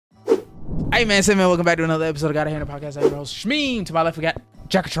Hey man, welcome back to another episode of Gotta Handle Podcast. I'm your host Shmeem. To my left we got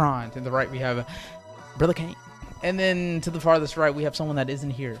Jackatron. To the right we have Brother Kane. And then to the farthest right we have someone that isn't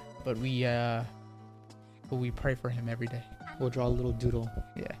here, but we pray for him every day. We'll draw a little doodle.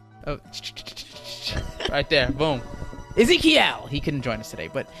 Yeah. Oh, right there. Boom. Ezekiel. He couldn't join us today,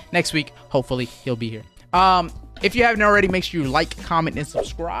 but next week hopefully he'll be here. If you haven't already, make sure you like, comment, and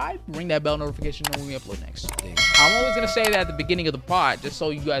subscribe. Ring that bell notification when we upload next. I'm always gonna say that at the beginning of the pod, just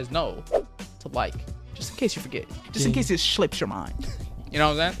so you guys know to like, just in case you forget, just in case it slips your mind. You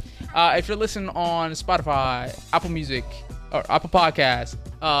know what I'm saying? If you're listening on Spotify, Apple Music, or Apple Podcasts,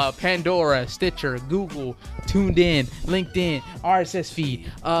 Pandora, Stitcher, Google, Tuned In, LinkedIn, RSS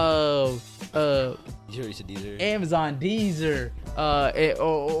feed, Amazon, Deezer,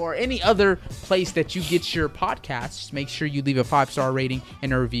 or any other place that you get your podcasts, make sure you leave a 5-star rating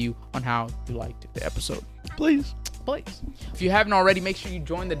and a review on how you liked the episode. Please. If you haven't already, make sure you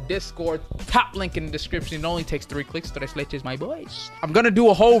join the Discord. Top link in the description. It only takes 3 clicks. Tres leches, my boys. I'm gonna do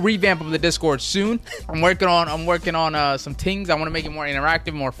a whole revamp of the Discord soon. I'm working on some things. I want to make it more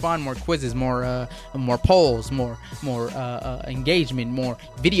interactive, more fun, more quizzes, more polls, more engagement, more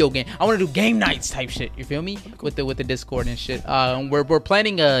video game. I want to do game nights type shit. You feel me? With the Discord and shit. We're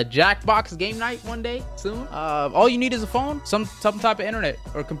planning a Jackbox game night one day soon. All you need is a phone, some type of internet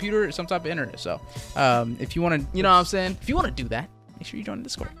or computer, some type of internet. So if you want to, you know what I'm saying? If you want to do that, make sure you join the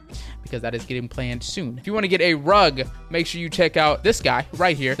Discord because that is getting planned soon. If you want to get a rug, make sure you check out this guy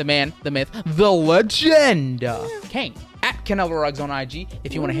right here, the man, the myth, the legend, Kane. At Canelo Rugs on IG,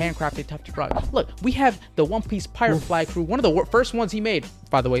 if you want a handcrafted tufted rug. Look, we have the One Piece Pirate Flag crew, one of the first ones he made,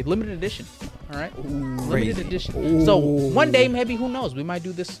 by the way, limited edition. All right, limited edition. Ooh. So one day, maybe, who knows? We might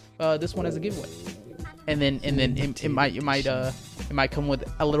do this one as a giveaway, and then it might come with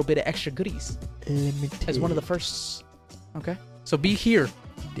a little bit of extra goodies as one of the first. Okay, so be here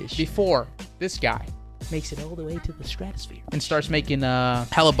before this guy makes it all the way to the stratosphere and starts making a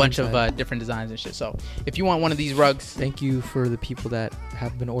hella bunch of different designs and shit. So if you want one of these rugs, thank you for the people that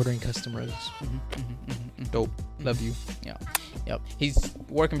have been ordering custom rugs. Dope. Love you. Yeah. Yep. He's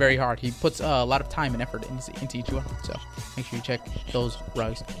working very hard. He puts a lot of time and effort into each one. So make sure you check those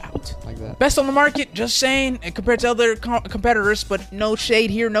rugs out. Like that. Best on the market, just saying, and compared to other competitors, but no shade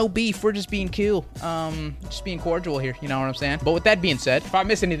here, no beef. We're just being cool. Just being cordial here. You know what I'm saying? But with that being said, if I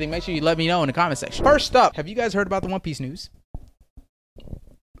miss anything, make sure you let me know in the comment section. First up, have you guys heard about the One Piece news?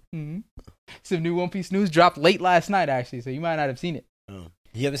 Some new One Piece news dropped late last night, actually, so you might not have seen it. Oh.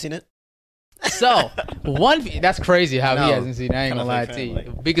 You haven't seen it? So, that's crazy how he hasn't seen it. I ain't gonna lie to you. The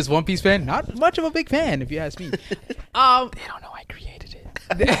biggest One Piece fan? Not much of a big fan, if you ask me. They don't know I created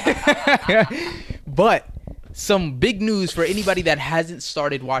it. But some big news for anybody that hasn't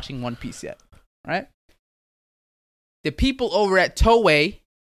started watching One Piece yet, right? The people over at Toei,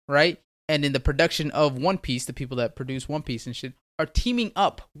 right, and in the production of One Piece, the people that produce One Piece and shit, are teaming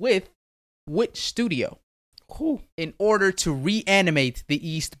up with which studio in order to reanimate the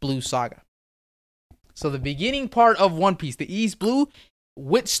East Blue Saga. So the beginning part of One Piece, the East Blue,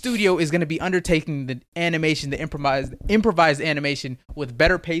 which studio is going to be undertaking the animation, the improvised animation with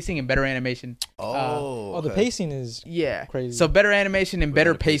better pacing and better animation? The pacing is crazy. So better animation and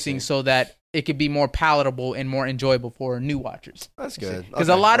better pacing so that it could be more palatable and more enjoyable for new watchers. That's good. Because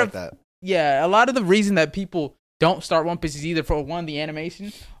a lot of the reason that people don't start One Piece is either for one, the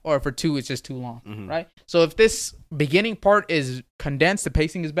animation, or for two, it's just too long, right? So if this beginning part is condensed, the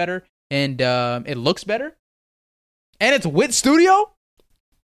pacing is better, and it looks better, and it's Wit Studio,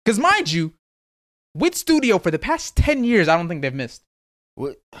 because mind you, Wit Studio for the past 10 years, I don't think they've missed.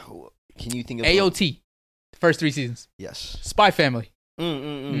 What can you think of? AOT, the first 3 seasons. Yes. Spy Family.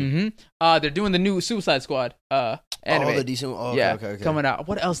 They're doing the new Suicide Squad anime. Oh, the decent. Oh, yeah, okay. coming out.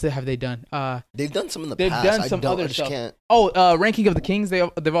 What else have they done? They've done some in the they've past. They've done some other stuff. Ranking of the Kings.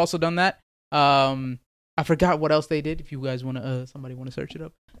 They've also done that. I forgot what else they did. If you guys want to, somebody want to search it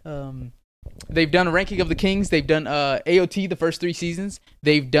up. They've done a Ranking of the Kings. They've done AOT the first 3 seasons.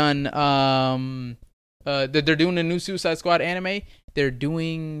 They've done they're doing a new Suicide Squad anime. They're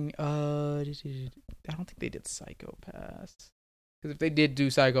doing I don't think they did Psycho Pass. Because if they did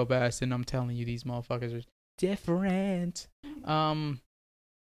do Psycho Pass, then I'm telling you, these motherfuckers are different.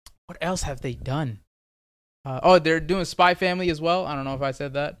 What else have they done? They're doing Spy Family as well. I don't know if I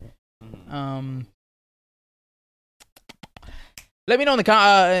said that. Let me know in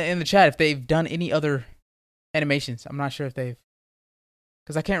the chat if they've done any other animations. I'm not sure if they've,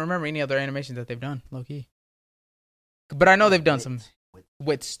 because I can't remember any other animations that they've done, low key. But I know they've done some.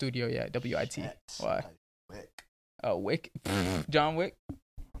 Wit Studio, yeah, W-I-T. Why? Oh, Wick. John Wick.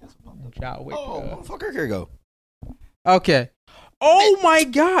 John Wick. Oh, motherfucker, here we go. Okay. Oh my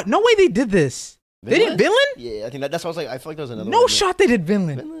god! No way they did this. They did Vinland? Yeah, I think that's why I was like, I feel like there was another one. No shot they did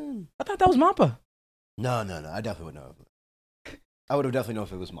Vinland. Vinland. I thought that was Mappa. No. I definitely would know. I would have definitely known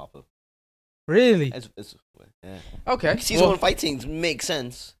if it was Mappa. Really? Yeah. Okay. Season 1 fight scenes make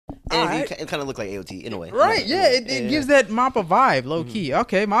sense. And Right. it kind of looked like AOT in a way. Right, yeah, it gives that Mappa vibe, low key.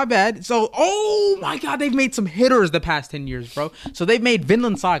 Okay, my bad. So, oh my god, they've made some hitters the past 10 years, bro. So they've made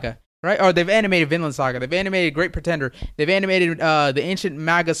Vinland Saga, right? Or they've animated Vinland Saga. They've animated Great Pretender. They've animated The Ancient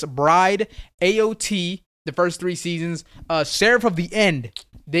Magus Bride, AOT, the first 3 seasons, Seraph of the End.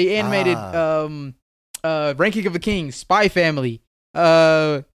 They animated Ranking of the Kings, Spy Family,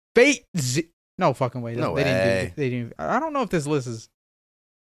 Fate. No fucking way. No They way. didn't. I don't know if this list is.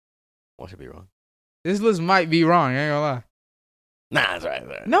 What should be wrong? This list might be wrong. I ain't gonna lie. Nah, it's all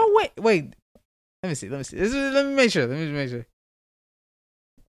right. No, wait. Let me see. Let me make sure.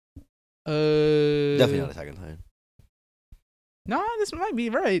 Definitely not Attack on Titan. No, this might be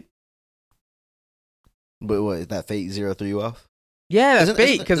right. But what, is that Fate Zero threw you off? Yeah, that's Isn't- Fate,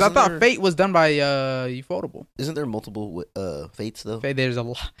 isn't- because I isn't thought there- Fate was done by Ufotable. Isn't there multiple Fates, though? Fate, there's a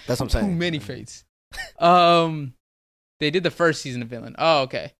lot. That's what I'm saying. Too many Fates. They did the first season of Vinland. Oh,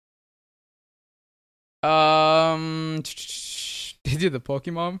 okay. They did the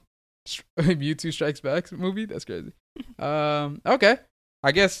Pokemon Mewtwo Strikes Back movie. That's crazy. Okay.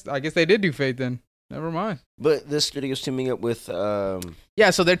 I guess they did do Fate then. Never mind. But this studio's teaming up with... Yeah,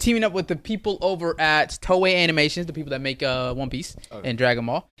 so they're teaming up with the people over at Toei Animations, the people that make One Piece and Dragon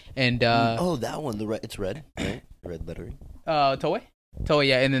Ball. And that one. It's red, right? Red lettering. Toei,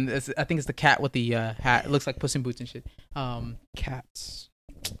 yeah. And then I think it's the cat with the hat. It looks like Puss in Boots and shit. Cats.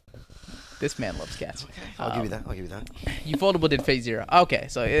 This man loves cats. Okay, I'll give you that. Ufotable did Fate Zero. Okay,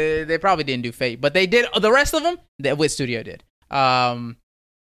 so they probably didn't do Fate, but they did the rest of them. That Wit Studio did.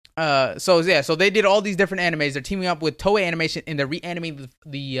 So they did all these different animes. They're teaming up with Toei Animation and they're reanimating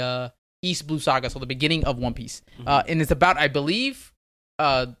the East Blue Saga, so the beginning of One Piece. And it's about, I believe,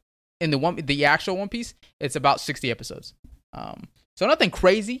 in the actual One Piece, it's about 60 episodes. So nothing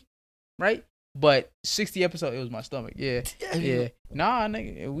crazy, right? But 60 episodes, it was my stomach. Yeah. Nah,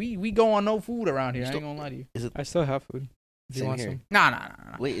 nigga, we go on no food around here. I ain't gonna lie to you. I still have food. If you Same want here. some.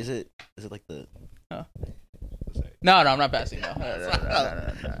 Nah. Wait, is it like the... No, I'm not passing. No.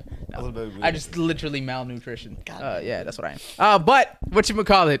 I just literally malnutrition. Yeah, that's what I am. But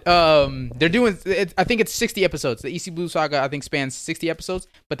whatchamacallit, they're doing it, I think it's 60 episodes. The EC Blue Saga I think spans 60 episodes,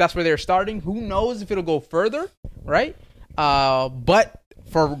 but that's where they're starting. Who knows if it'll go further, right? But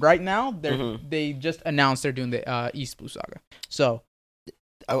for right now, they just announced they're doing the East Blue Saga. So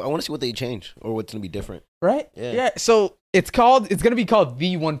I want to see what they change or what's gonna be different. Right? Yeah. So it's gonna be called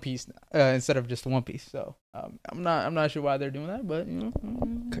The One Piece instead of just One Piece. So I'm not sure why they're doing that, but you know,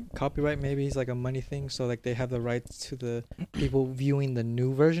 Copyright maybe is like a money thing, so like they have the rights to the people viewing the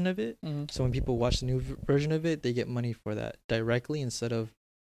new version of it. So when people watch the new version of it, they get money for that directly instead of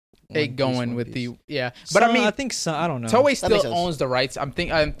going with the But some, I mean, I think so. I don't know. Toei still owns the rights. I'm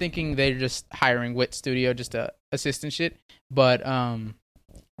thinking they're just hiring Wit Studio just to assist and shit. But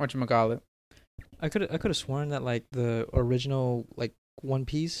whatchamacallit. I could have sworn that like the original like One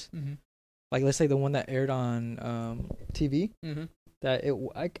Piece, like let's say the one that aired on TV, that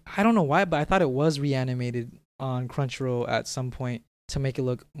I don't know why, but I thought it was reanimated on Crunchyroll at some point to make it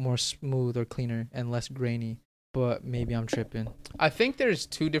look more smooth or cleaner and less grainy. But maybe I'm tripping. I think there's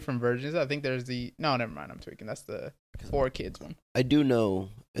 2 different versions. I think there's no, never mind. I'm tweaking. That's the 4Kids one. I do know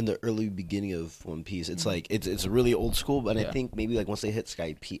in the early beginning of One Piece, it's like it's really old school, but I think maybe like once they hit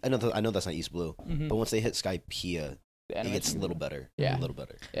Skypiea, I know that's not East Blue, but once they hit Skypiea, it gets a little better. Yeah, a little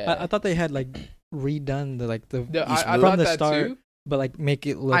better. Yeah. I thought they had like redone the East I Blue thought from the that start, too. but like make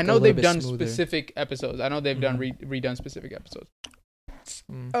it look. I know a they've little bit done smoother. specific episodes. I know they've done redone specific episodes.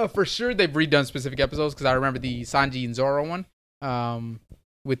 For sure they've redone specific episodes because I remember the Sanji and Zoro one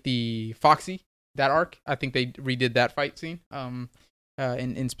with the Foxy, that arc. I think they redid that fight scene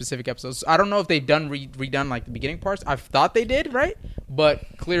in specific episodes. I don't know if they've done redone like the beginning parts. I thought they did, right? But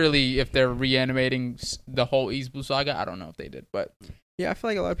clearly if they're reanimating the whole East Blue Saga, I don't know if they did. But yeah, I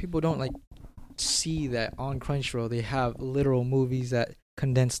feel like a lot of people don't like see that on Crunchyroll they have literal movies that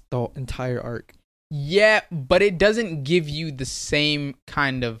condense the entire arc. Yeah, but it doesn't give you the same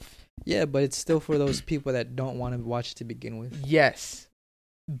kind of... Yeah, but it's still for those people that don't want to watch to begin with. Yes.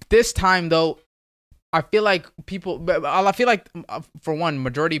 This time, though, I feel like for one,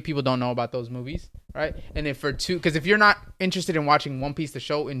 majority of people don't know about those movies, right? And then for 2, because if you're not interested in watching One Piece, the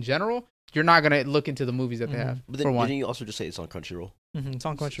show in general, you're not going to look into the movies that they have. But then, didn't you also just say it's on Crunchyroll? It's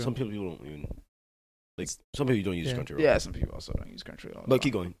on Crunchyroll. Some people don't even... Like some people don't use Crunchyroll. Yeah, some people also don't use Crunchyroll. But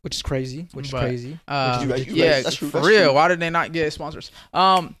keep going. Which is crazy. That's for real. Why did they not get sponsors?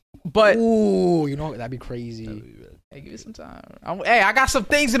 But ooh, you know that'd be crazy. Hey, give me some time. I got some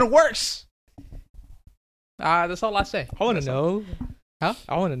things in the works. That's all I say. I want to know. Huh?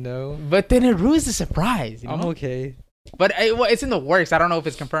 I want to know. But then it ruins the surprise. You know? I'm okay. But it's in the works. I don't know if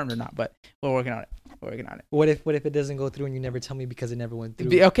it's confirmed or not. But we're working on it. What if it doesn't go through and you never tell me because it never went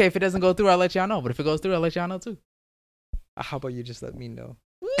through? Okay, if it doesn't go through, I'll let y'all know. But if it goes through, I'll let y'all know too. How about you just let me know?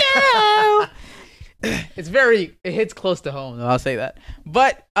 No. It hits close to home though, I'll say that.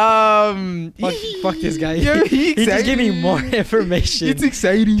 But fuck this guy. He just gave me more information. It's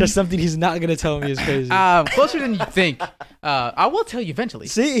exciting. Just something he's not gonna tell me is crazy. Closer than you think. I will tell you eventually.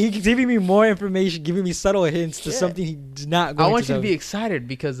 See, he's giving me more information, giving me subtle hints to something he's not going to. I want you to be excited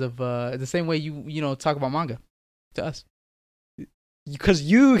because of the same way you talk about manga to us. Because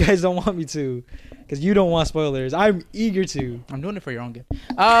you guys don't want me to. Because you don't want spoilers. I'm eager to. I'm doing it for your own good.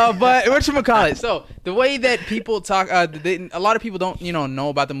 But whatchamacallit? So the way that people talk, a lot of people don't know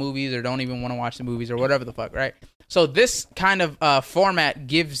about the movies or don't even want to watch the movies or whatever the fuck, right? So this kind of format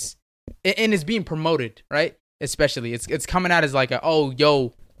gives, and it's being promoted, right? Especially it's coming out as like we're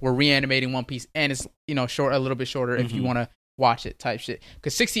reanimating One Piece, and it's short, a little bit shorter if you want to watch it type shit.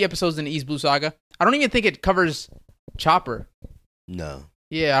 Because 60 episodes in the East Blue Saga, I don't even think it covers Chopper. No.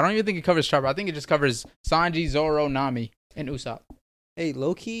 Yeah, I don't even think it covers Chopper. I think it just covers Sanji, Zoro, Nami, and Usopp. Hey,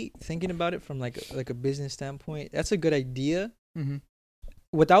 low-key, thinking about it from like a business standpoint, that's a good idea. Mm-hmm.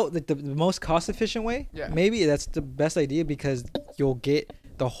 Without the most cost-efficient way, maybe that's the best idea because you'll get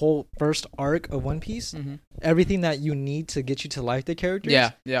the whole first arc of One Piece, everything that you need to get you to like the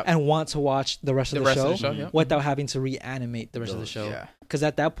characters, and want to watch the rest of the show without having to reanimate the rest of the show. Because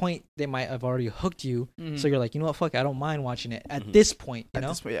at that point, they might have already hooked you, so you're like, you know what, fuck, I don't mind watching it at this point. You know,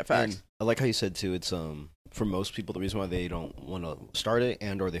 this point, facts. And I like how you said too. It's for most people, the reason why they don't want to start it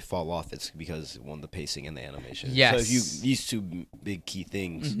and or they fall off, it's because the pacing and the animation. Yes. So if these two big key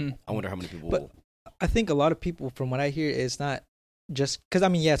things, I wonder how many people. But I think a lot of people, from what I hear, it's not just because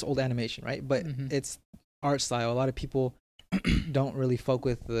it's old animation, right? But it's art style. A lot of people don't really fuck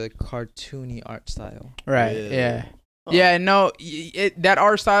with the cartoony art style, right? Yeah. Yeah, no, that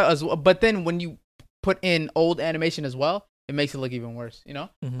art style as well. But then when you put in old animation as well, it makes it look even worse.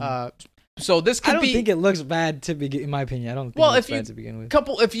 So this could I don't think it looks bad to begin. In my opinion, I don't think it looks bad to begin with.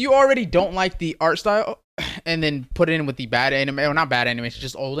 If you already don't like the art style, and then put it in with the bad animation, or not bad animation,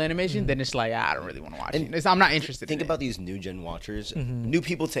 just old animation, then it's like I don't really want to watch it. I'm not interested. Think about these new gen watchers, new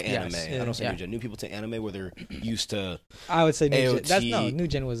people to anime. Yes. I don't say new gen, new people to anime where they're used to. I would say new gen. New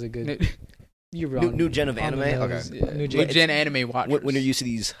gen was a good. You're wrong. New gen of anime. Okay. New gen anime watchers. When you're used to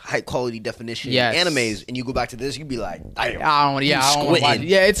these high quality definition animes, and you go back to this, you'd be like, damn, I don't want to watch it.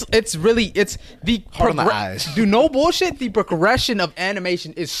 Yeah, it's the hard on the eyes. Do no bullshit. The progression of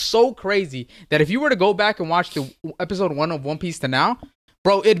animation is so crazy that if you were to go back and watch the episode 1 of One Piece to now,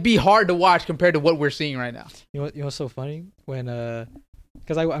 bro, it'd be hard to watch compared to what we're seeing right now. You know what's so funny when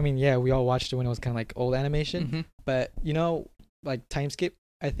because we all watched it when it was kind of like old animation, but like time skip.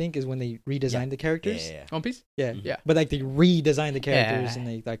 I think is when they redesigned the characters. Yeah. One Piece? Yeah. But like they redesigned the characters and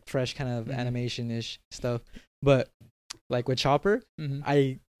they like fresh kind of animation-ish stuff. But like with Chopper,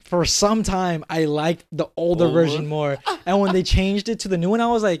 for some time I liked the older version more. And when they changed it to the new one, I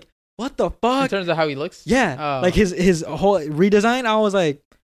was like, what the fuck? In terms of how he looks? Yeah. Like his whole redesign, I was like,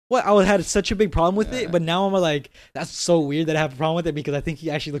 what? I had such a big problem with it, but now I'm like, that's so weird that I have a problem with it because I think he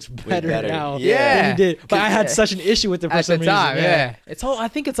actually looks better now than he did. But I had such an issue with it for some reason. Yeah. I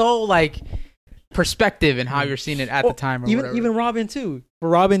think it's all like perspective and how you're seeing it at the time. Or even Robin too. For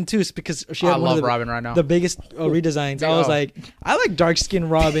Robin too, because she had one of Robin right now. The biggest redesigns. I was like, I like dark skin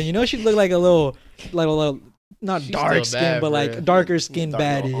Robin. She looked like a little not she's dark skin, but like darker skin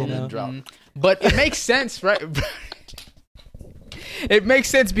baddie. But it makes sense, right? It makes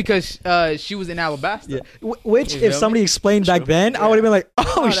sense because she was in Alabasta. Yeah. Which, if somebody explained back then, I would have been like,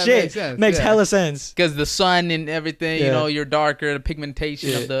 oh shit, makes hella sense. Because the sun and everything, you're darker, the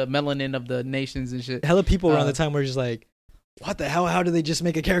pigmentation of the melanin of the nations and shit. Hella people around the time were just like, what the hell? How do they just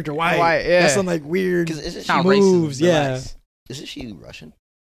make a character white? That's some like weird moves. Isn't she Russian?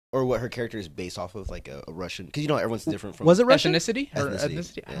 Or what her character is based off of, like a Russian? Because everyone's different from. Was it Russian? Ethnicity? I don't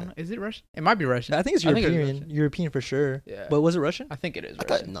know. Is it Russian? It might be Russian. I think it's European. European for sure. Yeah. But was it Russian? I think it is. I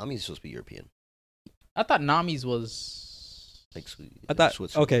thought Nami's supposed to be European. I thought Nami's was like. I thought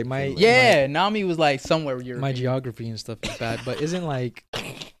Switzerland. Okay, Nami was like somewhere European. My geography and stuff is bad, but isn't like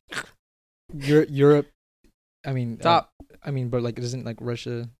Europe? I mean, but like isn't like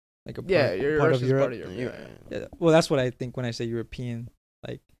Russia like a part of Europe? Part of Europe. Yeah. Well, that's what I think when I say European.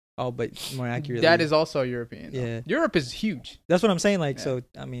 Like. Oh, but more accurately. That is also European. Yeah. Europe is huge. That's what I'm saying. Like, Yeah. so,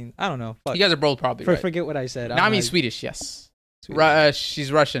 I mean, I don't know. Fuck. You guys are both probably right. Forget what I said. Nami's Swedish, yes. Swedish.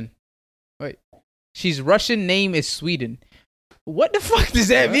 She's Russian. Wait. She's Russian, name is Sweden. What the fuck does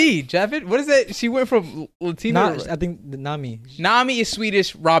that mean, Javed? What is that? She went from Latino. I think Nami. Nami is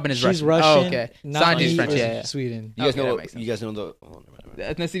Swedish. Robin is She's Russian. Russian. Oh, okay. Nami Sanji's French. is Yeah. Sweden. You guys Okay, that know. makes sense. You guys know the. Oh, never mind. The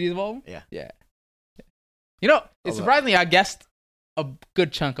ethnicity is involved? Yeah. Yeah. You know, it's Oh, surprisingly, I guessed a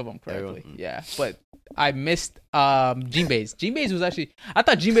good chunk of them correctly. Everyone? Yeah, but I missed Jinbei's. Jinbei's was actually, I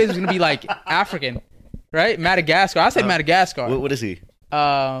thought Jinbei's was going to be like African, right? Madagascar. I said Madagascar. What is he?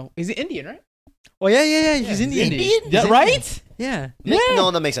 He's Indian, right? Oh, yeah. He's Indian. Yeah, right? Yeah.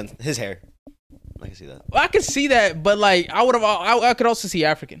 No, that makes sense. His hair. I can see that. Well, I could see that, but like, I could also see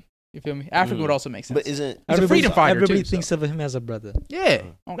African. You feel me? African would also make sense. But isn't He's a freedom fighter, Everybody too, thinks so. of him as a brother. Yeah.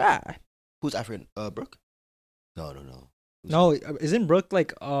 Oh, God. who's African? Brooke? No. No, isn't Brooke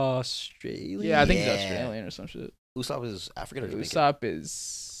like Australian? Yeah, I think he's Yeah. Australian or some shit. Usopp is African or Jamaican? Usopp is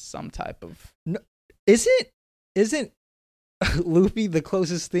some type of... Isn't Luffy the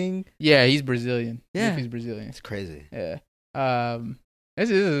closest thing? Yeah, he's Brazilian. Yeah. Luffy's Brazilian. It's crazy. Yeah. This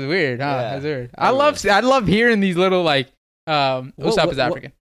is weird, huh? Yeah. That's weird. I love hearing these little like Usopp is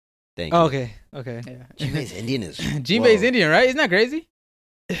African. Thank you. Oh, okay. Yeah. Jinbei's Indian is. Jinbei's Whoa. Indian, right? Isn't that crazy?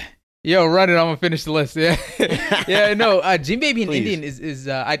 Yo, run it. I'm gonna finish the list. Yeah. Yeah, no. Jinbei being Please. Indian is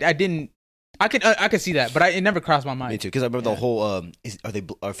I didn't I could see that, but it never crossed my mind. Me too, because I remember the whole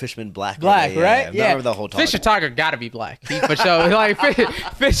are fishermen black? Black, right? I remember the whole talk. Fisher Tiger gotta be black. For sure. Like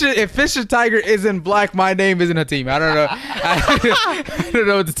if Fisher Tiger isn't black, my name isn't a team. I don't know. I don't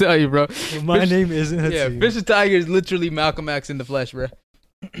know what to tell you, bro. My name isn't a team. Fisher Tiger is literally Malcolm X in the flesh, bro.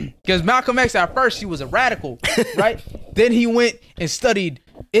 Because Malcolm X at first he was a radical, right? Then he went and studied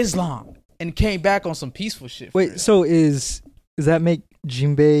Islam and came back on some peaceful shit. Wait, so does that make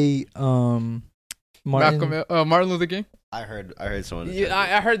Jinbei Martin? Martin Luther King. I heard someone. Yeah,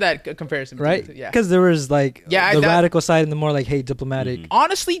 I heard that comparison. Right? Yeah. Because there was like the that- radical side and the more like, hey, diplomatic. Mhm.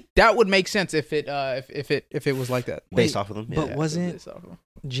 Honestly, that would make sense if it was like that. based off of them. But Yeah. wasn't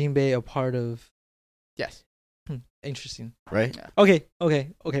Jinbei a part of? Yes. Interesting. Right? Okay.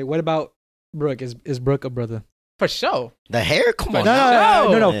 What about Brooke? Is Brooke a brother? For sure. The hair? Come on.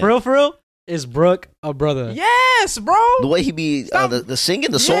 No. Yeah. For real. Is Brooke a brother? Yes, bro. The way he be the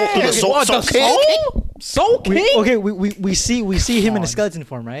singing, the soul, Yeah. the soul, What, soul the king. Soul King? We see him in on. a skeleton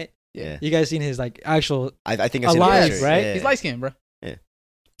form, right? Yeah. You guys seen his like actual I think I seen Alive, the picture. right? Yeah. He's light skinned, bro.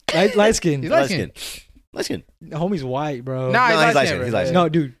 light skin. He's Light light skinned. skin. Light skin. Homie's white, bro. Nah, No, he's he's light skinned, light-skinned, bro. he's light-skinned. No,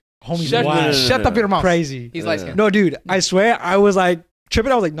 dude. Homie's Shut, white. shut up your mouth. Crazy. He's light skinned. No, dude. I swear, I was like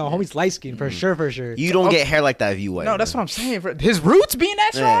tripping. I was like, no, homie's light skin for sure. You don't get hair like that if you white. No, that's what I'm saying. Bro. His roots being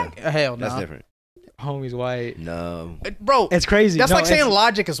that strong? Hell no. That's different. Homie's white. No. Bro, It's crazy. that's No, like saying it's-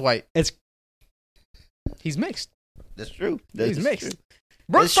 Logic is white. it's- He's mixed. That's true. He's That's mixed. true.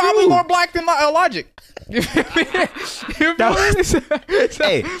 Bro's That's probably true. more black than Logic. You feel me? You feel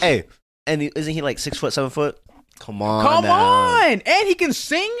me? Hey. And isn't he like 6 foot, 7 foot? Come on. Come now. on. And he can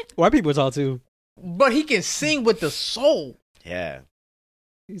sing, White people tall too. but he can sing with the soul. Yeah.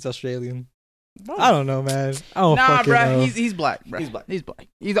 He's Australian. Bro. I don't know, man. I don't Nah, fucking bro. know. He's black, bro. He's black. He's black.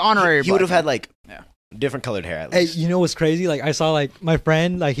 He's honorary He would black. have had like Yeah. different colored hair at Hey, least. you know what's crazy? Like I saw like my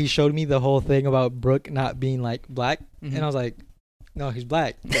friend, like he showed me the whole thing about Brooke not being like black, Mhm. and I was like, no, he's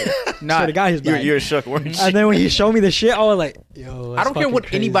black. Nah, Swear to God, he's black. You're shook, weren't you? And then when he showed me the shit, I was like, yo, I don't care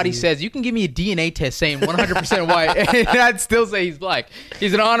what anybody says. You can give me a DNA test saying 100% white, and I'd still say he's black.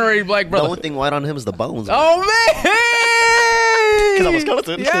 He's an honorary black The brother. only thing white on him is the bones. Oh man! 'Cause I'm a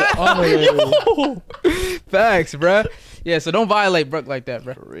skeleton. Yeah. Oh, Yo. Facts, bruh. Yeah, so don't violate Brooke like that,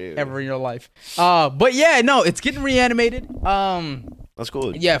 bruh. For real. Ever in your life. But yeah, no, it's getting reanimated. That's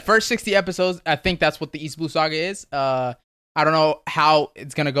cool. Yeah, first 60 episodes. I think that's what the East Blue Saga is. I don't know how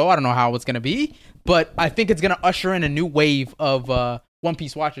it's gonna go. I don't know how it's gonna be, but I think it's gonna usher in a new wave of One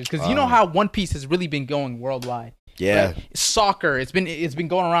Piece watchers, because you know how One Piece has really been going worldwide. Yeah. Right? Soccer. It's been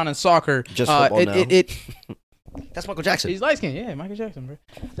going around in soccer. Just football now. That's Michael Jackson. He's light skinned. Yeah, Michael Jackson, bro.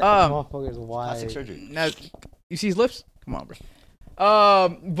 motherfucker's white. Plastic surgery. Now, you see his lips? Come on,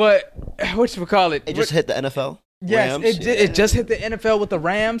 bro. But what you call it? It just hit the NFL. Yes, Rams. it just hit the NFL with the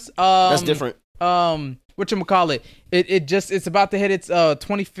Rams. That's different. Whatchamacallit, It's about to hit its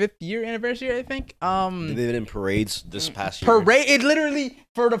 25th year anniversary, I think. They did it in parades this past year. It literally,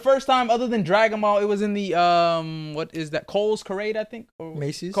 for the first time other than Dragon Ball, it was in the what is that, Kohl's parade, I think, or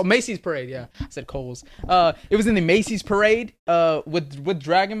Macy's parade. Yeah, I said Kohl's. It was in the Macy's parade with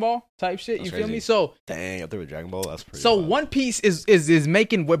Dragon Ball type shit. That's you feel crazy. Me? So dang, up there with Dragon Ball, that's pretty so wild. One Piece is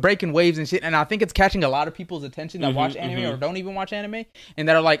breaking waves and shit, and I think it's catching a lot of people's attention that watch anime or don't even watch anime, and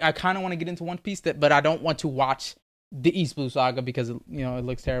that are like, I kind of want to get into One Piece, but I don't want to watch the East Blue Saga because it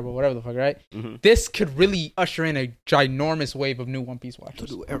looks terrible, whatever the fuck, right? This could really usher in a ginormous wave of new One Piece watchers.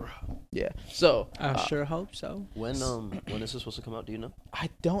 The new era. Yeah. So I sure hope so. When is this supposed to come out? Do you know? I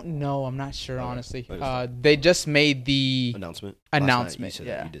don't know. I'm not sure, honestly. They just made the announcement.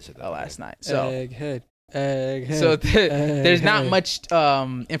 Yeah, you did say that last night. So Egghead. So there's not much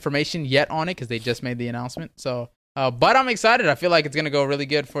information yet on it because they just made the announcement. So, but I'm excited. I feel like it's gonna go really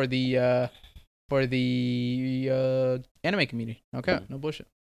good for the anime community. Okay, no bullshit.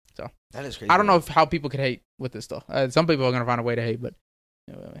 So that is crazy. I don't know how people could hate with this stuff. Some people are gonna find a way to hate, but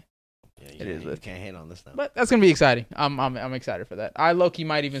it is. You can't hate on this now. But that's gonna be exciting. I'm excited for that. I low-key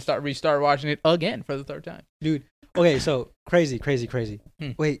might even restart watching it again for the third time, dude. Okay, so crazy.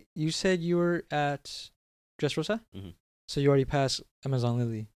 Wait, you said you were at Dressrosa? So you already passed Amazon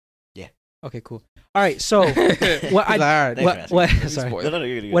Lily? Yeah. Okay, cool. All right, so what I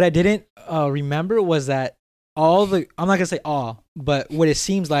didn't remember was that I'm not gonna say all, but what it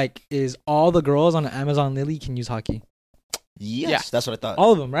seems like is all the girls on the Amazon Lily can use hockey. Yes, that's what I thought.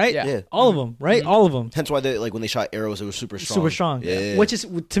 All of them, right? Yeah. All of them, right? All of them. Hence why they when they shot arrows, it was super strong. Super strong. Yeah. Which is,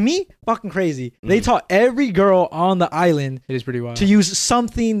 to me, fucking crazy. They taught every girl on the island it is pretty wild, to use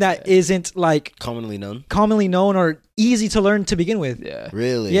something that isn't like commonly known or easy to learn to begin with. Yeah.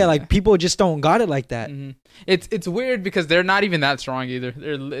 Really? Yeah, like people just don't got it like that. It's weird because they're not even that strong either.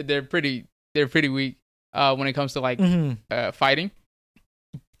 They're pretty weak when it comes to like fighting.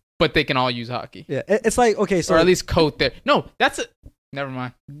 But they can all use hockey. Yeah, it's like, okay, so... Or at least coat there. No, never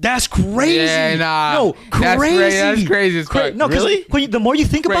mind. That's crazy. Yeah, nah. No, crazy. That's crazy as fuck. No, really? The more you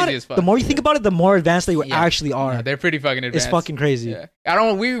think about it, the more advanced they actually are. Yeah, they're pretty fucking advanced. It's fucking crazy. Yeah.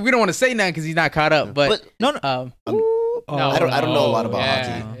 We don't want to say nothing because he's not caught up, but no. I don't know a lot about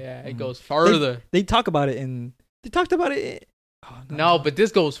hockey. Yeah, it goes further. They talked about it. No, but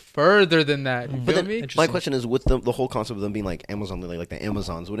this goes further than that. You feel me? My question is, with the whole concept of them being like Amazon, like the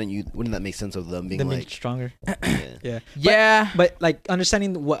Amazons, wouldn't that make sense of them being like stronger? Yeah. But like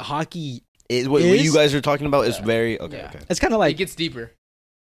understanding what hockey is, what you guys are talking about is very okay. Yeah. Okay. It's kind of like it gets deeper.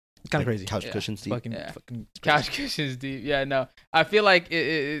 It's kind of crazy. Couch cushions deep. Fucking couch cushions deep. Yeah, no. I feel like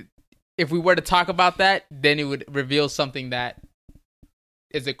if we were to talk about that, then it would reveal something that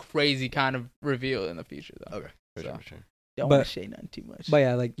is a crazy kind of reveal in the future, though. Okay, for sure. Don't want to say nothing too much. But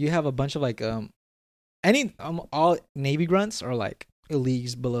yeah, like you have a bunch of like all Navy grunts are like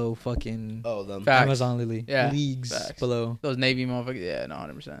leagues below fucking Amazon Lily. Yeah, leagues below those Navy motherfuckers. Yeah, no,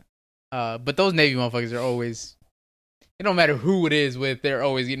 100%. But those Navy motherfuckers are always. It don't matter who it is with, they're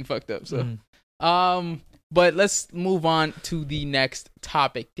always getting fucked up. So, but let's move on to the next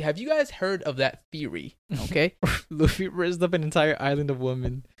topic. Have you guys heard of that theory? Okay, Luffy raised up an entire island of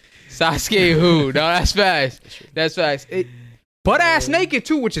women. Sasuke who? No, that's facts. That's facts. Butt ass naked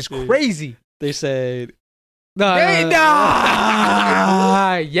too, which is crazy. They said, yeah.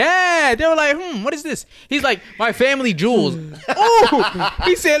 They were like, what is this? He's like, my family jewels. Oh,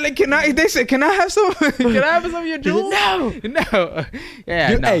 he said, like, They said, can I have some? Can I have some of your jewels? No.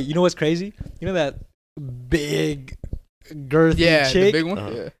 Yeah. Hey, you know what's crazy? You know that big, girthy chick? The big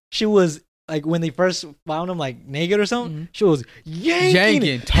one. Yeah. She was. Like when they first found him, like naked or something, she was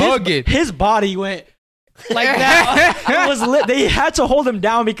yanking, tugging. His body went like that. It was they had to hold him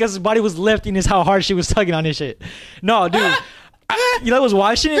down because his body was lifting. Is how hard she was tugging on his shit. No, dude. I was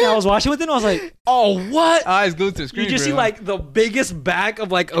watching it. And I was watching with him. I was like, "Oh, what?" Eyes glued to the screen. You just see like the biggest back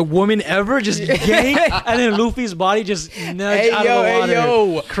of like a woman ever, just yank, and then Luffy's body just nudged out of the water.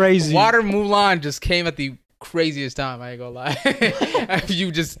 Hey, crazy. Water Mulan just came at the craziest time. I ain't gonna lie. If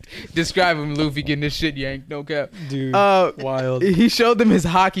you just describe him, Luffy getting this shit yanked, no cap, dude. Wild. He showed them his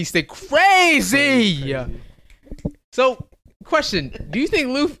hockey stick. Crazy. Yeah. So, question: do you think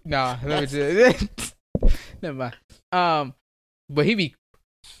Luffy? Nah, let me just. Never mind. But he be.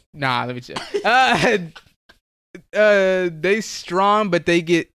 Nah, let me check. They strong, but they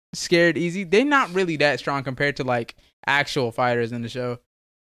get scared easy. They not really that strong compared to like actual fighters in the show.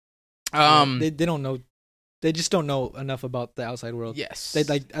 They don't know. They just don't know enough about the outside world. Yes.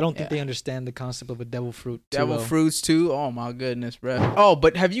 I don't think they understand the concept of a devil fruit. Fruits too? Oh my goodness, bro. Oh,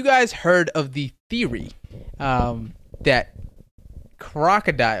 but have you guys heard of the theory that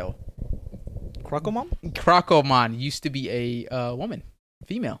crocodile Crocomon used to be a woman,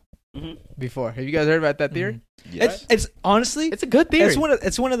 female. Before, have you guys heard about that theory? Yes. It's honestly, it's a good theory.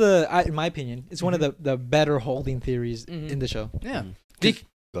 It's one of the, in my opinion, it's one of the better holding theories in the show. Yeah.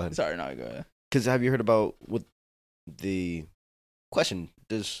 Go ahead. Sorry, no, go ahead. Because have you heard about what the question?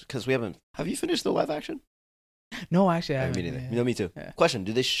 Because we haven't. Have you finished the live action? No, actually, I Me haven't. neither. No, me too. Yeah. Question: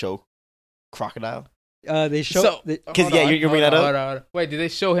 did they show Crocodile? They show. Because you're bringing that up. Hold on. Wait, did they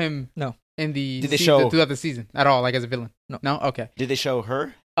show him? No. In the did they show throughout the season at all, like as a villain? No. Okay. Did they show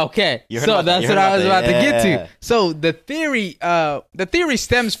her? Okay, so that's what I was about to get to. So the theory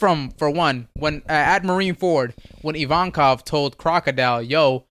stems from, for one, when at Marineford, when Ivankov told Crocodile,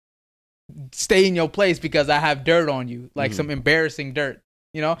 "Yo, stay in your place because I have dirt on you, like some embarrassing dirt."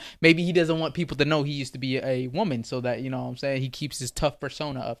 You know, maybe he doesn't want people to know he used to be a woman, so that, you know what I'm saying, he keeps his tough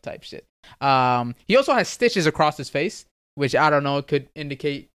persona up type shit. He also has stitches across his face, which I don't know, it could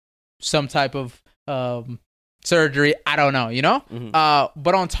indicate some type of surgery. I don't know, you know?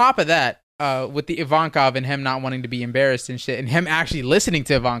 But on top of that, with the Ivankov and him not wanting to be embarrassed and shit, and him actually listening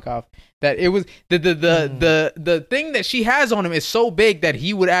to Ivankov, that it was the thing that she has on him is so big that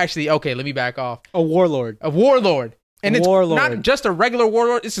he would actually, okay, let me back off. A warlord. And it's not just a regular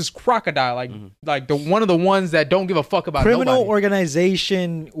warlord. This is Crocodile, like the one of the ones that don't give a fuck about criminal nobody.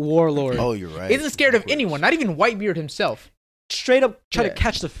 Organization warlord. Oh, you're right. Isn't scared of anyone, not even Whitebeard himself. Straight up try to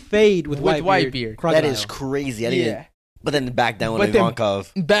catch the fade with Whitebeard. That is crazy. But then back down when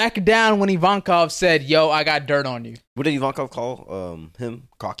Ivankov. Back down when Ivankov said, "Yo, I got dirt on you." What did Ivankov call him?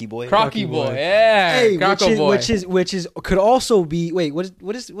 Crocky boy. Crocky boy. Yeah. Hey, which is could also be. Wait, what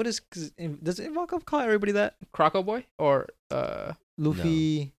is? Does Ivankov call everybody that? Croco boy or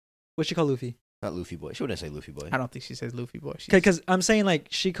Luffy? No. What's she call Luffy? Not Luffy boy. She wouldn't say Luffy boy. I don't think she says Luffy boy. Because I'm saying, like,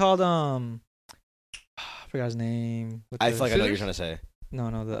 she called I forgot his name. I feel like I know what you're trying to say.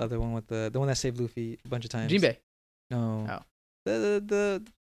 No, the other one with the one that saved Luffy a bunch of times. Jinbei. No. Oh. The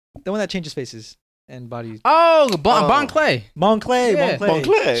one that changes faces and bodies. Oh, Bon Clay. Bon Clay.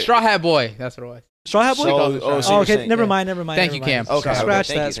 Straw Hat Boy. That's what it was. Straw Hat Boy? Okay, never mind. Thank you, Cam. Okay, scratch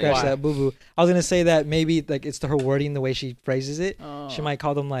that, boo-boo. I was going to say that maybe, like, it's her wording, the way she phrases it. She might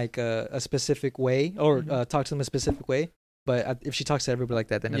call them, like, a specific way or talk to them a specific way. But if she talks to everybody like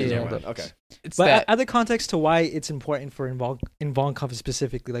that, then it doesn't hold up. Okay. But add the context to why it's important for Ivankov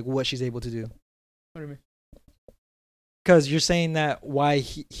specifically, like, what she's able to do. What do you mean? Because you're saying that why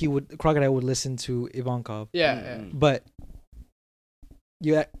Crocodile would listen to Ivankov. Yeah. But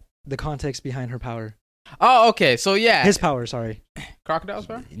the context behind her power. Oh, okay. So yeah, his power. Sorry, Crocodile's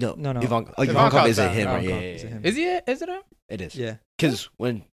power. No. Ivankov is him, right? Yeah. Is he? Is it him? It is. Yeah. Because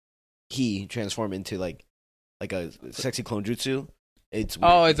when he transformed into like a sexy clone jutsu, it's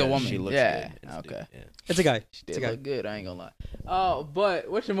it's a woman. She looks good. Okay. Yeah. It's a guy. She did look good. I ain't gonna lie. Oh, but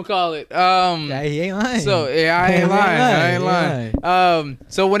whatchamacallit? Yeah, he ain't lying. So I ain't lying.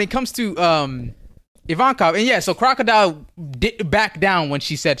 So when it comes to Ivankov, and so Crocodile did back down when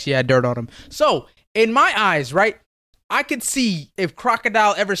she said she had dirt on him. So in my eyes, right, I could see if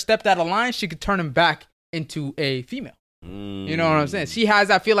Crocodile ever stepped out of line, she could turn him back into a female. You know what I'm saying? She has,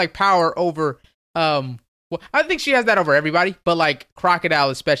 I feel like, power over. Well, I think she has that over everybody, but like Crocodile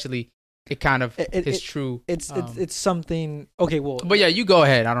especially, it kind of is true. It's something. Okay, well, but yeah, you go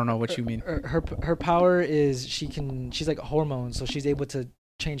ahead. I don't know what you mean. Her power is she's like a hormone, so she's able to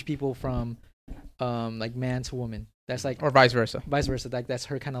change people from like man to woman. That's like, or vice versa. Like that's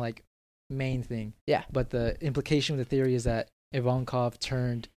her kind of like main thing. Yeah. But the implication of the theory is that Ivankov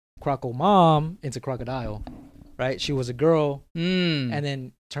turned Croco mom into Crocodile, right? She was a girl, and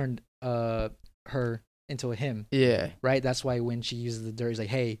then turned her into a him. Yeah. Right? That's why when she uses the dirt, he's like,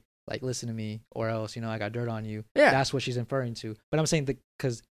 hey, like, listen to me, or else, I got dirt on you. Yeah. That's what she's inferring to. But I'm saying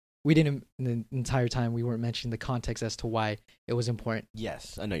because we didn't, in the entire time, we weren't mentioning the context as to why it was important.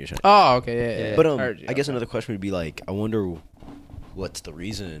 Yes, I know you're saying. Oh, okay. Yeah. But I guess another question would be like, I wonder what's the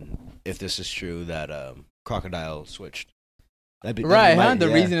reason, if this is true, that Crocodile switched. The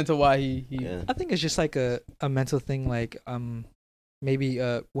reason into why he Yeah. I think it's just like a mental thing, like, maybe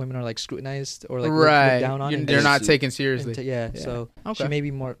women are like scrutinized or like looked down on. They're not taken seriously. So she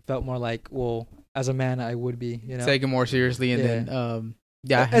maybe felt more like, well, as a man, I would be, taken more seriously, and then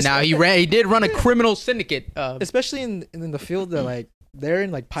now he did run a criminal syndicate, especially in the field that like they're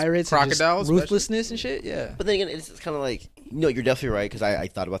in like pirates, crocodiles, and ruthlessness and shit. Yeah. But then again, it's kind of like, you're definitely right, because I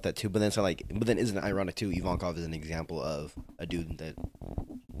thought about that too. But then it's like, isn't it ironic too? Ivankov is an example of a dude that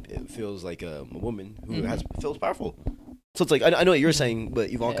it feels like a woman who feels powerful. So it's like, I know what you're saying,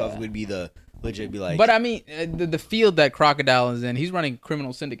 but Ivankov would be the legit be like. But I mean, the field that Crocodile is in, he's running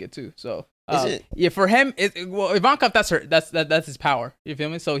criminal syndicate too. So is it? Yeah, for him, Ivankov, that's his power. You feel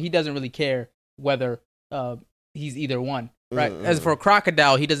me? So he doesn't really care whether he's either one, right? As for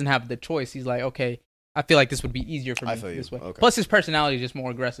Crocodile, he doesn't have the choice. He's like, okay, I feel like this would be easier for me this way. Okay. Plus, his personality is just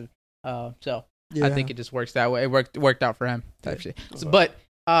more aggressive. So I think it just works that way. It worked out for him, actually. So, but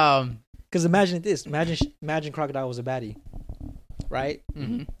because imagine this. Imagine Crocodile was a baddie. Right?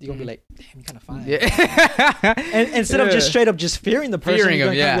 Mm-hmm. You're going to be like, damn, you're kind of fine. Yeah. And instead of just straight up just fearing the person, you're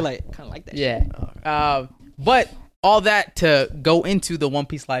going to be like, kind of like that shit. But all that to go into the One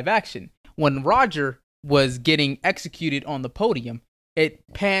Piece live action. When Roger was getting executed on the podium, it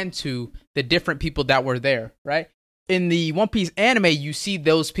panned to the different people that were there, right? In the One Piece anime, you see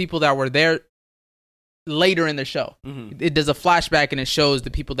those people that were there later in the show. Mm-hmm. It does a flashback and it shows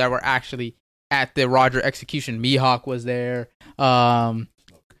the people that were actually at the Roger execution. Mihawk was there.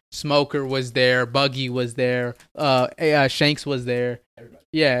 Smoker was there. Buggy was there. Shanks was there. Everybody.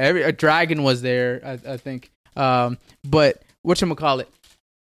 Yeah, a Dragon was there, I think. But whatchamacallit?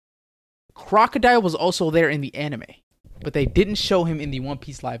 Crocodile was also there in the anime, but they didn't show him in the One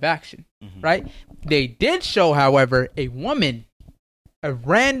Piece live action, right? They did show, however, a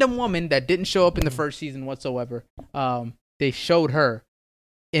random woman that didn't show up in the first season whatsoever. They showed her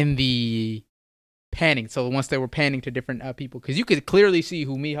in the panning. So once they were panning to different people, because you could clearly see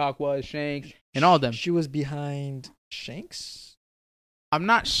who Mihawk was, Shanks, and all of them. She was behind Shanks? I'm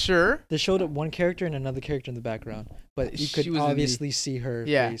not sure. They showed up one character and another character in the background, but you could obviously see her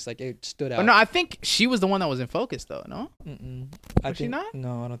face. Like, it stood out. Oh, no, I think she was the one that was in focus, though, no? Was she not?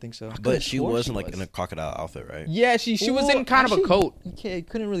 No, I don't think so. But she wasn't like in a crocodile outfit, right? Yeah, she was in kind of a coat. You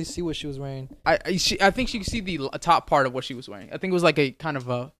couldn't really see what she was wearing. I think you could see the top part of what she was wearing. I think it was like a kind of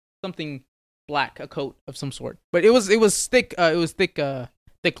a something black, a coat of some sort. But it was thick. It was thick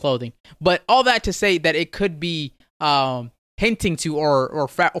clothing. But all that to say that it could be hinting to or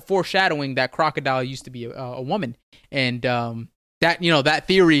foreshadowing that Crocodile used to be a woman, and that that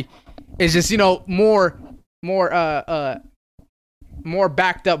theory is just more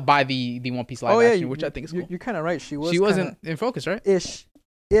backed up by the One Piece live action, which I think is cool. You're kind of right. She wasn't in focus, right? Ish.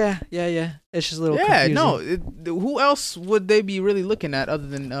 Yeah. It's just a little confusing. No. Who else would they be really looking at other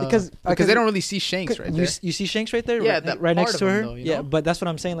than because they don't really see Shanks right there. You see Shanks right there? Yeah, right next to her. Though, but that's what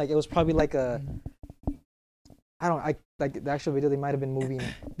I'm saying. Like, it was probably like a. Like the actual video. They might have been moving.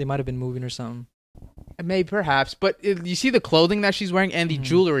 They might have been moving or something. Maybe, perhaps, but you see the clothing that she's wearing and the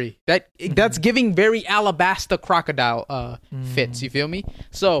jewelry that's giving very Alabasta Crocodile fits. You feel me?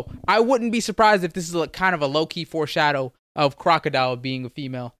 So I wouldn't be surprised if this is kind of a low key foreshadow of Crocodile being a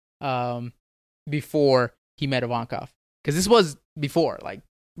female before he met Ivankov, because this was before, like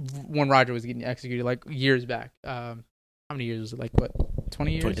when Roger was getting executed, like years back. How many years was it? Like what?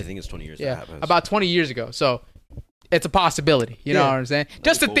 20 years? I think it's 20 years. Yeah, about 20 years ago. So. It's a possibility, you know what I'm saying?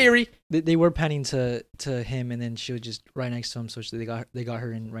 Just a theory. They were panning to him, and then she was just right next to him, so they got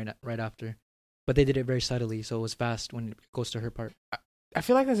her in right after. But they did it very subtly, so it was fast when it goes to her part. I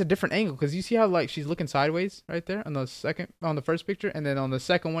feel like that's a different angle, because you see how like she's looking sideways right there on the first picture, and then on the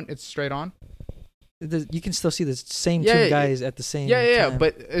second one it's straight on. You can still see the same two guys at the same time.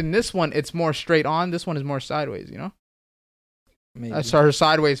 But in this one it's more straight on. This one is more sideways, you know. Maybe. I saw her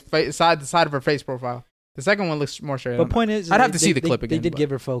sideways, the side of her face profile. The second one looks more straight on. But point is, I'd have to see the clip again. They did give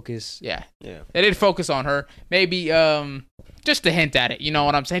her focus. Yeah. They did focus on her. Maybe just to hint at it. You know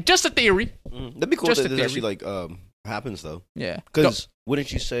what I'm saying? Just a theory. That'd be cool if this actually happens though. Yeah. Because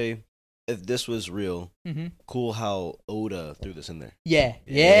wouldn't you say if this was real, cool how Oda threw this in there?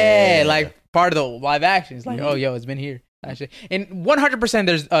 Yeah. Like part of the live action. It's like, oh, yo, it's been here. Actually, and 100%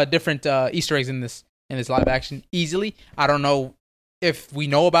 there's different Easter eggs in this live action. Easily, I don't know if we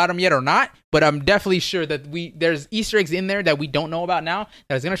know about them yet or not, but I'm definitely sure that there's Easter eggs in there that we don't know about now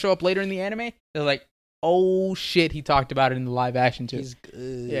that is gonna show up later in the anime. They're like, oh shit, he talked about it in the live action too. He's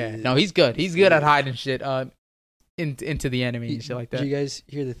good. Yeah, no, he's good. He's good at hiding shit into the anime and shit like that. Did you guys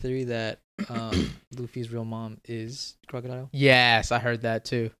hear the theory that Luffy's real mom is Crocodile? Yes, I heard that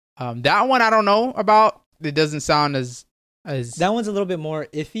too. That one I don't know about. It doesn't sound as that one's a little bit more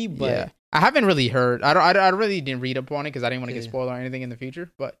iffy, but. Yeah. I haven't really heard. I really didn't read up on it because I didn't want to get spoiled or anything in the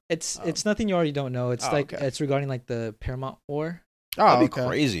future. But it's nothing you already don't know. It's it's regarding like the Paramount War. Oh, that'd be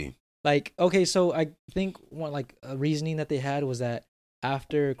crazy. Like, okay, so I think one like a reasoning that they had was that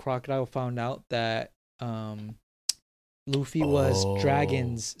after Crocodile found out that Luffy was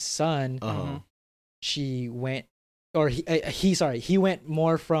Dragon's son, she went, or he went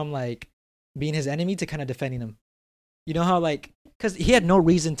more from like being his enemy to kind of defending him. You know how like. Because he had no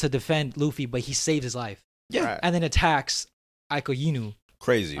reason to defend Luffy, but he saved his life. Yeah. Right. And then attacks Aiko Inu.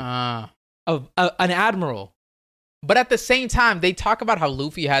 Crazy. Of an admiral. But at the same time, they talk about how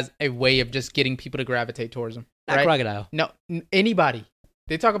Luffy has a way of just getting people to gravitate towards him. Not right? Crocodile. No, anybody.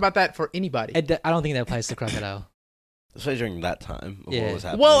 They talk about that for anybody. I don't think that applies to Crocodile. Especially during that time of what was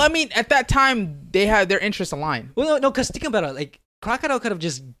happening. Well, I mean, at that time, they had their interests aligned. Well, no, because think about it. Like, Crocodile could have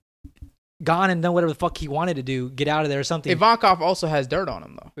just gone and done whatever the fuck he wanted to do, get out of there or something. Ivankov also has dirt on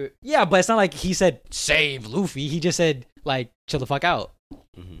him, though. Yeah, but it's not like he said, save Luffy. He just said, like, chill the fuck out.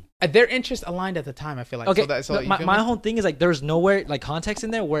 Their interests aligned at the time, I feel like. Okay, so my whole thing is, like, there's nowhere, like, context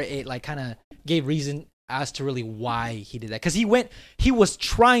in there where it, like, kind of gave reason as to really why he did that. Because he was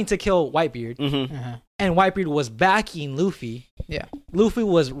trying to kill Whitebeard, and Whitebeard was backing Luffy. Yeah. Luffy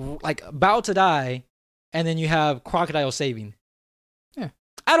was, like, about to die, and then you have Crocodile saving. Yeah.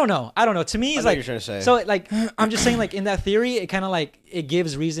 I don't know. To me, it's like, you're trying to say. so, like, I'm just saying, like, in that theory, it kind of, like, it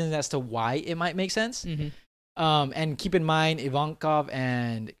gives reasons as to why it might make sense. And keep in mind, Ivankov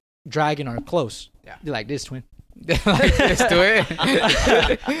and Dragon are close. Yeah. They're like this twin. Let's do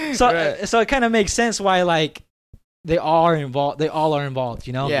it. So it kind of makes sense why, like, they all are involved,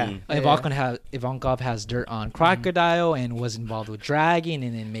 you know? Yeah. Ivankov has dirt on Crocodile and was involved with Dragon,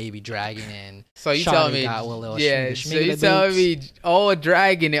 and then maybe Dragon and so you telling me, so you telling me old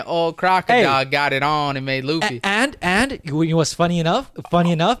Dragon and old Crocodile got it on and made Luffy. And you know what's funny enough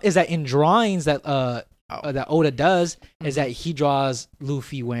is that in drawings that that Oda does is that he draws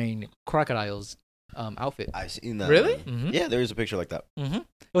Luffy wearing Crocodile's outfit. I've seen that. Really? Yeah, there is a picture like that.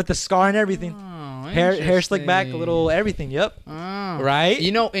 With the scar and everything. Hair slicked back, a little everything. Yep. Right?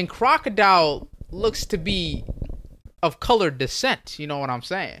 You know, and Crocodile looks to be of colored descent. You know what I'm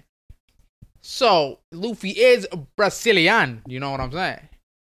saying? So, Luffy is Brazilian. You know what I'm saying?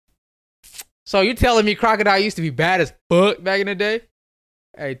 So, you're telling me Crocodile used to be bad as fuck back in the day?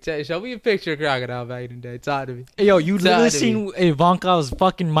 Hey, show me a picture of Crocodile back in the day. Talk to me. Hey, yo, you literally seen Ivankov's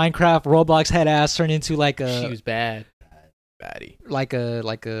fucking Minecraft Roblox head ass turn into like a... She was bad. Baddie. Like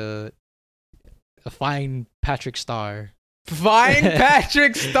a fine Patrick Star. Fine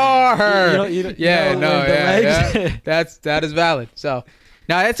Patrick Star. That is valid. So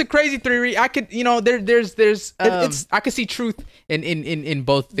now that's a crazy theory. I could, I could see truth in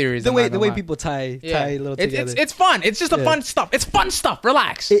both theories. The way people tie a little together. It's fun. It's just a fun stuff. It's fun stuff.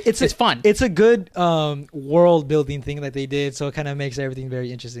 Relax. It's fun. It's a good world building thing that they did, so it kind of makes everything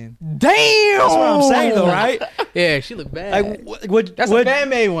very interesting. Damn, that's what I'm saying, though, right? Yeah, she looked bad. That's a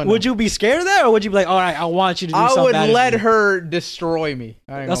fan-made one. Would you be scared of that, or would you be like, all right, I want you to do something? I would let her destroy me.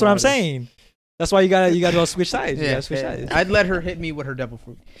 That's what I'm saying. That's why you gotta switch sides. Yeah, switch sides. I'd let her hit me with her devil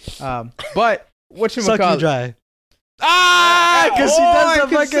fruit. But what you suck call you dry. Because she does the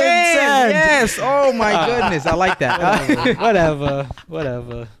fucking sand. Yes. Oh my goodness, I like that.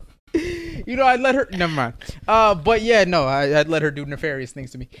 Whatever. You know, I'd let her. Never mind. But yeah, no, I'd let her do nefarious things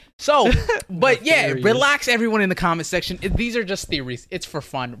to me. So, but yeah, relax, everyone in the comment section. These are just theories. It's for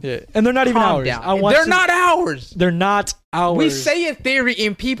fun. Yeah, and they're not even ours. They're not ours. They're not ours. We say a theory,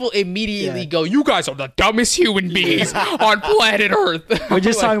 and people immediately go, "You guys are the dumbest human beings on planet Earth." We're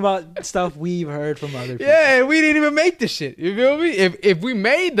just talking about stuff we've heard from other people. Yeah, we didn't even make this shit. You feel me? If we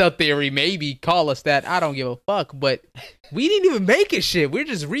made the theory, maybe call us that. I don't give a fuck. But we didn't even make it shit. We're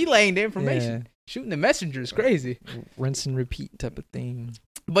just relaying the information. Yeah. Shooting the messenger is crazy. Rinse and repeat type of thing.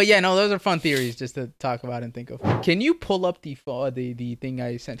 But yeah, no, those are fun theories just to talk about and think of. Can you pull up the thing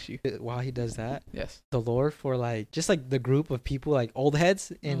I sent you? While he does that, yes, the lore for like just like the group of people like old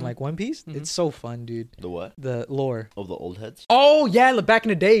heads in like One Piece. It's so fun, dude. The what? The lore of the old heads. Oh yeah, back in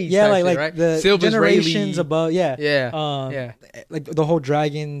the days. Yeah, like right? the Silver's generations Rayleigh. above. Yeah, yeah. Like the whole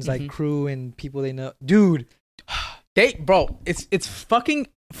dragons like crew and people they know, dude. It's fucking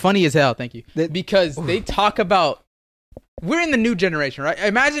funny as hell. Thank you. Because they talk about, we're in the new generation, right?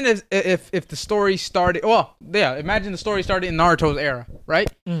 Imagine if the story started. Well, yeah. Imagine the story started in Naruto's era, right?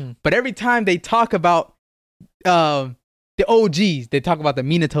 But every time they talk about the OGs, they talk about the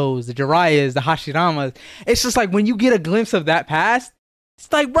Minatos, the Jiraiya's, the Hashiramas. It's just like when you get a glimpse of that past, it's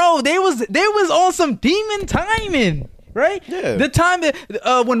like, bro, they was on some demon timing. Right? Yeah. The time that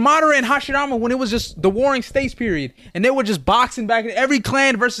when Madara and Hashirama, when it was just the Warring States period, and they were just boxing back, every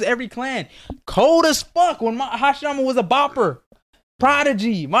clan versus every clan. Cold as fuck when Hashirama was a bopper.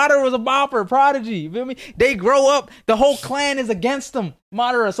 Prodigy. Madara was a bopper. Prodigy. You feel me? They grow up, the whole clan is against them.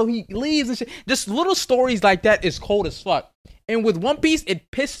 Madara, so he leaves and shit. Just little stories like that is cold as fuck. And with One Piece,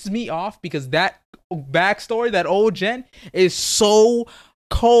 it pisses me off because that backstory, that old gen, is so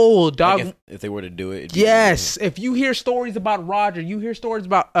cold, dog. Like if they were to do it, yes. If you hear stories about Roger, you hear stories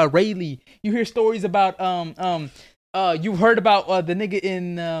about Rayleigh, you hear stories about you heard about the nigga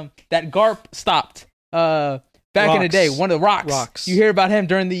in that Garp stopped back in the day, one of the rocks. You hear about him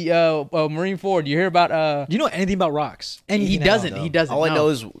during the Marine Ford. You hear about you know anything about rocks? And he doesn't. All I know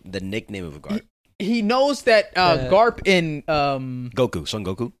is the nickname of Garp. he knows that Garp and Son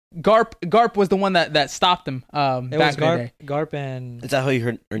Goku. Garp was the one that stopped him. It Back was in the day. Garp and... Is that how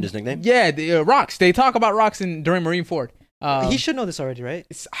you earned his nickname? Yeah, the Rocks. They talk about Rocks during Marineford. he should know this already, right?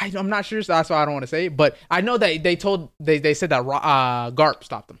 I'm not sure, so that's why I don't want to say it. But I know that they said that Garp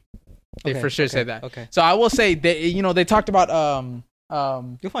stopped them. They for sure said that. Okay. So I will say they talked about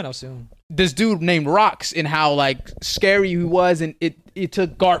you'll find out soon. This dude named Rocks and how like scary he was, and it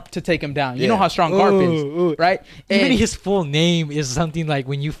took Garp to take him down. You know how strong Garp is, right? Even his full name is something like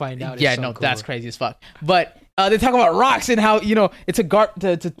when you find out. Yeah, cool. That's crazy as fuck. But they talk about Rocks and how it took Garp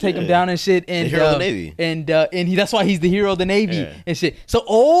to take him down and shit. And the hero of the Navy. And that's why he's the hero of the Navy and shit. So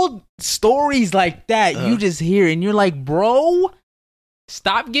old stories like that you just hear and you're like, bro.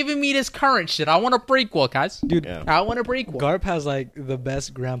 Stop giving me this current shit. I want a prequel, guys. Dude, I want a prequel. Garp has like the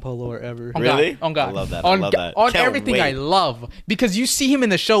best grandpa lore ever. Really? On God. I love that. On everything I love. Because you see him in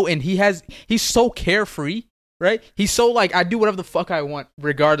the show and he's so carefree, right? He's so like, I do whatever the fuck I want,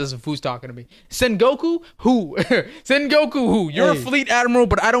 regardless of who's talking to me. Sengoku? Who? Sengoku who? You're a fleet admiral,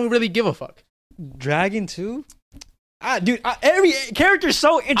 but I don't really give a fuck. Dragon 2? Dude, every character is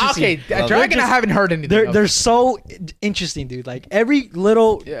so interesting. Okay, Dragon, I haven't heard anything. They're so interesting, dude. Like every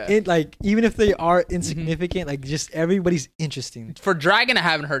little, like even if they are insignificant, like just everybody's interesting. For Dragon, I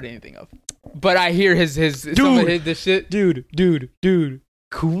haven't heard anything of, but I hear his this shit. Dude,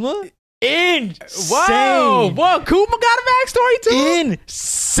 Kuma. Insane. Whoa, Kuma got a backstory too?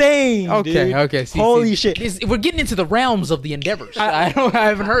 Insane. Okay. Holy shit. We're getting into the realms of the Endeavors. I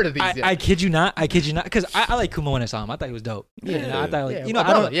haven't heard of these yet. I kid you not. Because I like Kuma when I saw him. I thought he was dope. I thought like,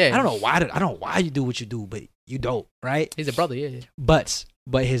 I don't know why you do what you do, but you dope, right? He's a brother, yeah. But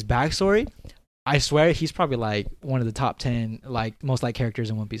his backstory, I swear he's probably like one of the top 10 like most liked characters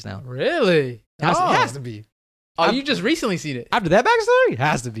in One Piece now. Really? It has to be. Oh, you just recently seen it? After that backstory? It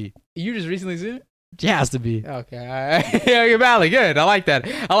has to be. You just recently seen it? It has to be. Okay. All right. Yeah, valid. Good. I like that.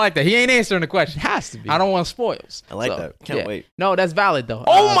 He ain't answering the question. It has to be. I don't want spoils. I like that. Can't wait. No, that's valid though.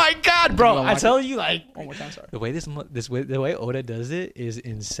 Oh my god, bro! I tell you, like, one more time, sorry. The way Oda does it is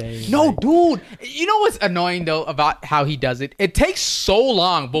insane. No, like, dude. You know what's annoying though about how he does it? It takes so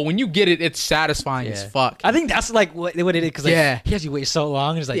long, but when you get it, it's satisfying as fuck. I think that's like what it is because he has you wait so long.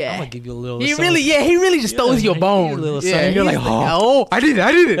 And he's like, I'm gonna give you a little. He really just throws you a bone. And you're like, oh, I did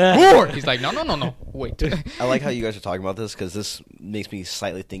it. More. He's like, no. Wait. I like how you guys are talking about this because this makes me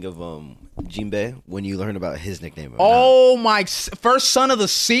slightly think of Jinbei when you learn about his nickname. Oh my! First son of the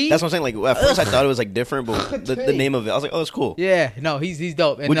sea. That's what I'm saying. Like at first I thought it was like different, but the name of it, I was like, oh, that's cool. Yeah, no, he's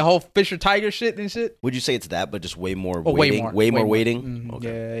dope, and the whole Fisher Tiger shit and shit. Would you say it's that, but just way more waiting? Way more waiting. Mm-hmm.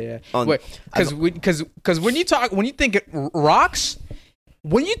 Okay. Yeah. Because when you think Rocks,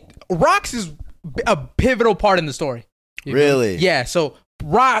 Rocks is a pivotal part in the story. Really? Yeah. So.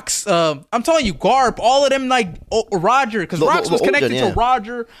 Rocks, I'm telling you, Garp, all of them like Roger, because Rocks was connected to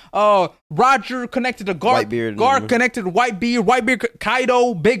Roger. Roger connected to Garp. Garp connected to Whitebeard,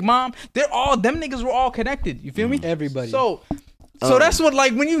 Kaido, Big Mom. Them niggas were all connected. You feel me? Everybody. So that's what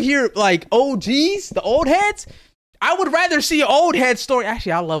like when you hear like OGs, the old heads. I would rather see an old head story.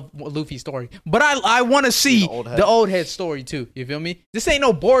 Actually, I love Luffy's story, but I want to see the old head story too. You feel me? This ain't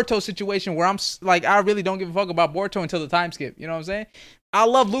no Boruto situation where I'm like, I really don't give a fuck about Boruto until the time skip. You know what I'm saying? I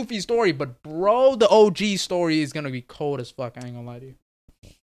love Luffy's story, but bro, the OG story is gonna be cold as fuck. I ain't gonna lie to you.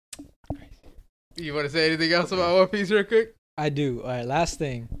 You want to say anything else about One Piece real quick? I do. All right, last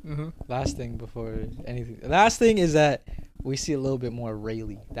thing. Last thing before anything. The last thing is that we see a little bit more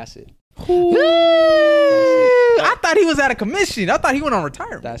Rayleigh. That's it. I thought he was out of commission. I thought he went on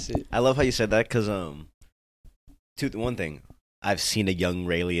retirement. That's it. I love how you said that because one thing, I've seen a young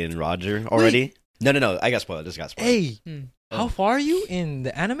Rayleigh and Roger already. Wait. No. I got spoiled. This got spoiled. Hey, how far are you in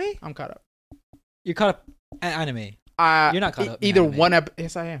the anime? I'm caught up. You're caught up in anime. You're not caught up. Either one episode.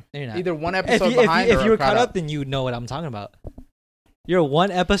 Yes, I am. No, you're not. Either one episode behind. If you were caught up, then you know what I'm talking about. You're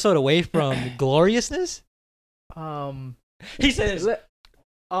one episode away from gloriousness. He says.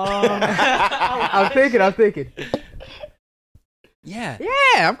 I'm thinking. Yeah,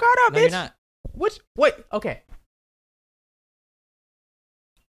 I'm caught up. No, bitch. you're not. Wait. Okay.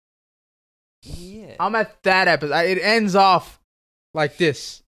 Yeah. I'm at that episode. It ends off like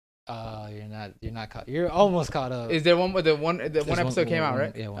this. You're not caught. You're almost caught up. Is there one? The one episode came out,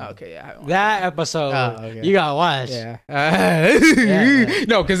 right? Yeah. One. Okay. Yeah. That episode. You gotta watch. Yeah.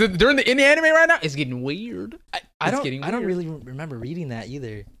 No, because in the anime right now, it's getting weird. I don't really remember reading that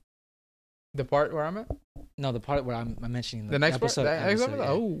either. The part where I'm at? No, the part where I'm mentioning the next episode. episode?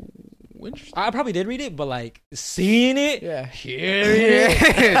 Yeah. Oh, interesting. I probably did read it, but like seeing it, hearing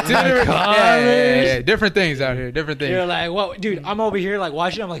it, different things out here. Different things. You're like, what, dude? I'm over here like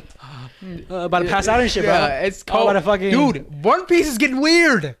watching. I'm like, About to pass out and shit, bro. It's cold. About to fucking... Dude, One Piece is getting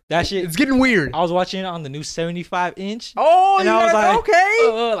weird. That shit. It's getting weird. I was watching it on the new 75-inch. Oh, and I was like,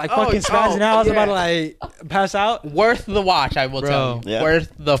 okay. Fucking spazzing out. I was about to like pass out. Worth the watch, I will tell you. Yeah.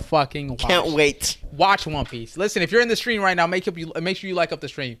 Worth the fucking watch. Can't wait. Watch One Piece. Listen, if you're in the stream right now, make sure you like up the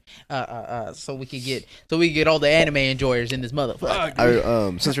stream, so we can get all the anime enjoyers in this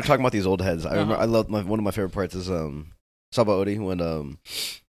motherfucker. Since we're talking about these old heads, I remember I love one of my favorite parts is Sabaody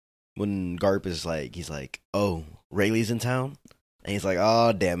when Garp is like, he's like, oh, Rayleigh's in town, and he's like,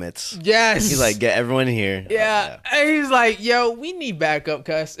 oh, damn it. Yes. He's like, get everyone here. Yeah. And he's like, yo, we need backup,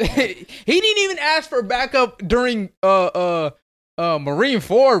 cuz. He didn't even ask for backup during Marine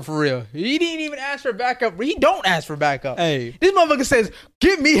Ford, for real. He didn't even ask for backup. He don't ask for backup. Hey. This motherfucker says,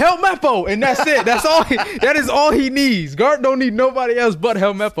 give me Helmeppo, and that's it. That's all. That is all he needs. Garp don't need nobody else but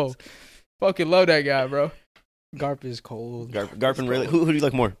Helmeppo. Fucking love that guy, bro. Garp is cold. Garp and Rayleigh. Who do you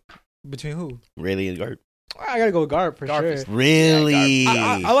like more? Between who? Rayleigh and Garp. I gotta go with Garp for Garp is- sure. Really?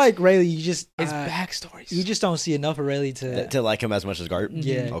 I like Rayleigh. You just His backstories. you just don't see enough of Rayleigh to like him as much as Garp?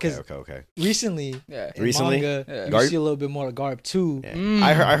 yeah. Okay, 'Cause okay. recently, Yeah. in Recently? manga, Yeah. you Garp? see a little bit more of Garp too. Yeah.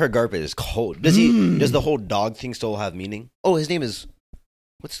 I heard Garp is cold. Does the whole dog thing still have meaning? Oh, his name is,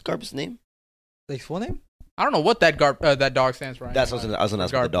 what's Garp's name? Like full name? I don't know what that dog stands for. That's what I was gonna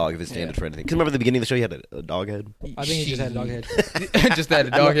ask about the dog, if it standed for anything. Because remember at the beginning of the show, he had a dog head. I think he just had a dog head. Just had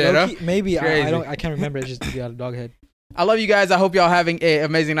a dog head, huh? Maybe Crazy. I can't remember. It just he had a dog head. I love you guys. I hope y'all having an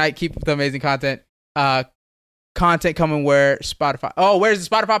amazing night. Keep the amazing content. Content coming where Spotify. Oh, where's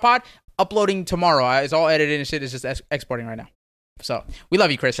the Spotify pod? Uploading tomorrow. It's all edited and shit. It's just exporting right now. So we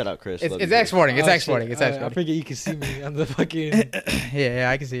love you, Chris. Shout out, Chris. It's Love you, exporting. It's Oh, exporting. shit. It's exporting. I forget you can see me on the fucking. Yeah,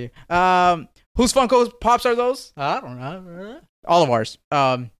 I can see you. Whose Funko Pops are those? I don't know. All of ours.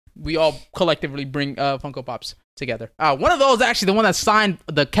 We all collectively bring Funko Pops together. One of those, actually, the one that signed,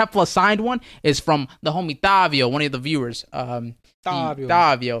 the Kefla signed one, is from the homie Tavio, one of the viewers.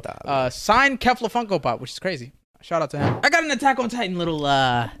 Tavio. Signed Kefla Funko Pop, which is crazy. Shout out to him. I got an Attack on Titan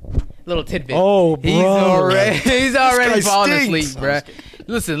little tidbit. Oh, bro. He's already guy falling stinks. asleep, bro.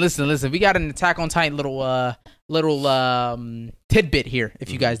 Listen. We got an Attack on Titan little tidbit here, if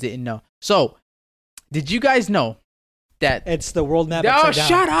you guys didn't know. So, did you guys know that It's the world map. Oh, upside down.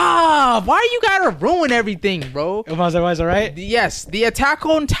 shut up! Why you gotta ruin everything, bro? Everyone's all right. Yes, the Attack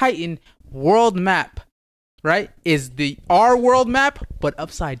on Titan world map, right, is our world map, but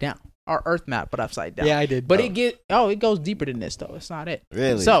upside down. Our Earth map, but upside down. Yeah, I did. But it goes deeper than this, though. It's not it.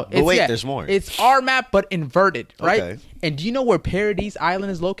 Really? So, But wait, there's more. It's our map, but inverted, right? Okay. And do you know where Paradise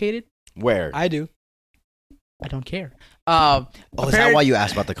Island is located? Where? I do. I don't care. Oh, is that why you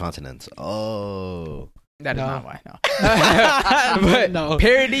asked about the continents? Oh. That is No. not why, no. But No.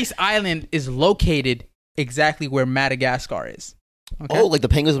 Paradise Island is located exactly where Madagascar is. Okay? Oh, like the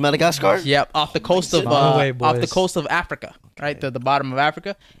penguins of Madagascar? Yep, off the coast of No way, off the boys. coast of Africa, right? The bottom of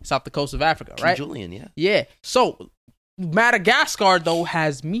Africa. It's off the coast of Africa, King right? Julian, yeah. Yeah. So Madagascar though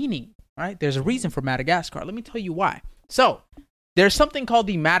has meaning, right? There's a reason for Madagascar. Let me tell you why. So there's something called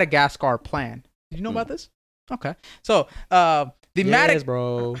the Madagascar Plan. Did you know about this? Okay. So Yes,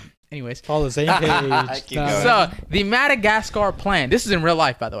 bro. Anyways, Follow the same page. Keep going. so the Madagascar Plan. This is in real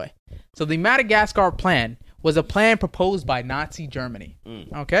life, by the way. So the Madagascar Plan was a plan proposed by Nazi Germany.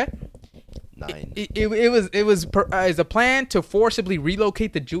 Okay. 9. It was a plan to forcibly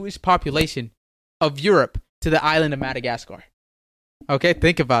relocate the Jewish population of Europe to the island of Madagascar. Okay,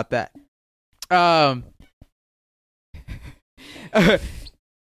 think about that.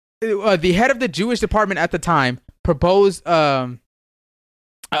 The head of the Jewish department at the time proposed the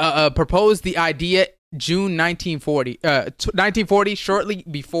idea June 1940, shortly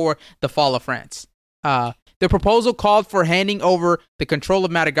before the fall of France. The proposal called for handing over the control of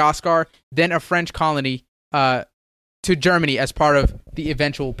Madagascar, then a French colony, to Germany as part of the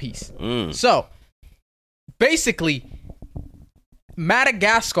eventual peace. So, basically,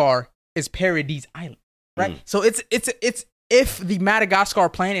 Madagascar is Paradise Island, right? So it's if the Madagascar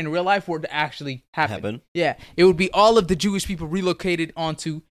plan in real life were to actually happen, yeah, it would be all of the Jewish people relocated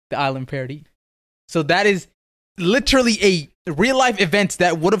onto the island Paradise. So that is literally a real life event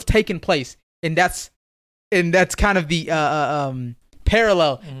that would have taken place, and that's kind of the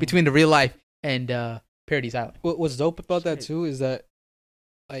parallel between the real life and Paradise Island. What's dope about that too is that,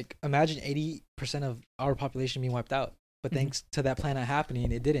 like, imagine 80% of our population being wiped out, but thanks to that plan not happening,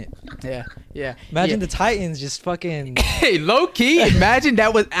 it didn't. Yeah. Imagine the Titans just fucking. Hey, low key, imagine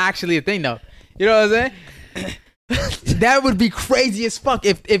that was actually a thing, though. You know what I'm saying? That would be crazy as fuck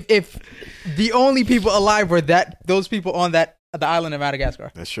if the only people alive were those people on the island of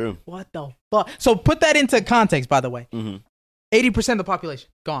Madagascar. That's true. What the fuck? So put that into context, by the way. 80% of the population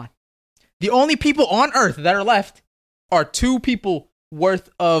gone. The only people on Earth that are left are 2 people worth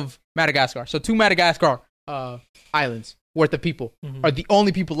of Madagascar. So 2 Madagascar islands worth of people are the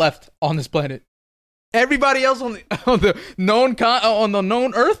only people left on this planet. Everybody else on the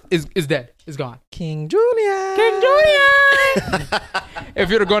known Earth is dead. Is gone. King Julian. If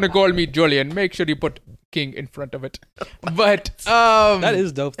you're going to call me Julian, make sure you put King in front of it. But that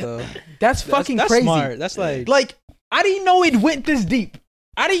is dope though. That's fucking crazy. Smart. That's like I didn't know it went this deep.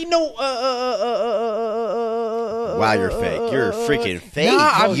 I didn't know. Wow, you're fake. You're freaking fake.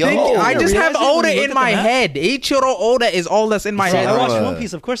 Nah, I just have Oda in my head. Ichiro Oda is all that's in my head. I watched One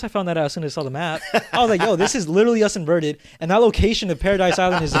Piece. Of course, I found that out as soon as I saw the map. I was like, "Yo, this is literally us inverted." And that location of Paradise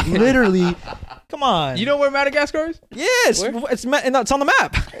Island is literally. Come on. You know where Madagascar is? Yes, it's on the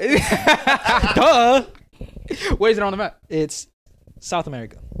map. Duh. Where's it on the map? It's South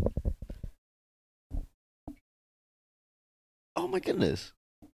America. Oh my goodness.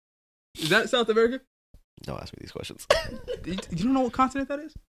 Is that South America? Don't ask me these questions. You don't know what continent that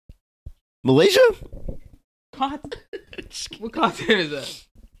is? Malaysia? What continent is that?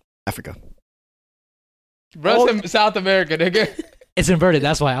 Africa. Bro, South America, nigga. It's inverted.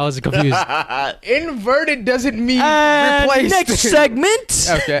 That's why I was confused. Inverted doesn't mean replaced. Next segment.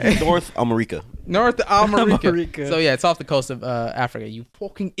 Okay. North America. North America. So yeah, it's off the coast of Africa. You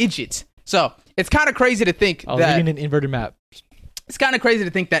fucking idiot. So it's kind of crazy to think I was reading an inverted map. It's kind of crazy to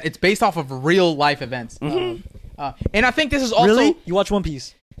think that it's based off of real life events. And I think this is also... Really? You watch One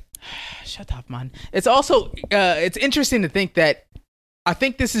Piece? Shut up, man. It's also... it's interesting to think that... I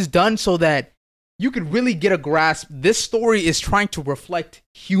think this is done so that you could really get a grasp. This story is trying to reflect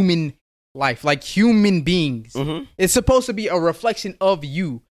human life, like human beings. It's supposed to be a reflection of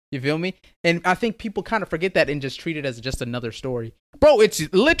you. You feel me? And I think people kind of forget that and just treat it as just another story. Bro,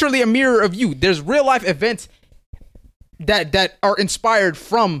 it's literally a mirror of you. There's real life events that are inspired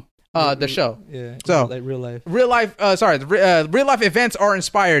from the show. Yeah. So like real life. Real life events are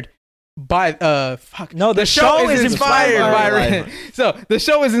inspired by No, the show is inspired by so the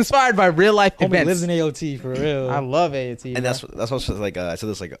show is inspired by real life Homie events. lives in AOT for real. I love AOT. And that's what's like I said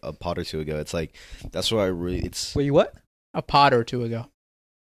this like a pod or two ago. It's like that's why I really it's Wait, you what? A pod or two ago.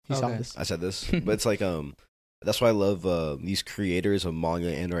 He saw Okay. this. I said this, but it's like that's why I love these creators of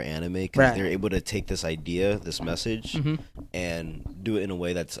manga and or anime because they're able to take this idea, this message, and do it in a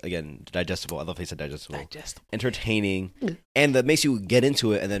way that's again digestible. I love how you said digestible, entertaining, and that makes you get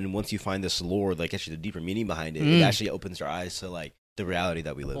into it. And then once you find this lore, like actually the deeper meaning behind it, it actually opens your eyes to like the reality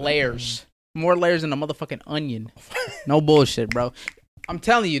that we live in. Layers, more layers than a motherfucking onion. No bullshit, bro. I'm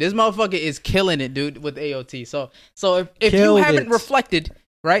telling you, this motherfucker is killing it, dude, with AOT. So if you haven't reflected.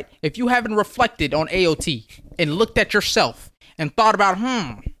 Right? If you haven't reflected on AOT and looked at yourself and thought about,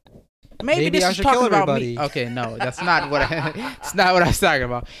 maybe this is talking about me. Okay, no, that's not what it's not what I was talking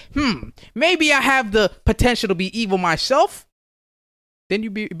about. Maybe I have the potential to be evil myself. Then you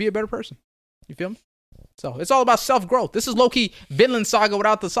be a better person. You feel me? So it's all about self-growth. This is low-key Vinland Saga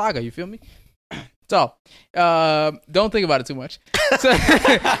without the saga. You feel me? So, don't think about it too much. So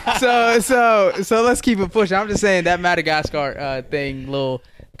let's keep it pushing. I'm just saying that Madagascar thing, little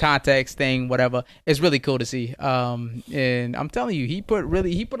context thing, whatever, is really cool to see. And I'm telling you, he put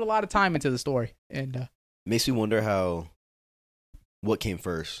a lot of time into the story. And makes me wonder what came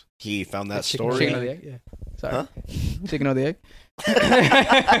first. He found that story. Chicken or the egg? Yeah. Sorry. Huh? Chicken or the egg?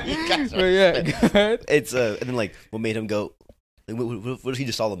 Yeah, go ahead. It's and then like what made him go. What if he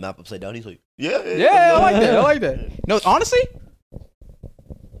just saw the map upside down? He's like, yeah, I like that. No, honestly,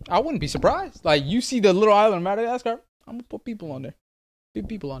 I wouldn't be surprised. Like, you see the little island of Madagascar, I'm gonna put people on there. Big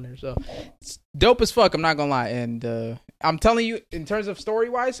people on there. So it's dope as fuck, I'm not gonna lie. And I'm telling you, in terms of story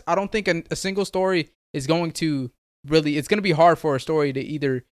wise, I don't think a single story is going to really, it's gonna be hard for a story to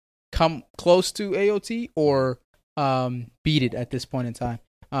either come close to AOT or beat it at this point in time.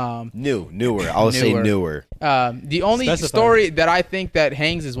 Newer. I would say newer. The only story that I think that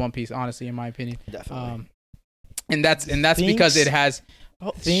hangs is One Piece, honestly, in my opinion. Definitely. And that's because it has.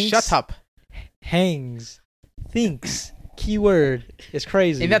 Shut up. Hangs. Thinks. Keyword is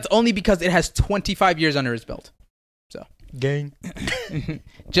crazy. And that's only because it has 25 years under its belt. So. Gang.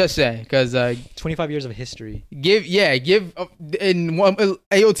 Just say, because 25 years of history. AOT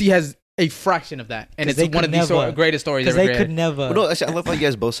has a fraction of that, and it's one of the greatest stories ever created. They could never. Well, no, actually, I love how you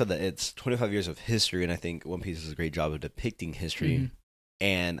guys both said that it's 25 years of history, and I think One Piece does a great job of depicting history,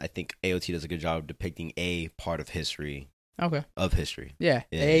 and I think AOT does a good job of depicting a part of history. Okay. Of history. Yeah.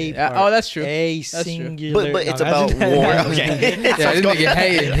 That's true. A singular. But it's about war. Okay. Yeah, this nigga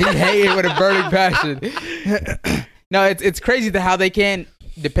hated. He hated with a burning passion. No, it's crazy how they can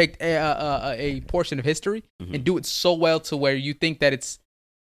depict a portion of history and do it so well to where you think that it's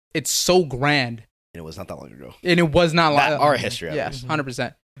it's so grand. And it was not that long ago. And it was not like Our history. Yes,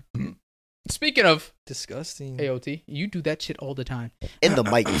 100%. Speaking of Disgusting. AOT, you do that shit all the time. In the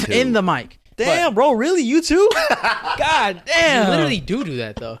mic, too. In the mic. Damn, bro, really? You too? God damn. You literally do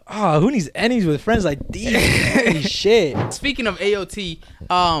that, though. Oh, who needs enemies with friends like these? Holy shit. Speaking of AOT,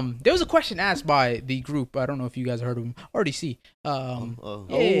 there was a question asked by the group. I don't know if you guys heard of them. RDC.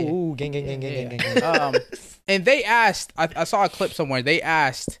 Gang. And they asked, I saw a clip somewhere. They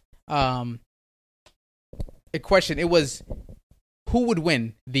asked a question. It was, who would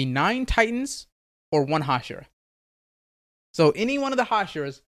win, the 9 Titans or 1 Hashira? So any one of the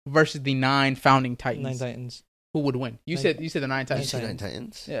Hashiras versus the 9 founding Titans. 9 Titans. Who would win? You said the 9 Titans. You said 9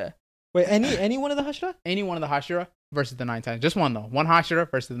 Titans? Yeah. Wait, any one of the Hashira? Any one of the Hashira versus the 9 Titans. Just one, though. 1 Hashira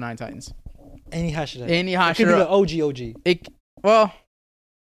versus the 9 Titans. Any Hashira. Any It could be Hashira. the OG. Well,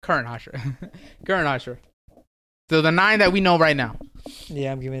 current Hashira. Current Hashira. So the 9 that we know right now.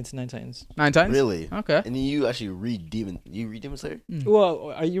 Yeah, I'm giving it to 9 Titans. 9 Titans? Really? Okay. And you actually read Demon Slayer?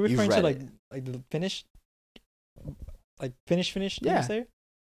 Well, are you referring to it. like the finish? Like finish Yeah. Demon Slayer?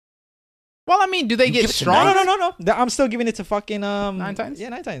 Well, I mean, do they get strong? No. I'm still giving it to fucking 9 Titans? Yeah,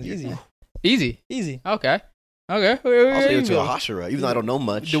 9 Titans. Easy. Okay. I'll give it to a Hashira, even though I don't know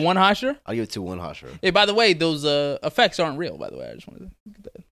much. The 1 Hashira? I'll give it to 1 Hashira. Hey, by the way, those effects aren't real, by the way. I just wanted to get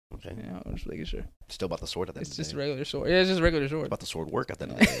that. Okay. Yeah, I'm just making sure. Still about the sword at the end It's of the just day. a regular sword. Yeah, it's just a regular sword. It's about the sword work at the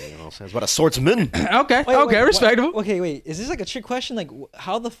end of the day. You know what I'm saying? It's about a swordsman. Okay. Wait, Respectable. Wait. Is this like a trick question? Like,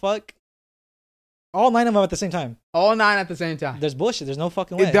 how the fuck? All 9 of them at the same time. All 9 at the same time. There's bullshit. There's no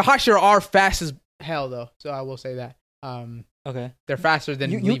fucking way. The Hashira are fast as hell, though. So I will say that. Okay. They're faster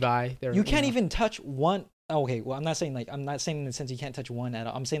than Levi. You can't even touch one. Oh, okay. Well, I'm not saying in the sense you can't touch one at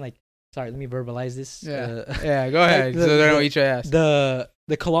all. I'm saying like, sorry, let me verbalize this. Yeah, go ahead. So they don't eat your ass.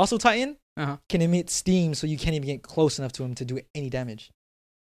 The Colossal Titan Uh-huh. can emit steam, so you can't even get close enough to him to do any damage.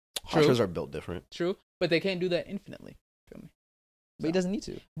 Hashiras are built different. True, but they can't do that infinitely. Feel me? But he doesn't need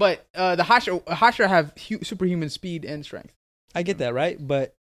to. But the Hashira have superhuman speed and strength. I get that, right?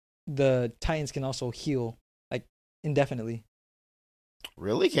 But the Titans can also heal like indefinitely.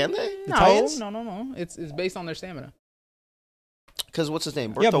 Really? Can they? The Titans? No. It's based on their stamina. Because what's his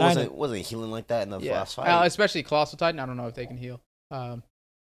name? Yeah, Bertho wasn't healing like that in the last fight. Especially Colossal Titan. I don't know if they can heal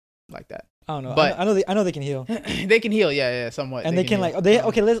like that. I don't know. But I know they can heal. They can heal, yeah, somewhat. And they can like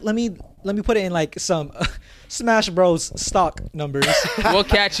let me put it in like some Smash Bros stock numbers. We'll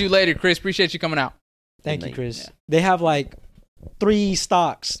catch you later, Chris. Appreciate you coming out. Thank you, Chris. Yeah. They have like 3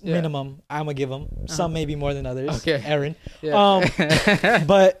 stocks minimum. I'm gonna give them. Some maybe more than others. Okay, Aaron. Yeah.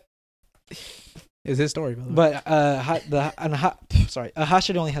 But it's his story. By the way. a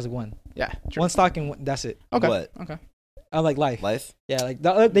Hashira only has 1. Yeah, true. 1 stock and that's it. Okay. What? Okay. I like life. Life? Yeah, like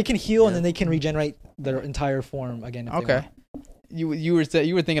they can heal and then they can regenerate their entire form again. If they want. You were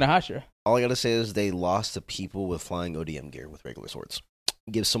thinking of Hashira. All I gotta say is they lost to people with flying ODM gear with regular swords.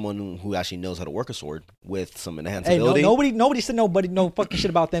 Give someone who actually knows how to work a sword with some enhanced ability. Nobody said no fucking shit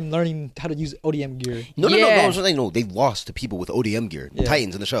about them learning how to use ODM gear. No. They lost to people with ODM gear. Yeah.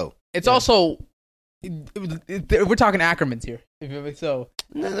 Titans in the show. It's also we're talking Ackermans here. So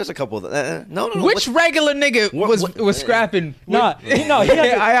No, there's a couple. No. which regular nigga was scrapping?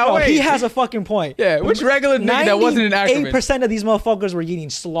 He has a fucking point. Yeah, which regular nigga that wasn't an Ackerman? 8% of these motherfuckers were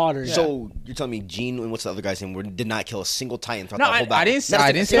getting slaughtered. Yeah. So you're telling me Gene and what's the other guy's name did not kill a single Titan throughout No, the whole battle?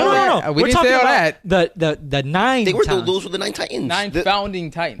 I didn't say all that. No. We didn't say all that. The 9 They were times. those were the 9 Titans. 9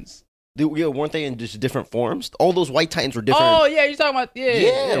 founding Titans. Weren't they in just different forms? All those white Titans were different. Oh yeah, you're talking about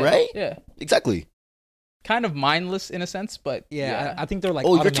right? Yeah, exactly. kind of mindless in a sense, but I think they're like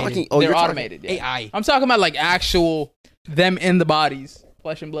they're automated. Yeah. AI. I'm talking about like actual them in the bodies,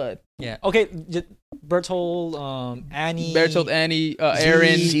 flesh and blood. Yeah. Okay. Bertold, Annie.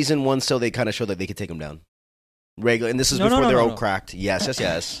 Aaron. Season 1, so they kind of showed that they could take them down. Regular, and this is before they're all cracked.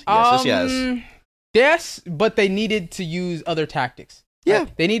 Yes. Yes, but they needed to use other tactics. Yeah.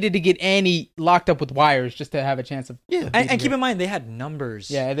 Like, they needed to get Annie locked up with wires just to have a chance of. Yeah. And keep in mind, they had numbers.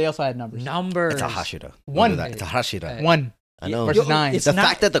 Yeah, they also had numbers. It's a Hashira. One. It's a Hashira. One. I know. Versus 9. The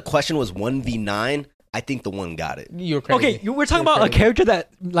fact that the question was 1v9, I think the one got it. You're crazy. Okay, we're talking about a character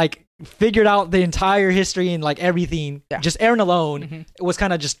that like figured out the entire history and like everything. Yeah. Just Aaron alone was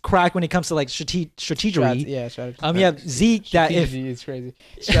kind of just cracked when it comes to like strategy. Strategy. You have Zeke that if is crazy.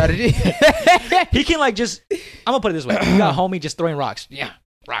 Strategy. he can like just. I'm gonna put it this way: you got homie just throwing rocks. Yeah.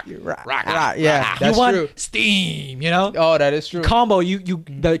 Rock. Yeah, that's you want true. Steam, you know? Oh, that is true. Combo,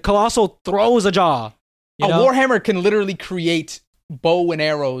 the Colossal throws a jaw. A Warhammer can literally create bow and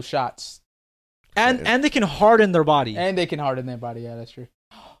arrow shots. And they can harden their body. And they can harden their body, yeah, that's true.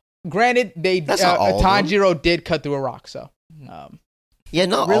 Granted, That's not all of them. Tanjiro did cut through a rock, so Yeah,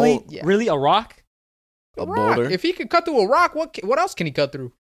 not Really, all. Yeah. really, a rock? A rock. boulder. If he could cut through a rock, what else can he cut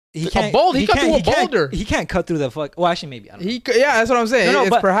through? He A boulder. He cut through a boulder. He can't cut through the fuck. Well, actually, maybe. I don't know. Yeah, that's what I'm saying. No, it's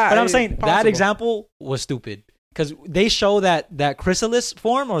but I'm it's saying that possible. example was stupid because they show that chrysalis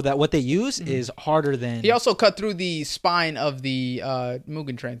form or that what they use is harder than. He also cut through the spine of the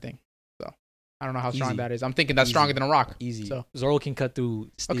Mugen train thing. So I don't know how strong Easy. that is. I'm thinking that's Easy. stronger than a rock. Easy. So Zoro can cut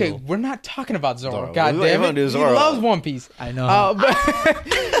through steel. okay, we're not talking about Zoro. Zoro. God We damn wanna it, do he Zoro. loves One Piece. I know.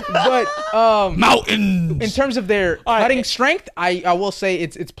 But Mountains. in terms of their All right. cutting strength, I will say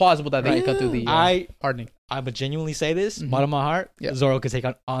it's plausible that they Right. can cut through the hardening. I would genuinely say this, Mhm. bottom of my heart. Yeah. Zoro could take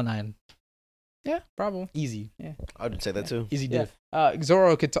on all 9. Yeah, probably. Easy. I would say that too. Easy Yeah. diff.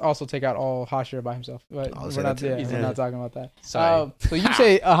 Zoro could also take out all Hashira by himself, but I'll we're say not, that too. we're not talking about that. Sorry. So you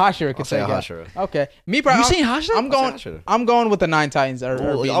say a Hashira I'll could say take a out. Hashira. Okay, me probably. You saying Hashira? I'm going. I'll say Hashira. I'm going with the 9 Titans.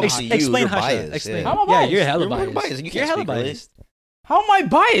 Well, being obviously behind. Explain you're Hashira. biased, Explain. yeah. How am I Yeah, biased? you're hella You're biased. biased. You You're can't hella speak, really. biased. How am I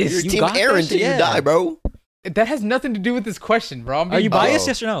biased? You're You Team got that Aaron shit? till you Yeah. die, bro. That has nothing to do with this question, bro. Are you biased? Oh.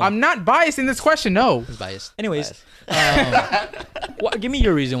 Yes or no? I'm not biased in this question. No. He's biased. Anyways, give me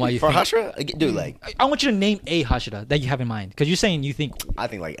your reason why you For think. Hashira, dude, like I want you to name a Hashira that you have in mind because you're saying you think I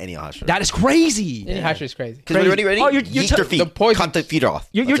think like any Hashira. that is crazy. Any Hashira is crazy. Because ready? Oh, you're Yeet their feet. the poison- Cut their feet off.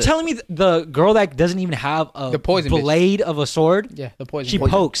 You're That's it. telling me the girl that doesn't even have a The poison bitch. blade of a sword, Yeah, the poison. she bitch.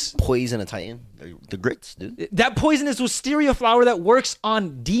 pokes. Poison a Titan. The grits, dude. That poison is wisteria flower that works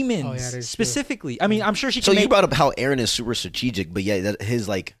on demons Oh, yeah, that is specifically. I mean, I'm sure she So can you make. brought up how Aaron is super strategic, but yeah, that his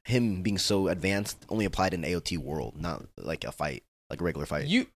like him being so advanced only applied in AOT world, not like a fight, like a regular fight.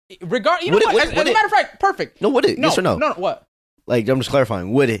 You regard. You know Would it- what? would As it- a would it- matter of fact, perfect. No, would it? No, Yes or no? No, what? Like I'm just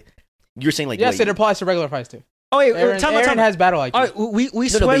clarifying. Would it? You're saying like Yes, wait, it applies to regular fights too. Oh wait, Aaron, time out. Aaron has battle IQ. All right, we No,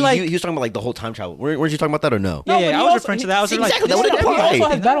 swear but like he was talking about like the whole time travel. Weren't you talking about that or no? yeah, but yeah. he I was also- referring to that. I was Exactly, like, that wouldn't He also apply.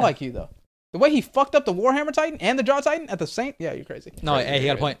 has battle IQ though. The way he fucked up the Warhammer Titan and the Jaw Titan at the same. Yeah, you're crazy. no, Crazy, hey, he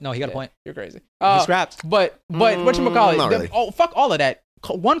you're got a crazy. point. No, he got a Yeah, point. You're crazy. He scrapped. But whatchamacallit? Not really. Oh, fuck all of that.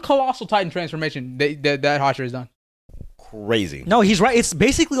 One colossal Titan transformation that Hashira has done. Crazy. No, he's right. It's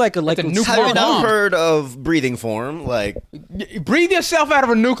basically like a a nuclear Have you bomb. not heard of breathing form? Like, Breathe yourself out of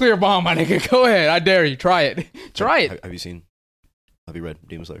a nuclear bomb, my nigga. Go ahead. I dare you. Try it. Try it. Have you seen? Have you read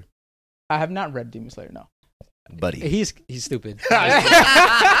Demon Slayer? I have not read Demon Slayer, no. Buddy. He's stupid.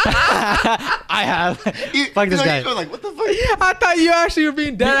 I have. Fuck this guy. You're like, what the fuck? I thought you actually were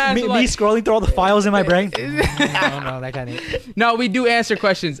being dead ass. Me like- scrolling through all the files in my brain. No, that kind of. No, we do answer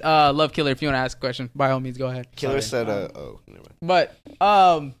questions. Love Killer, if you want to ask a question, by all means, go ahead. Killer Sorry. said, oh, never mind. But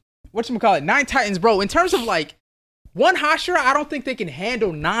whatchamacallit? 9 Titans, bro. In terms of like one Hashira, I don't think they can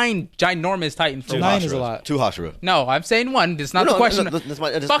handle 9 ginormous Titans. Two 9 is a Hashiras. lot. 2 Hashira. No, I'm saying one. That's not the question.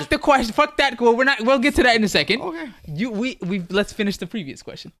 Fuck the question. Fuck that. We'll get to that in a second. Okay. Let's finish the previous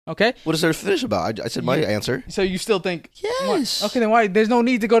question. Okay. What is there to finish about? I said my answer. So you still think? Yes. One. Okay, then why? There's no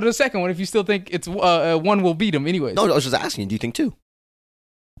need to go to the second one if you still think it's one will beat him anyways. No, I was just asking. Do you think 2?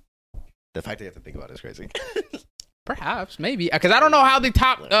 The fact that you have to think about it is crazy. Perhaps, maybe, because I don't know how the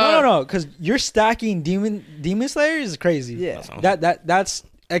top. No, because you're stacking Demon Slayer is crazy. Yeah. That's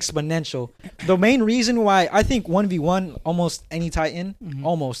exponential. The main reason why I think 1v1 almost any Titan,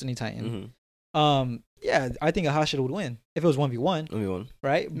 yeah, I think a Hashira would win if it was 1v1, Only one.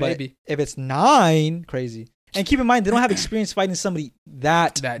 right? But Maybe. if it's 9, crazy. And keep in mind, they don't have experience fighting somebody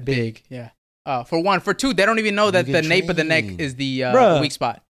that big. Yeah. For one, for two, they don't even know that Mugen the nape of the neck Train. is the Bruh. weak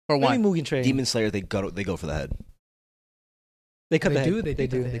spot. For Maybe one, Mugen Train. Demon Slayer, they go for the head. They cut the they head. do. They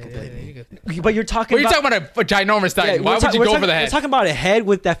do. They cut do. the Yeah, head. yeah, yeah. But you're talking Well, you're about. talking about a ginormous Titan. Why would you go for the head? We're talking about a head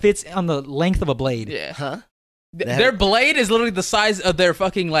with that fits on the length of a blade. Yeah. Huh? Their blade is literally the size of their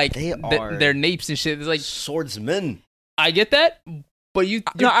fucking like They are- their napes and shit. It's like Swordsmen. I get that, but you.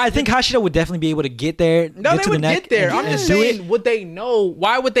 No, I think Hashira would definitely be able to get there. No, get they to would the neck get there. and I'm just do it. saying, would they know?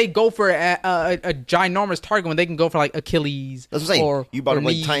 Why would they go for a ginormous target when they can go for like Achilles? That's what I'm saying. Or, You brought or up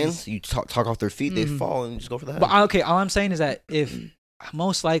like knees? Titans. You talk off their feet. They fall and just go for the head. But okay, all I'm saying is that if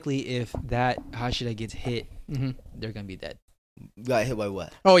most likely if that Hashira gets hit, they're gonna be dead. Got hit by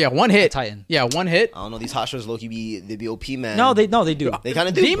what? Oh yeah, one hit. Titan. Yeah, one hit. I don't know. These Hashiras low-key they be OP, man. No, they do. They kind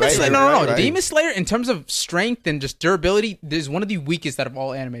of do. Demon right? Slayer, Right, no. right. Demon Slayer, in terms of strength and just durability, is one of the weakest out of all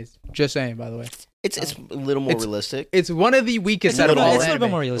animes. Just saying, by the way, It's a little more realistic. it's one of the weakest out of little all more- It's a little bit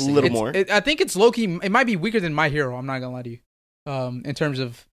anime. more realistic. A little It's- more. I think it's low key. It might be weaker than My Hero. I'm not gonna lie to you. In terms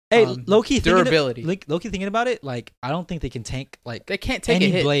of Hey, Loki durability, Loki thinking about it, like I don't think they can tank like they can't take a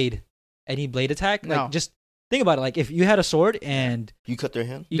any hit. blade attack. No. Like just think about it. Like if you had a sword and You cut their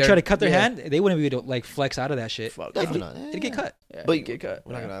hand. you They're- try to cut their yeah. hand, they wouldn't be able to like flex out of that shit. Fuck. It'd Definitely not. get cut. Yeah, But you get cut.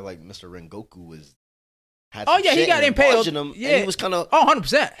 We're not gonna act like Mr. Rengoku was had Oh some yeah, he shit got and impaled. barged him, Yeah, and he was kind of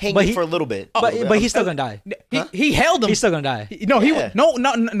 100%. hanging for a little bit. But he's still gonna die. He held him. He's still gonna die. No, he was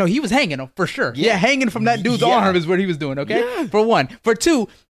no. He was hanging him for sure. Yeah, hanging from that dude's arm is what he was doing. Okay, for one. For two,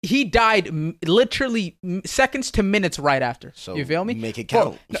 he died literally seconds to minutes right after. So you feel me? Make it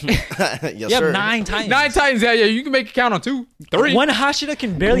count. Yes, have sir. 9 times. 9 times. Yeah. You can make it count on 2, 3. One Hashira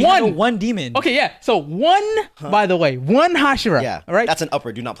can barely handle one demon. Okay, yeah. So one, by the way, one Hashira. Yeah, all right. That's an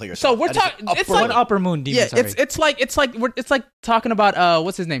upper. Do not play yourself. So we're talking. It's like one upper moon demon. Yeah, sorry. it's like talking about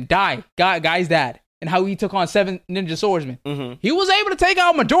what's his name, Guy's dad, and how he took on 7 ninja swordsmen. Mm-hmm. He was able to take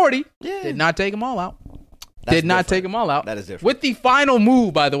out majority. Yeah. Did not take them all out. That's Not different. take them all out. That is different. With the final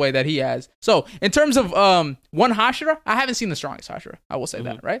move, by the way, that he has. So in terms of one Hashira, I haven't seen the strongest Hashira. I will say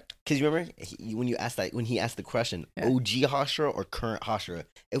that, right? Because you remember when he asked the question, OG Hashira or current Hashira?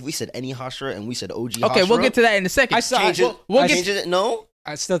 If we said any Hashira and we said OG Hashira, Okay, we'll get to that in a second. We'll get to it. No,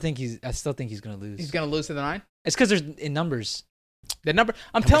 I still think he's gonna lose. He's gonna lose to the 9. It's because there's in numbers. The number,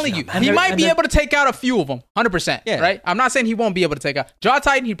 I'm telling you, And he they're- might and be they're- able to take out a few of them, 100%. Yeah. Right. I'm not saying he won't be able to take out Jaw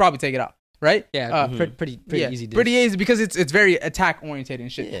Titan. He'd probably take it out. Right. Yeah, pretty easy. Pretty easy because it's very attack oriented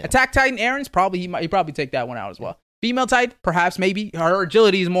and shit. Yeah. Attack Titan Aaron's he probably take that one out as well. Female Titan, perhaps, maybe her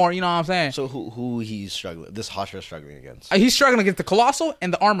agility is more. You know what I'm saying? So who he's struggling? This Hashira struggling against? He's struggling against the Colossal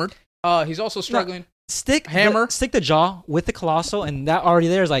and the Armored. He's also struggling. Stick the jaw with the colossal, and that already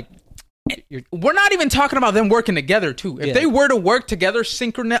there is like. We're not even talking about them working together too. If Yeah. they were to work together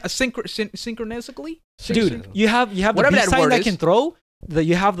synchronously, Dude, you have the Whatever Beast that Titan word that is. can throw.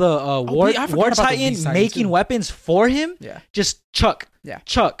 You have the I War forgot about the Titan Beast Titans, making too. weapons for him. Yeah. Just chuck. Yeah.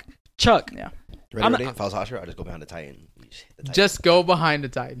 Chuck. Yeah. Ready? If I was Hashira, I'd just go behind the Titan. Just go behind the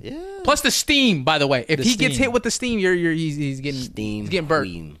Titan. Yeah. Plus the steam, by the way. If The he gets steam. hit with the steam, he's getting Steam he's getting burnt.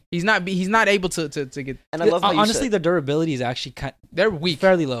 queen. He's not able to get. And I love how you Honestly, said, the durability is actually They're weak.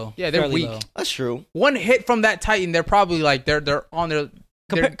 fairly low. Yeah, they're fairly weak. low. that's true. One hit from that Titan, they're probably like they're on their.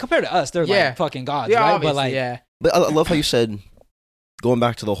 Compared to us, they're Yeah. like fucking gods, Yeah, right? obviously, But like, yeah. But I love how you said, going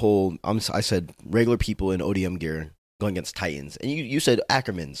back to the whole, I said regular people in ODM gear going against Titans, and you said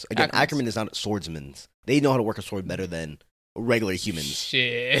Ackermans. Again, Ackerman is not swordsmen. They know how to work a sword better than regular humans.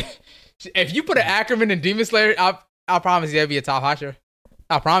 Shit. If you put an Ackerman in Demon Slayer, I promise you they'd be a top Hashira.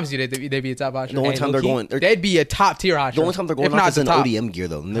 I promise you they'd be a top Hashira. The only time they'd be a top tier Hashira. The only time they're going if off not is the in top. ODM gear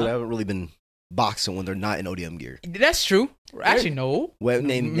though. And they haven't really been boxing when they're not in ODM gear. That's true. Actually, no. Well,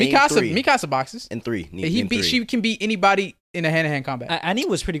 name Mikasa, 3. Mikasa boxes. And 3. Name 3. She can beat anybody in a hand-to-hand combat. Annie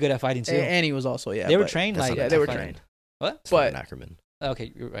was pretty good at fighting too. And he was also, yeah. They were but- trained That's like not they were fighting. trained. What? It's not but- an Ackerman.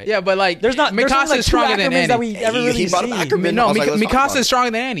 Okay, you're right. Yeah, but like There's not Mikasa like is stronger than Ackermans Annie. that we ever He really brought up see. Ackerman. No, I was like, let's talk Mikasa about is stronger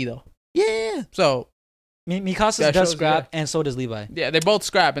than Annie though. Yeah. So Mikasa That does shows scrap, that. and so does Levi. yeah, they both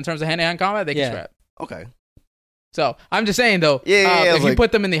scrap in terms of hand-to-hand combat. They can Yeah. scrap. Okay. So I'm just saying though, Yeah, if you like-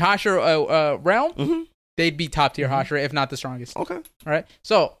 put them in the Hashira realm, Mhm. they'd be top tier Hashira, if not the strongest. Okay. All right.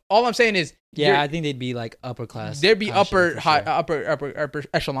 So all I'm saying is, Yeah, I think they'd be like upper class. there'd be Hashira for sure. upper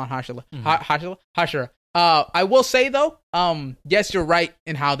echelon Hashira. Mhm. Hashira. I will say though, yes, you're right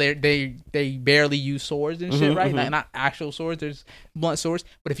in how they barely use swords and shit, Mhm, right? mhm. Not actual swords. There's blunt swords.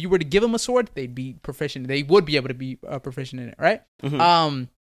 But if you were to give them a sword, they'd be proficient. They would be able to be proficient in it, right? Mhm.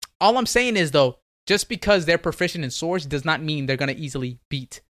 All I'm saying is though, just because they're proficient in swords does not mean they're gonna easily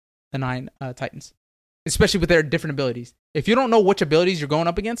beat the 9 Titans, especially with their different abilities. If you don't know which abilities you're going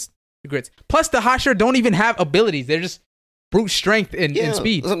up against, you're grits. Plus, the Hashira don't even have abilities. They're just brute strength and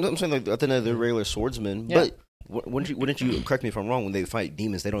speed. I'm saying like I think they're regular swordsmen, Yeah. but wouldn't you correct me if I'm wrong? When they fight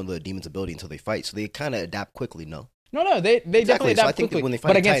demons, they don't know the demon's ability until they fight, so they kind of adapt quickly. No. No, they definitely So I adapt think quickly. when they fight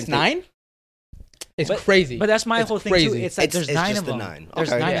But a against Titan, 9, it's crazy. But that's my It's whole thing crazy. too. It's that there's 9 just of the them. 9. There's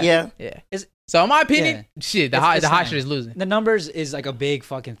Okay. 9 of Yeah. them. yeah. It's- So in my opinion, Yeah. shit, the It's Hashira 9. is losing. The numbers is like a big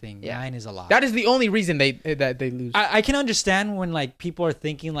fucking thing. Yeah. 9 is a lot. That is the only reason they lose. I can understand when like people are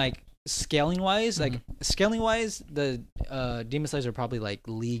thinking like scaling wise, Mm-hmm. the Demon Slayers are probably like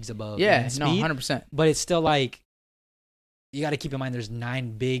leagues above. yeah, in no, speed, 100%. but it's still like you got to keep in mind there's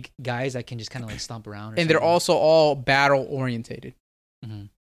 9 big guys that can just kind of like stomp around. And they're also all battle orientated. Mhm.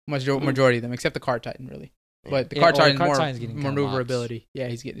 Majority of them, except the Card Titan, really. But the Yeah, Card well, Titan's Card more Titan's getting kinda maneuverability. Yeah,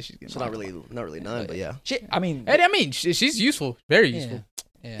 she's getting. So not really 9, but yeah. Shit, I mean, And I mean, she's useful, very useful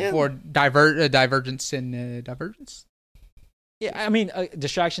yeah. for divergence and divergence. Yeah, I mean,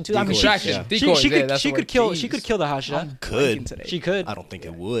 distraction too. I mean, Decoys, Distraction, yeah. decoys. she yeah, could that's she the could word. kill Jeez. she could kill the Hashira. I'm Could. blanking today. She could. I don't think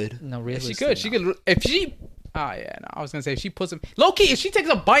it would. No, If really. she could. She could. If she. Oh yeah, no. I was gonna say if she puts him low key. If she takes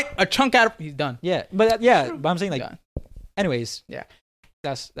a chunk out of, he's done. Yeah, but I'm saying like, Done. anyways. Yeah.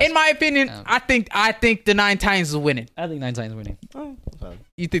 That's In my opinion, I think the 9 Titans is winning. I think 9 times winning. Oh, fine.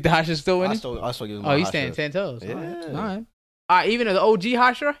 You think the Hashira's still I winning? still give them Oh, you Hashira. stand 10 toes. Yeah. All right. Even the OG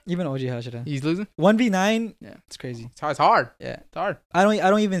Hashira, Even OG Hashira. he's losing. 1v9. Yeah. It's crazy. It's hard. Yeah. It's hard. I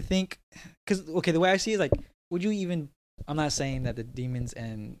don't even think, because the way I see it is like, would you even? I'm not saying that the demons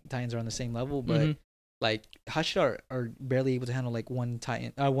and titans are on the same level, but like Hashira are barely able to handle like one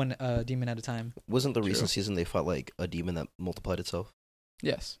demon at a time. Wasn't the recent season they fought like a demon that multiplied itself?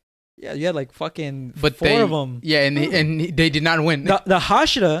 Yes. Yeah, you had like fucking But four of them. Yeah, and they did not win. The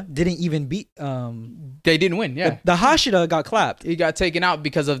Hashira didn't even beat. They didn't win. Yeah. The Hashira got clapped. He got taken out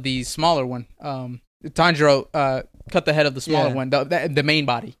because of the smaller one. Tanjiro cut the head of the smaller one, the main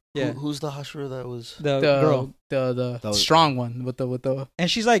body. Yeah. Who's the Hashira that was The girl, the strong one with the. and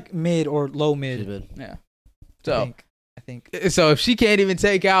she's like mid or low mid. Yeah. I So think. So if she can't even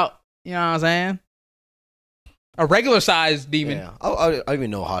take out, you know what I'm saying, a regular sized demon. Yeah. I don't even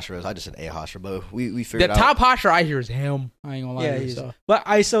know Hashira is. I just said a Hashira, but we figured The out. top Hashira I hear is him. I ain't gonna lie. Yeah, to you, he's, so. but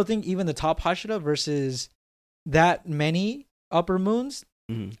I still think even the top Hashira versus that many upper moons,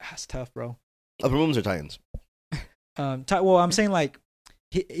 that's tough, bro. Upper moons or titans? Well, I'm saying like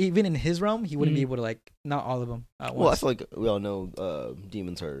even in his realm, he wouldn't be able to like not all of them at Well, I once. feel like we all know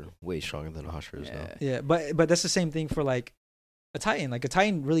demons are way stronger than Hashiras now. Yeah, but that's the same thing for like a titan. Like a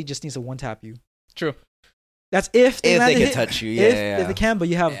titan really just needs to one tap you. True. That's if they can touch you. If they can, but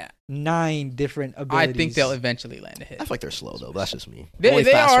you have 9 different abilities. I think they'll eventually land a hit. I feel like they're slow though. But that's just me. They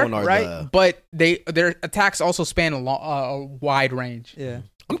fast are one right, but their attacks also span a wide range. Yeah.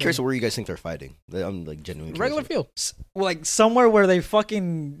 I'm curious where you guys think they're fighting. I'm like genuinely curious. Regular field. Well, like somewhere where they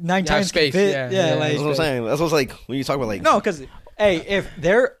fucking 9 times space. can fit. Yeah, like That's what I'm saying. That's what's like when you talk about like. no, because hey, if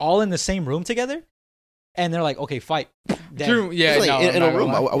they're all in the same room together, and they're like, okay, fight. Dead. True. Yeah. Like, no, in I'm a room,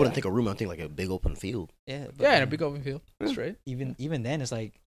 not gonna lie. I wouldn't think a room. I think like a big open field. Yeah. But Yeah, in a big open field. Straight. even then, it's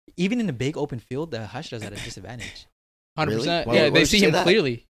like even in a big open field, the Hashira's at a disadvantage. 100%. Really? Yeah, Why they would see you say him that?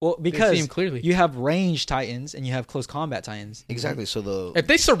 clearly. Well, They because see him clearly. you have ranged titans and you have close combat titans. Exactly. So If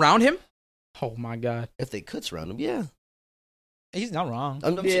they surround him, oh my god. if they could surround him, yeah. He's not wrong.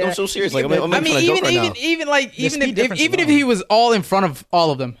 I'm so serious. Like Yeah, I'm I making mean, a joke right now. even speed difference if alone. he was all in front of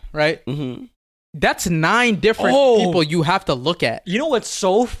all of them, right? Mm-hmm. That's 9 different people you have to look at. You know what's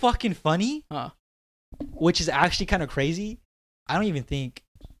so fucking funny? Huh. Which is actually kind of crazy. I don't even think,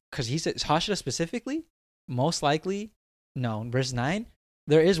 because he said Hashira specifically, most likely, no. Verse 9,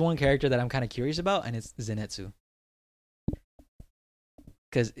 there is one character that I'm kind of curious about, and it's Zenitsu.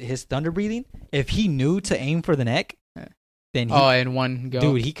 Because his thunder breathing, if he knew to aim for the neck, then in one go.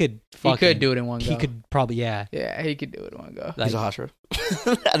 dude, he could do it in one go. He could probably, yeah. Yeah, he could do it in one go. Like, He's a Hashira.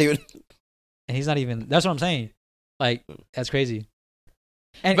 I don't even. and he's not even, that's what I'm saying. Like, that's crazy.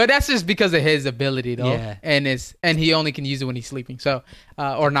 And But that's just because of his ability, though. Yeah. And he only can use it when he's sleeping, so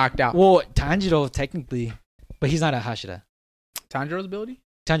or knocked out. well, Tanjiro technically, but he's not a Hashira. Tanjiro's ability?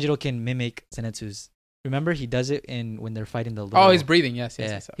 Tanjiro can mimic Zenitsu's. Remember, he does it when they're fighting the little... Oh, he's breathing. Yes. Yeah.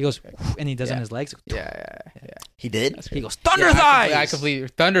 yes. He goes, and he does it on Yeah. his legs. Yeah. He did. That's He great. goes, Thunder Yeah, Thighs! I completely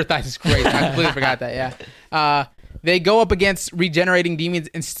Thunder Thighs is great. I completely forgot that. Yeah. They go up against regenerating demons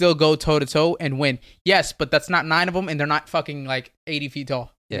and still go toe to toe and win. Yes, but that's not 9 of them, and they're not fucking like 80 feet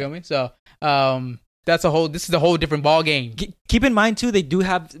tall. You Yeah. feel me? So, this is a whole different ball game. Keep in mind, too, they do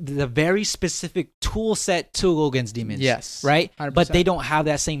have the very specific tool set to go against demons. Yes. Right? 100%. But they don't have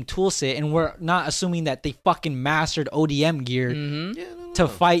that same tool set, and we're not assuming that they fucking mastered ODM gear Mm-hmm. Yeah, no. to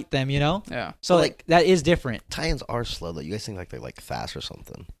fight them, you know? Yeah. So, But, like, that is different. Titans are slow though. You guys think like they're like fast or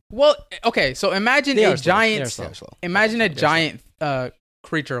something? Well, okay. So imagine They a are slow. They are giant. slow. They're slow. Imagine a They're giant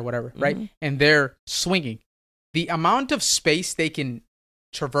creature or whatever, right? Mhm. And they're swinging. The amount of space they can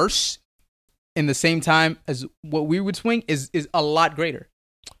traverse in the same time as what we would swing is a lot greater.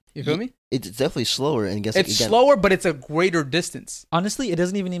 You feel me? It's definitely slower, and guess It's again, slower, but it's a greater distance. Honestly, it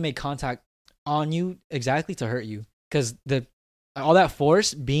doesn't even need to make contact on you exactly to hurt you. Because all that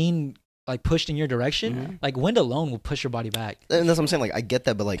force being like pushed in your direction, Mhm. like wind alone will push your body back. And that's what I'm saying. Like I get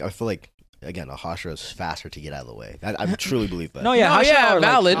that, but like I feel like again, a Hashira is faster to get out of the way. I truly believe that. No, yeah, No, Hashira yeah, are, like,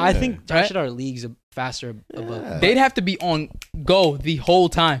 valid. I think Right? Hashira are leagues faster above. Yeah. They'd have to be on go the whole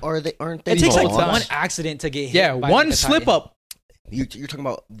time. Aren't they? It takes like whole time. one accident to get hit. Yeah, by, one like, a slip Titan. up. You're talking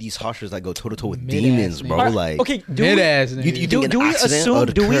about these Hashiras that go toe to toe with Mid-ass demons, nigga. bro. Alright, Like okay, do Mid we, ass. you think do an we accident assume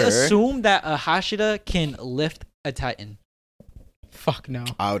would do we occur? assume that a Hashira can lift a Titan? Fuck no.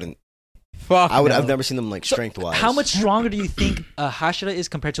 I wouldn't. Fuck. I would. no. I've never seen them like So, strength wise. How much stronger do you think a Hashira is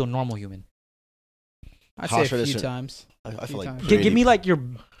compared to a normal human? I'd say a Hashira few is- times. I feel few like times. Give me like your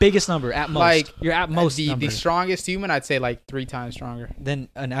biggest number at most. Like, your at most the number strongest human, I'd say like 3 times stronger. than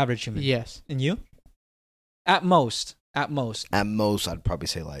an average human. Yes. And you? At most. At most. At most, I'd probably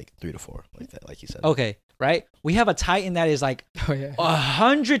say like 3 to 4, like that, like you said. Okay, right? We have a Titan that is like Oh yeah.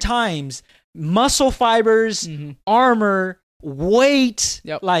 100 times muscle fibers, Mhm. armor, weight.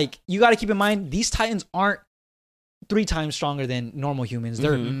 Yep. Like, you got to keep in mind, these Titans aren't 3 times stronger than normal humans.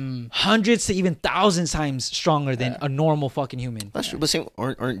 They're hundreds to even thousands times stronger than a normal fucking human. That's true. But same,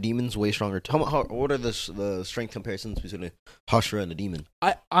 aren't demons way stronger? What are the strength comparisons between a Hashira and a demon?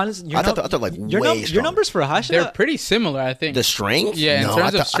 I honestly, I thought like way your stronger. numbers for a Hashira, They're pretty similar, I think. The strength? Yeah, in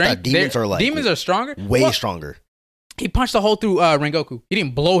terms of strength, demons are like demons are stronger. way stronger. He punched a hole through Rengoku. He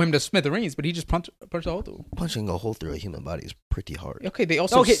didn't blow him to smithereens, but he just punched a hole through him. Punching a hole through a human body is pretty hard. Okay, they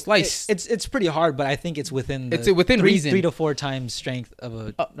also slice. It's pretty hard, but I think it's within reason. 3 to 4 times strength of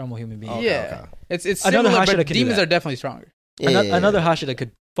a normal human being. Okay. It's Another similar, Hashira but could do demons that. are definitely stronger. Another Hashira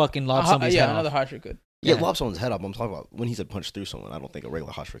could fucking lob somebody's head off. Another Hashira could. Yeah, lob someone's head off. I'm talking about when he said punch through someone. I don't think a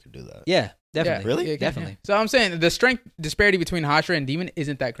regular Hashira could do that. Yeah, definitely. Really? Yeah, Definitely. So I'm saying the strength disparity between Hashira and demon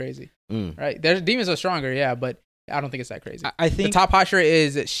isn't that crazy, right? There's demons are stronger, yeah, but I don't think it's that crazy. I think the top Hashira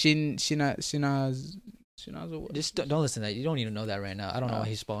is Shinazu. Just don't listen to that. You don't need to know that right now. I don't know why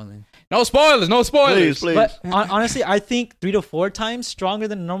he's spoiling. No spoilers. Please. But honestly, I think 3 to 4 times stronger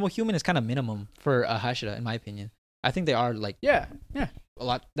than a normal human is kind of minimum for a Hashira, in my opinion. I think they are like yeah. a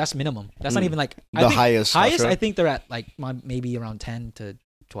lot. That's minimum. That's not even like the highest. Highest, Hashira? I think they're at like maybe around 10 to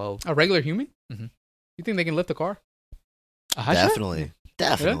 12. A regular human? Mhm. You think they can lift a car? A Hashira?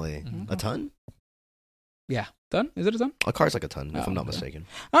 Definitely. Mhm. A ton? Yeah. Ton? Is it a ton? A car's like a ton, if Oh, I'm not okay. mistaken.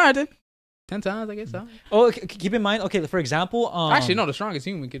 All right, then. 10 times, I guess. So. Oh, keep in mind. Okay, for example, Actually, no. The strongest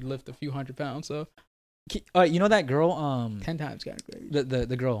human could lift a few hundred pounds. So you know that girl, 10 times kind of crazy.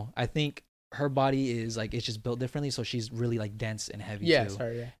 the girl. I think her body is like it's just built differently, so she's really like dense and heavy. Yeah, too.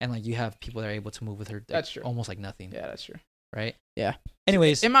 sorry. Yeah. And like you have people that are able to move with her. Like, That's true. Almost like nothing. Yeah, that's true. Right. Yeah.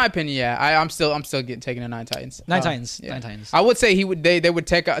 Anyways, In my opinion, yeah, I'm still getting taken to 9 Titans. 9 Titans. Yeah. 9 Titans. I would say they would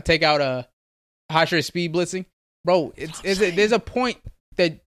take out a Hashira speed blitzing, bro. There's a point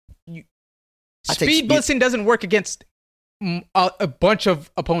that speed blitzing doesn't work against a bunch of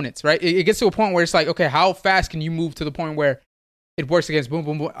opponents, right? It gets to a point where it's like, okay, how fast can you move to the point where it works against boom,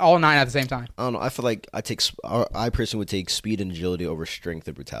 boom, boom, all 9 at the same time? I don't know. I feel like I personally would take speed and agility over strength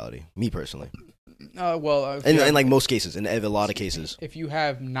and brutality. Me personally. In like most cases, in a lot of cases. If you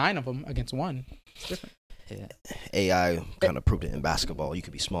have 9 of them against 1, it's different. Yeah. AI kind of proved it in basketball. You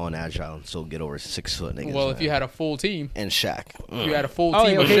could be small and agile and still get over 6 foot niggas. Well, if you had a full team. And Shaq. If you had a full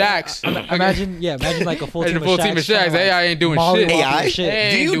team of Shaqs. Imagine like a full team of Shaqs. AI ain't doing shit. AI?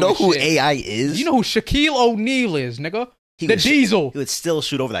 Do you know who AI is? You know who Shaquille O'Neal is, nigga? The Diesel. He would still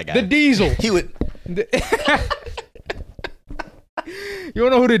shoot over that guy. The Diesel. He would. You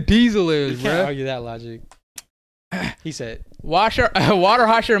don't know who the Diesel is, You bro. can't argue that logic. He said, Water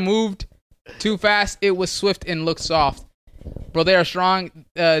Hashira moved too fast. It was swift and looked soft. Bro, they are strong.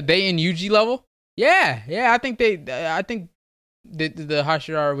 They in UG level? Yeah. I think the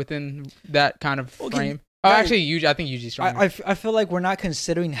Hashira are within that kind of frame. Actually, I think UG is stronger. I feel like we're not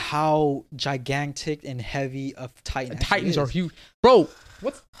considering how gigantic and heavy of Titan. Titans are huge, bro.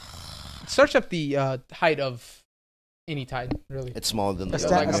 Search up the height of any Titan, really. It's smaller than like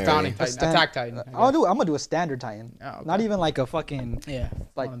a founding Titan, attack Titan. I'm gonna do a standard Titan. Oh, okay. Not even like a fucking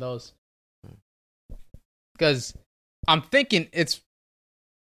like one of those. Because I'm thinking it's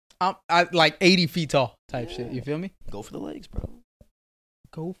I like 80 feet tall type shit. You feel me? Go for the legs, bro.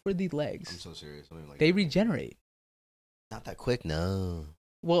 Go for the legs. I'm so serious. They regenerate. Not that quick, no.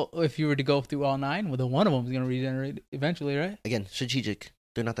 Well, if you were to go through all 9, well, then one of them is gonna regenerate eventually, right? Again, strategic.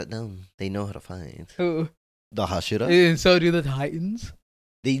 They're not that dumb. They know how to fight. Who? The Hashira. And so do the Titans.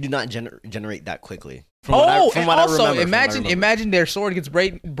 They do not generate that quickly. Imagine their sword gets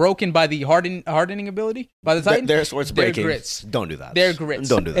broken by the hardening ability by the Titan. Their sword's breaking. Grits. Don't do that. Their grits.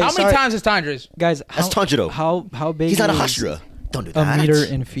 Don't do that. How many times is Tanjiro's? Guys, that's Tanjiro. How big? He's not a is Hashira. Don't do that. A meter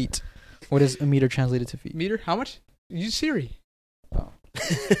in feet. What is a meter translated to feet? Meter? How much? Use Siri. Oh.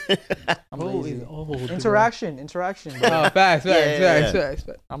 I'm lazy. He's old, Interaction. Oh, facts.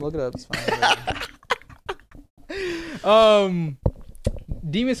 I'm looking it up. It's fine.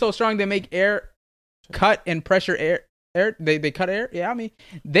 Demons so strong they make air cut and pressure air. They cut air. Yeah, I mean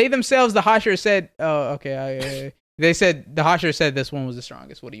they themselves. The Hashira said. They said the Hashira said this one was the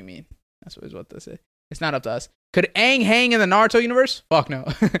strongest. What do you mean? That's what they said. It's not up to us. Could Aang hang in the Naruto universe? Fuck no.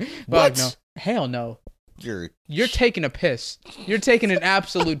 What? No. Hell no. You're taking a piss. You're taking an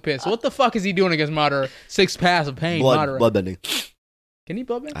absolute piss. What the fuck is he doing against Madara? 6 paths of pain. Bloodbending. Can he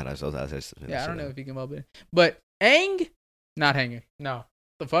bloodbend? I know. Yeah, I don't know if he can bloodbend. But Aang, not hanging. No.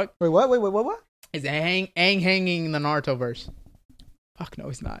 The fuck? Wait, what? Is Aang hanging in the Naruto verse? Fuck no,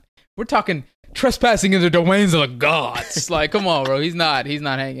 he's not. We're talking trespassing into the domains of the gods. Like, come on, bro. He's not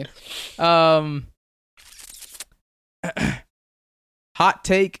hanging. Hashira Hot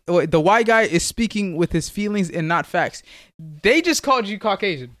take. The white guy is speaking with his feelings and not facts. They just called you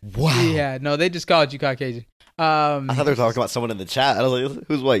Caucasian. Wow. Yeah, no, they just called you Caucasian. I thought they were talking about someone in the chat. I was like,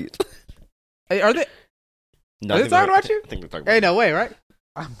 who's white? Are they? No, Are they talking about you? I think they're talking about Hey, no way, right?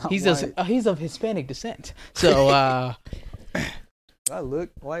 I'm not He's white. he's of Hispanic descent. So, I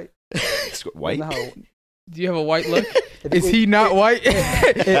look white. white? No. do you have a white look? Is he not white?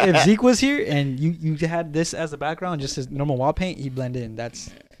 If Zeke was here and you had this as a background, just his normal wall paint, he'd blend in. That's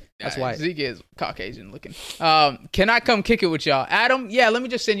white. Zeke is Caucasian looking. Can I come kick it with y'all? Adam, yeah, let me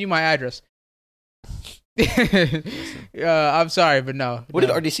just send you my address. I'm sorry, but no. What did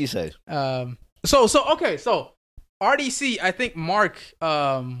RDC say? So RDC, I think Mark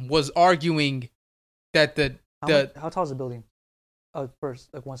was arguing that How tall is the building? First,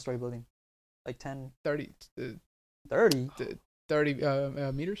 like 1-story building. Like 10, 30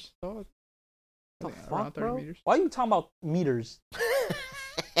 meters tall. The Around fuck, bro? meters. Why are you talking about meters?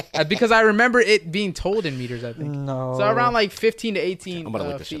 Because I remember it being told in meters, I think. No. So around like 15 to 18 I'm gonna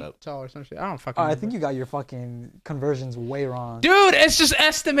look this feet shit up. tall or some shit. I don't fucking I remember. think you got your fucking conversions way wrong. Dude, it's just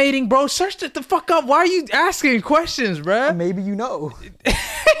estimating, bro. Search it the fuck up. Why are you asking questions, bro? Maybe you know.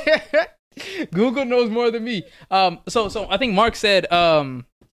 Google knows more than me. So I think Mark said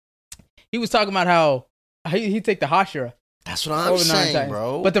he was talking about how he'd take the Hashira. That's what I'm over saying, Titans.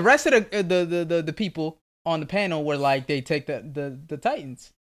 bro. But the rest of the people on the panel were like, they take the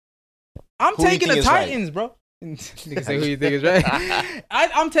Titans. I'm Who do you taking think the is Titans, bro. Nigga say who you think is right.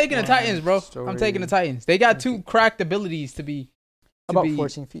 I'm taking the Titans, bro. I'm taking the Titans. They got two cracked abilities to be About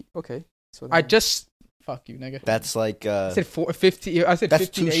 14 feet. Okay. I just fuck you, nigga. That's like I said 15. I said that's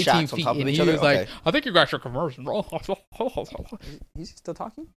 15 two to 18 shots on feet, top of and each he other? was like, Okay. "I think you got your conversion, bro." He's still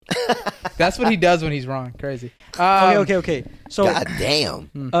talking? That's what he does when he's wrong. Crazy. Okay. So God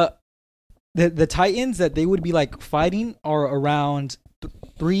damn. the Titans that they would be like fighting are around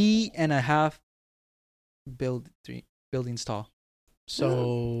 3.5 buildings tall.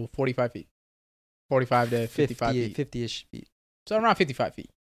 So 45 feet, 45 to 55 feet. 50-ish feet. So around 55 feet.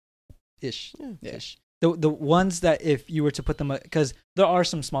 Ish. Yeah. Ish. The ones that if you were to put them, because there are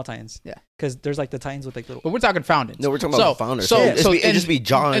some small Titans. Yeah. Because there's like the Titans with like little. But we're talking foundings. No, we're talking about the founders. So it'd just be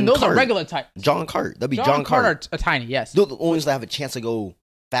John and those Cart. are regular Titans. John Cart. That'd be John Cart. Are tiny, yes. They're the ones that have a chance to go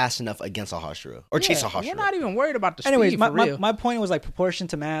fast enough against a Hashira or chase a Hashira. We're not even worried about the speed. Anyways, for real. my point was like proportion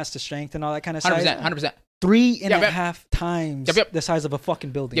to mass to strength and all that kind of 100%, size. 100%. 3.5 times Yep. the size of a fucking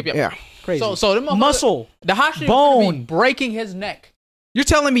building. Yep. Yeah. Crazy. So the muscle, the Hashira bone, would be breaking his neck. You're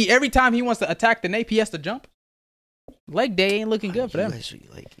telling me every time he wants to attack the nape, he has to jump? Leg day ain't looking good for them.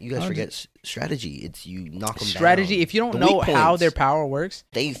 You guys forget strategy. It's you knock them Strategy. down. If you don't The know weak how points. their power works,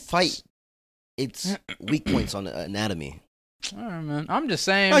 They fight. It's weak points on anatomy. all right, man. I'm just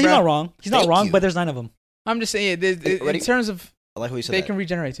saying. No, he's bro. not wrong. He's not Thank wrong, you. but there's 9 of them. I'm just saying. Ready? In terms of, I like how you said they that. can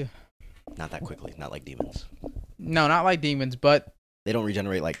regenerate too. Not that quickly. Not like demons. No, not like demons, but They don't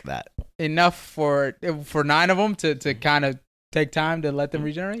regenerate like that. enough for 9 of them to kind of take time to let them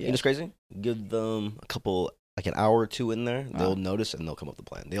regenerate. You know Yeah. what's crazy? Give them a couple, like an hour or two in there. They'll notice and they'll come up with the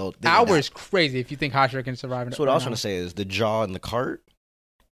plan. They Hour is crazy if you think Hashira can survive. So what I was trying to say is the jaw and the cart,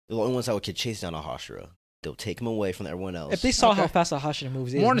 they're the only ones that would chase down a Hashira. They'll take him away from everyone else. If they saw Okay. how fast a Hashira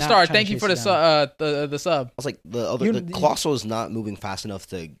moves, it's Morning not Star, trying to thank you chase for the sub. I was like, the You- Colossal is not moving fast enough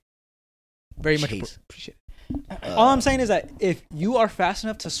to Very much chase. appreciate it. All I'm saying is that if you are fast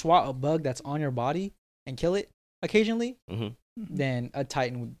enough to swat a bug that's on your body and kill it occasionally, Mhm. then a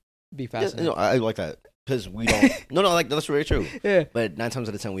Titan would be Yeah, fast no, enough. I like that. Because we don't. no, like that's really true. Yeah. But 9 times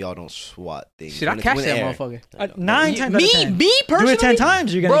out of 10, we all don't swat things. Shit, I When it's catch in that the air. motherfucker. I know. 9 times out of 10. Me Do personally. it 10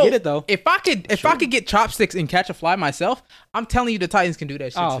 times, you're gonna Bro, get it though. If I could get chopsticks and catch a fly myself, I'm telling you the Titans can do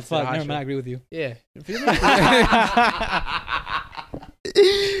that shit. Oh to fuck, the never Hashira. mind. I agree with you. Yeah. You feel me?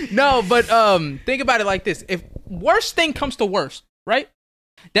 No, but think about it like this. If worst thing comes to worst, right?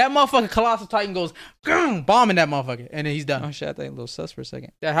 That motherfucker Colossal Titan goes bombing that motherfucker, and then he's done. Oh shit, I thought a little sus for a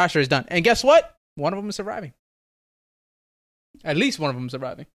second. That Hashira is done. And guess what? One of them is surviving. At least one of them is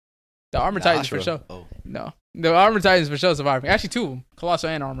surviving. The Armor The Titans for Hashira. sure. Oh. No. The Armor Titans for sure surviving. Actually, 2 of them. Colossal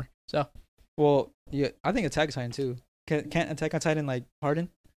and Armor. So, Well, yeah, I think Attack on Titan too. Can't Attack on Titan like harden?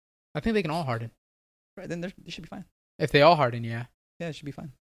 I think they can all harden. Right, then they should be fine. If they all harden, yeah. Yeah, it should be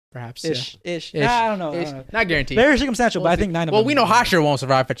fine. Perhaps. Ish. Ish. Nah, I don't know. Ish. Not guaranteed. Very circumstantial, but I think 9 of them. Well, we know Hashira won't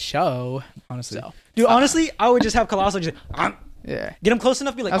survive for show, honestly. So, Dude, honestly, I would just have Colossal just yeah. get him close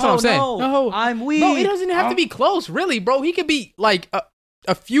enough, be like, That's oh what I'm saying. no, I'm weak. Bro, it doesn't have to be close, really, bro. He could be like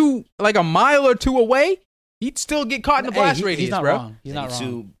a few, like a mile or 2 away. He'd still get caught in the blast radius, He's not bro. wrong. He's not wrong.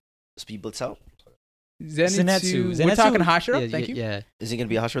 Zenitsu speed blitz out. Zenitsu. We're talking Hashira. Yeah, Thank you. Yeah. Is he gonna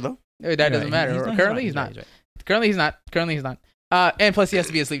be a Hashira though? That doesn't matter. Currently, he's not. Currently, he's not. And plus, he has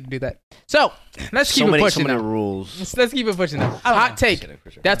to be asleep to do that. So let's keep it pushing. So many now. rules. Let's keep it pushing. Now. Hot take.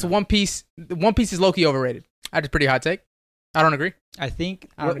 That's One Piece. One Piece is low-key overrated. That's a pretty hot take. I don't agree. I think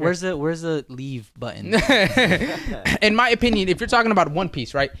where's the leave button? In my opinion, if you're talking about One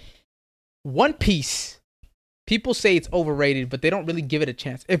Piece, right? One Piece, people say it's overrated, but they don't really give it a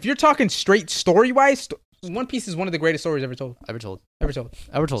chance. If you're talking straight story-wise, One Piece is one of the greatest stories ever told. Ever told.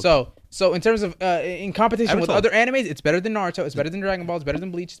 So in terms of in competition with other animes, it's better than Naruto. It's better than Dragon Ball. It's better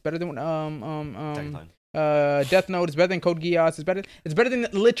than Bleach. It's better than Death Note. It's better than Code Geass. It's better than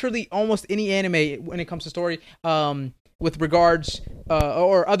literally almost any anime when it comes to story. With regards,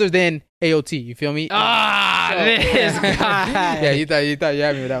 or other than AOT, you feel me? This guy. Yeah, you thought you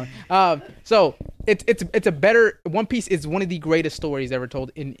had me with that one. So it's a better. One Piece is one of the greatest stories ever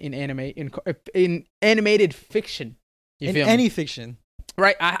told in anime, in animated fiction. In any fiction,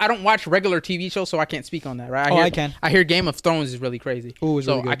 right? I don't watch regular TV shows, so I can't speak on that. Right? I can. I hear Game of Thrones is really crazy. Ooh, it's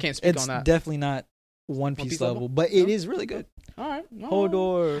so really good. I can't speak on that. It's definitely not One Piece level, but it is really good. All right. Hold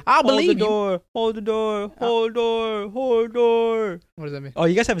door. I'll believe you. Hold the door. Hold door. What does that mean? Oh,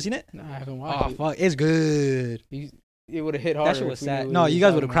 you guys haven't seen it? No, I haven't watched it. Oh, fuck. It's good. It would have hit harder. That shit was sad. No, you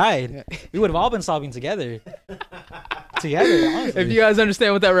guys would have cried. Yeah. We would have all been sobbing together. Honestly. If you guys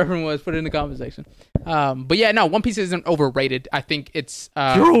understand what that reference was, put it in the comment section. But yeah, no, One Piece isn't overrated. I think it's...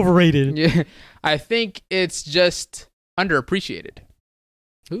 You're overrated. Yeah. I think it's just underappreciated.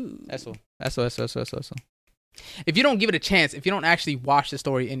 Ooh. That's all. If you don't give it a chance, if you don't actually watch the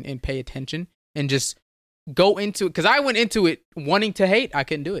story and pay attention and just go into it, because I went into it wanting to hate, I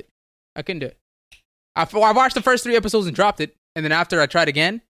couldn't do it. I watched the first 3 episodes and dropped it, and then after I tried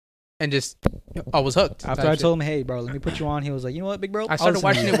again, and just I was hooked. After I told him, "Hey, bro, let me put you on," he was like, "You know what, big bro?" I started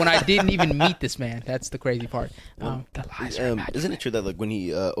watching it when I didn't even meet this man. That's the crazy part. The lies are imaginary. Isn't it true that like when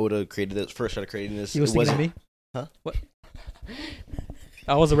he Oda created this, first started creating this, he was thinking of me? Huh? What?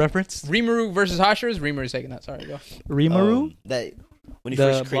 That was a reference. Rimuru versus Hashira. Rimuru's taking that. Sorry, go. Rimaru? That when he The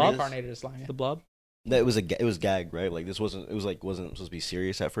first created blob? this, The blob? that it was gag, right? Like this wasn't supposed to be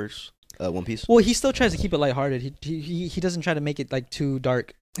serious at first. One Piece. Well, he still tries to keep it lighthearted. He doesn't try to make it like too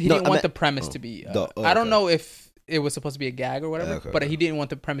dark. He didn't want the premise to be. I don't know if it was supposed to be a gag or whatever, but he didn't want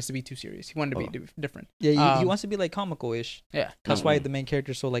the premise to be too serious. He wanted to be different. Yeah, he wants to be like comical-ish. Yeah, that's why the main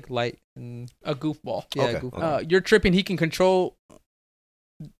character's so like light and a goofball. Yeah, okay. goofball. You're tripping. He can control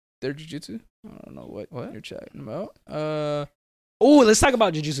their jujutsu. I don't know what you're chatting about. Oh, let's talk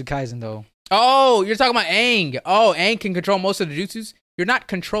about Jujutsu Kaisen though. Oh, you're talking about Aang. Oh, Aang can control most of the jutsus. You're not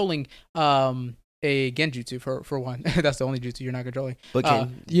controlling a genjutsu for one. That's the only jutsu you're not controlling. But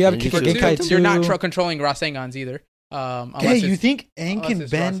you have Genkai you're not controlling Rasengans either. Hey, you think Aang can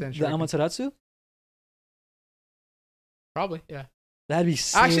bend the Amaterasu? Probably, yeah. That'd be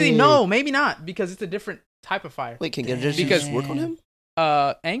sick. Actually, no, maybe not, because it's a different type of fire. Wait, can Genjutsu work on him?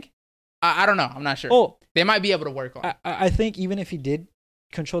 Aang? I don't know. I'm not sure. Oh, they might be able to work on it. I think even if he did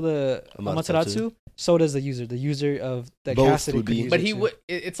control the Amaterasu, so does the user. The user of the casket would be. But he would.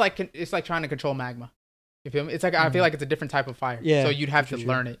 It's like trying to control magma. You feel me? It's like I feel like it's a different type of fire. Yeah. So you'd have to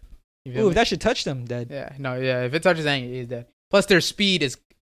learn it. Ooh, if that should touch them, dead. Yeah. No. Yeah. If it touches Aang, he is dead. Plus, their speed is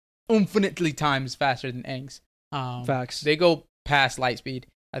infinitely times faster than Aang's. Facts. They go past light speed.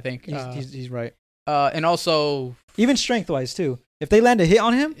 I think he's right. And also even strength wise too. If they land a hit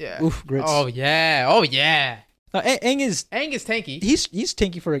on him, oof, grits. Oh yeah. Aang is tanky. He's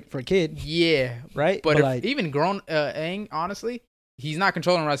tanky for a kid. Yeah, right. But like, even grown Aang, honestly, he's not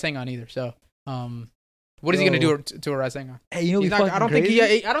controlling Rasengan either. So, what is he gonna do to a Rasengan? Hey, you know, I don't think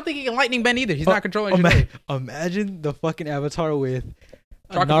he can lightning bend either. He's not controlling. Imagine the fucking Avatar with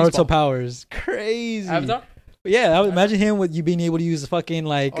Naruto powers. Crazy. Avatar. Yeah, I would imagine him with you being able to use the fucking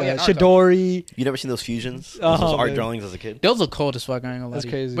like Chidori. You never seen those fusions? Those art drawings as a kid? Those look cold as fuck. I ain't gonna lie. That's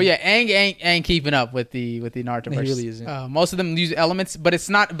crazy. But yeah, Aang ain't keeping up with the Naruto. He really isn't. Most of them use elements, but it's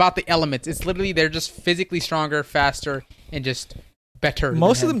not about the elements. It's literally they're just physically stronger, faster, and just better.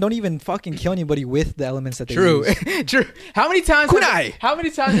 Most of them don't even fucking kill anybody with the elements that they use. True. How many times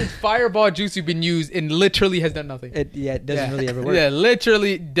has Fireball Jutsu been used and literally has done nothing? It doesn't really ever work. Yeah,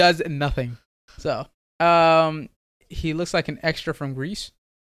 literally does nothing. So, he looks like an extra from Greece.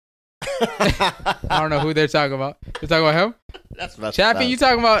 I don't know who they're talking about. They're talking about him? That's Chappie, you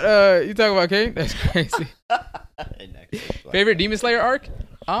talking about King? That's crazy. Favorite Demon Slayer arc?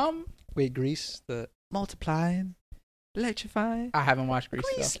 Wait, Greece, the multiplying, electrifying. I haven't watched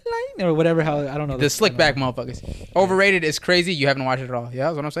Greece though. Or whatever. How I don't know. The slick back motherfuckers. Overrated is crazy. You haven't watched it at all. Yeah,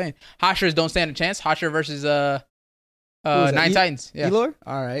 that's what I'm saying. Hashiras don't stand a chance. Hashira versus Nine Titans. Yeah. Elor?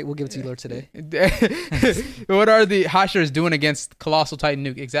 All right, we'll give it to Elor today. What are the Hashiras doing against Colossal Titan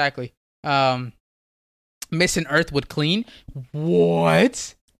Nuke? Exactly. missing Earth would clean.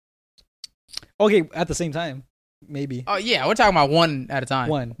 What? Okay, at the same time, maybe. Oh yeah, we're talking about one at a time.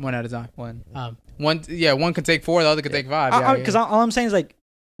 One at a time. One. One. Yeah, one can take 4, the other can take 5. Because all I'm saying is like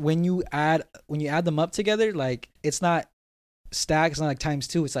when you add them up together, like it's not stacked. It's not like times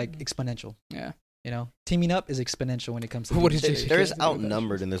 2. It's like exponential. Yeah. You know, teaming up is exponential when it comes to. What is this? There's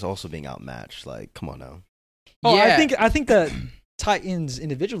outnumbered and there's also being outmatched. Like, come on now. Oh, yeah. I think the Titans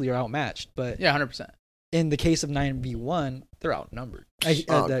individually are outmatched, but Yeah, 100%. in the case of 9v1, they're outnumbered.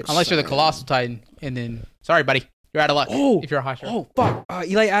 Unless you're the Colossal Titan, and then sorry, buddy, you're out of luck. Oh, if you're a hot shot. Oh fuck!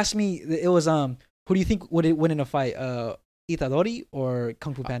 Eli asked me. It was who do you think would win in a fight? Itadori or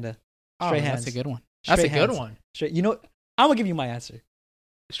Kung Fu Panda? Straight hands. That's a good one. Straight That's a good hands. one. Straight. You know, I'm gonna give you my answer.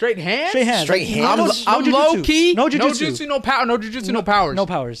 Straight hands. Straight hands. Straight hands. I'm no low jujutsu. key. No jujutsu. No jujutsu. No power. No jujutsu. No powers. No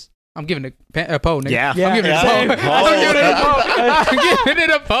powers. I'm giving it Poe, nigga. Yeah. I'm giving it Same. a Poe. I'm giving it a Poe. I'm giving it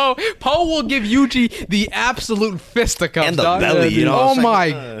a Poe. Poe will give Yuji the absolute fisticuffs, And the dog. belly, you know. Oh It's my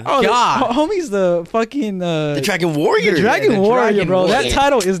like, god. Homie's the fucking the Dragon Warrior. The Dragon Warrior, Dragon bro. Warrior. That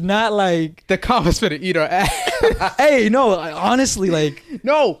title is not like. The comments finna eat her ass. Hey, no. Honestly, like.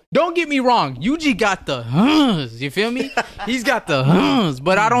 No, don't get me wrong. Yuji got the huns. You feel me? He's got the huns,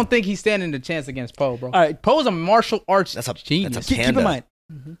 but I don't think he's standing a chance against Poe, bro. All right. Poe's a martial arts That's a genius. Keep Keep in mind,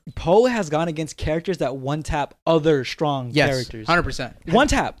 Poe has gone against characters that one tap other strong Yes, characters. 100%. One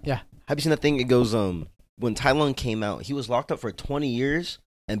tap. Yeah. Have you seen that thing? It goes when Tai Lung came out, he was locked up for 20 years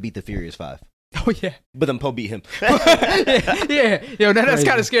and beat the Furious 5. Oh yeah. But then Poe beat him. Yeah. Yo, that's Crazy.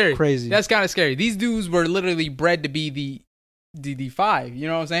 kind of scary. Crazy. That's kind of scary. These dudes were literally bred to be the 5. You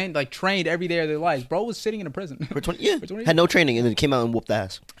know what I'm saying? Like trained every day of their lives. Bro was sitting in a prison For 20, yeah. For 20 Had no training and then came out and whooped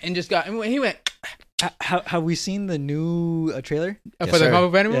ass. and just got. And he went Have we seen the new trailer? for Yes, the sir. Kung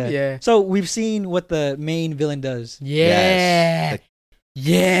Fu Panda movie. Yeah. So we've seen what the main villain does. Yeah. Yes.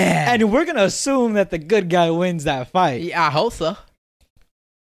 Yeah. And we're going to assume that the good guy wins that fight. Yeah, I hope so.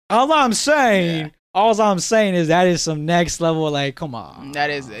 All I'm saying is that is some next level, like, come on. That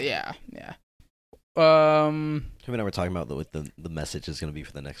is, yeah. Him and I were talking about what the message is going to be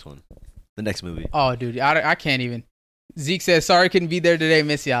for the next one. The next movie. Oh, dude, I can't even. Zeke says, sorry couldn't be there today.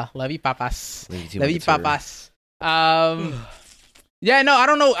 Miss y'all. Love you, papas. Love you, papas. Yeah, no, I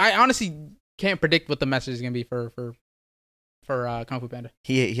don't know. I honestly can't predict what the message is going to be for Kung Fu Panda.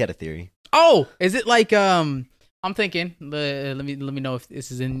 He had a theory. Oh, is it like, I'm thinking, let me know if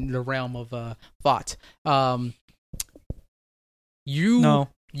this is in the realm of thought. No. You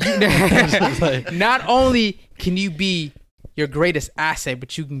not only can you be your greatest asset,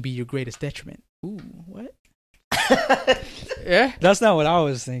 but you can be your greatest detriment. Ooh, what? Yeah, That's not what I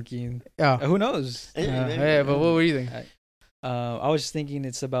was thinking. yeah. Who knows? Yeah, but what were you thinking? I was just thinking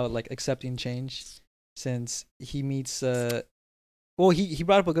it's about like accepting change, since he meets. Well, he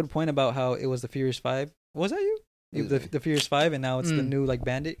brought up a good point about how it was the Furious 5. Was that you? The Furious 5, and now it's the new like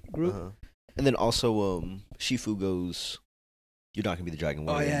bandit group. And then also Shifu goes, "You're not gonna be the Dragon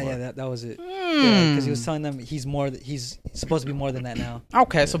Warrior." Oh yeah, anymore." that was it. Yeah, because he was telling them he's supposed to be more than that now.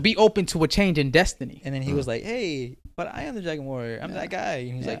 Okay, so be open to a change in destiny. And then he was like, "Hey, but I am the Dragon Warrior. I'm that guy."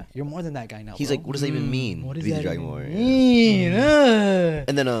 And he's Yeah. like, "You're more than that guy now." He's bro." like, "What does that even mean? What to does be the that Dragon even Warrior?" mean?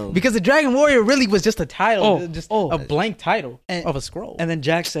 And then Because the Dragon Warrior really was just a title, Oh, a blank title And- of a scroll. And then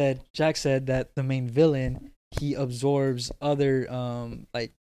Jack said that the main villain, he absorbs other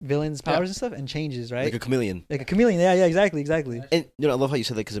like villains' powers and stuff and changes, right? like a chameleon. Like a chameleon. Yeah, exactly. And I love how you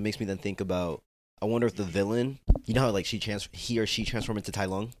said that because it makes me then think about. I wonder if the villain, you know how like he or she transform into Tai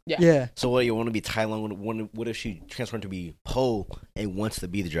Lung. Yeah. So what you want to be Tai Lung? What if she transformed to be Poe and wants to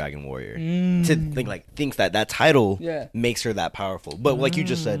be the Dragon Warrior? To thinks that title makes her that powerful. But like you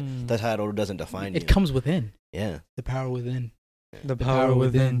just said, the title doesn't define you. It comes within. Yeah. The power within. The power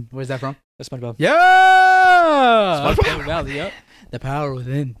within. Where's that from? That's SpongeBob. Yeah. SpongeBob. Valley, yep. The power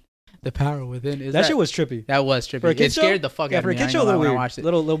within. The power within. Is That shit was trippy. That was trippy. For a It kid show? scared the fuck Yeah, out for of a me. kid show, a little when I weird. watched it.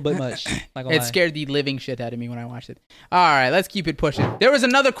 Little bit much. Not gonna It lie. scared the living shit out of me when I watched it. All right, let's keep it pushing. There was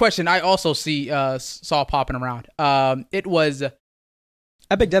another question I also saw popping around. It was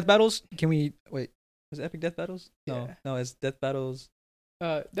Epic Death Battles. Can we wait? Was it Epic Death Battles? Yeah. No, it's Death Battles.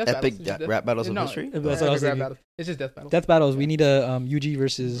 Death Epic Battles. rap battles of No, history. That's what I was Rap thinking. Battles. It's just Death Battles. Death Battles. We need a UG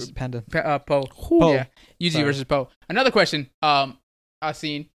versus Panda. Poe. Poe. Yeah, Yuji Sorry. versus Poe. Another question I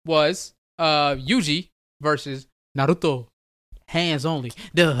seen was Yuji versus Naruto. Hands only.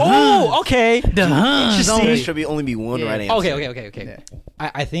 The Oh, okay. The hands Interesting. There only. should be only be one Yeah. right answer. Okay. Yeah.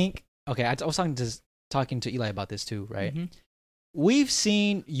 I think. Okay, I was talking to Eli about this too, right? Mhm. We've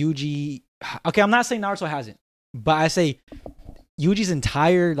seen Yuji. Okay, I'm not saying Naruto hasn't, but I say Yuji's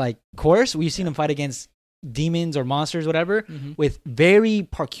entire like course. We've seen him fight against demons or monsters, whatever, with very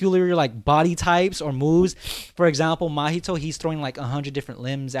peculiar like body types or moves. For example, Mahito, he's throwing like 100 different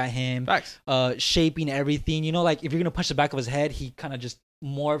limbs at him, shaping everything. You know, like if you're gonna punch the back of his head, he kind of just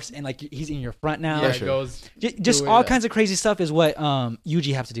morphs and like he's in your front now. Yeah, it goes. Just all kinds of crazy stuff is what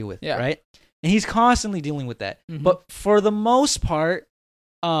Yuji have to deal with, right? And he's constantly dealing with that. But for the most part,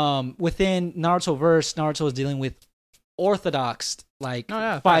 within Naruto verse, Naruto is dealing with orthodox like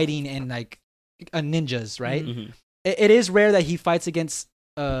fighting and like ninjas, right? It is rare that he fights against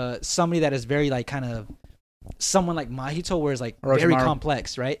somebody that is very like kind of someone like Mahito, where it's like Orochimaru. Very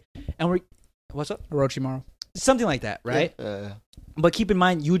complex, right? And we're what's up, Orochimaru, something like that, right? But keep in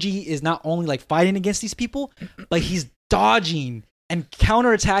mind, Yuji is not only like fighting against these people, like he's dodging and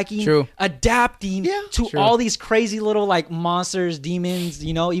counterattacking, adapting to all these crazy little like monsters, demons,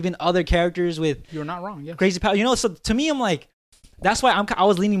 you know, even other characters with you're not wrong, crazy power. You know, so to me, I'm like. That's why I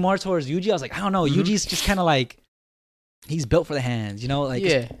was leaning more towards Yuji. I was like, I don't know. Yuji's just kind of like, he's built for the hands, you know? Like,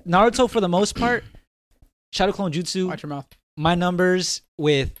 Naruto, for the most part, Shadow Clone Jutsu, watch your mouth. My numbers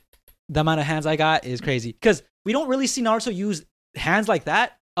with the amount of hands I got is crazy. Because we don't really see Naruto use hands like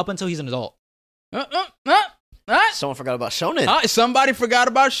that up until he's an adult. Someone forgot about Shonen. Somebody forgot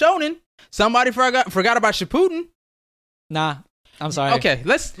about Shonen. Somebody forgot about Shippuden. Nah, I'm sorry. Okay,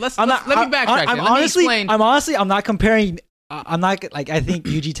 let me backtrack. I'm not comparing... I'm not like I think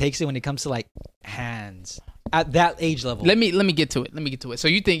Yuji takes it when it comes to like hands at that age level. Let me get to it. So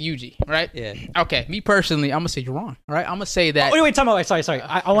you think Yuji, right? Yeah. Okay. Me personally, I'm gonna say you're wrong. All right. I'm gonna say that. Oh wait, time out. Sorry.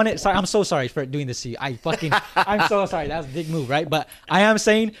 I want it. Sorry. I'm so sorry for doing this to you. I'm so sorry. That's a big move, right? But I am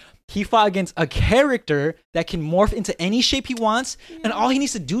saying he fought against a character that can morph into any shape he wants, and all he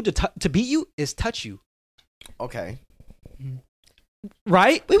needs to do to beat you is touch you. Okay.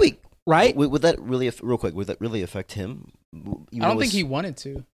 Right? Wait. Right? Would that really, real quick? Would that really affect him? I don't think he wanted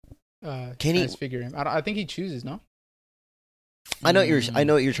to. Can he figure him? I think he chooses. No. I know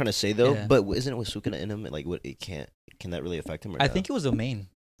what you're trying to say though, but isn't it with Sukuna in him? Like, what it can't? Can that really affect him? I think it was domain.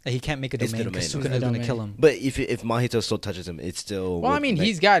 He can't make a domain because Sukuna's going to kill him. But if Mahito still touches him, it's still. Well, I mean,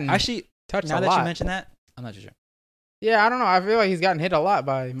 he's gotten actually touched now a that lot. You mention that, I'm not too sure. Yeah, I don't know. I feel like he's gotten hit a lot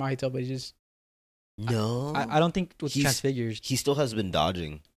by Mahito, but he just. No, I don't think with transfigures. He still has been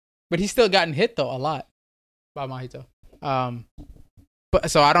dodging. But he's still gotten hit though a lot by Mahito.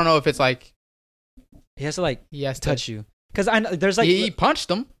 But so I don't know if it's like he has to touch you because I know there's like he punched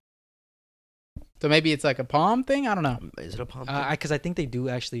him. So maybe it's like a palm thing. I don't know. Is it a palm? Because I think they do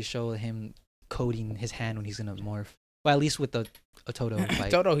actually show him coding his hand when he's gonna morph. Well, at least with a Toto fight.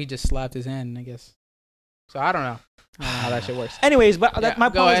 Toto, he just slapped his hand, I guess. So I don't know. I don't know how that shit works. Anyways, but my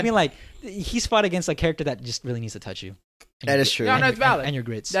point is being like he's fought against a character that just really needs to touch you. That is true. No, that's valid. And your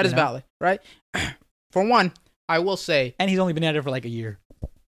grits. That is valid, right? For one, I will say. And he's only been at it for like a year.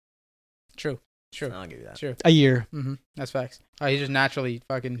 True. I'll give you that. True. A year. Mm-hmm. That's facts. He's just naturally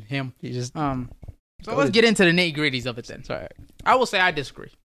fucking him. He just. So let's get into the nitty-gritties of it then. Sorry. I will say I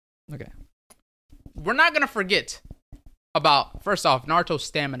disagree. Okay. We're not going to forget about, first off, Naruto's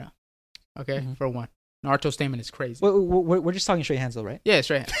stamina. Okay? For one. Naruto's stamina is crazy. We're just talking straight hands though, right? Yeah,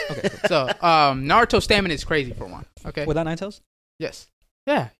 straight hands. Okay. So, Naruto's stamina is crazy for one. Okay. Without Nine Tails? Yes.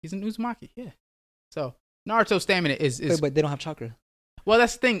 Yeah, he's an Uzumaki. Yeah. So, Naruto's stamina is but they don't have chakra. Well,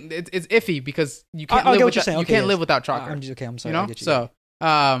 that's the thing. It's iffy because you can't live without chakra. I'm sorry. You know? So,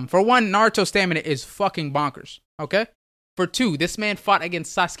 for one, Naruto's stamina is fucking bonkers. Okay. For two, this man fought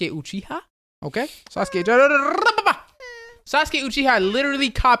against Sasuke Uchiha. Okay. Sasuke Uchiha literally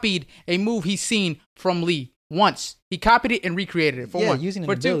copied a move he's seen from Lee once. He copied it and recreated it. For one, using an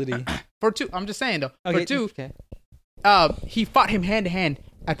ability. For two, I'm just saying though. Okay, for two, he fought him hand to hand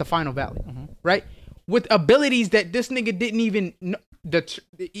at the Final Valley, right? With abilities that this nigga didn't even know,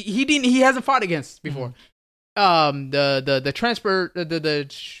 he hasn't fought against before. The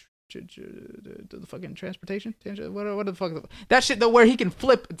fucking transportation, what the fuck that shit though, where he can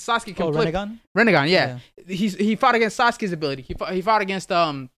flip. Sasuke can flip. Rinnegan, yeah. He fought against Sasuke's ability. He fought against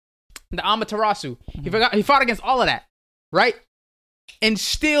the Amaterasu. He fought against all of that, right? And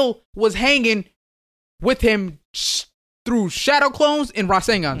still was hanging with him through Shadow Clones and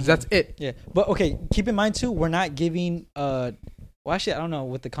Rasengans. That's it. Yeah, but okay, keep in mind too, we're not giving well actually I don't know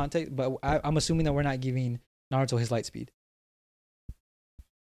what the context, but I'm assuming that we're not giving Naruto his light speed.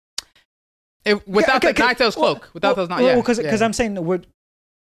 Without the Nine Tails cloak. Without those not. Because I'm saying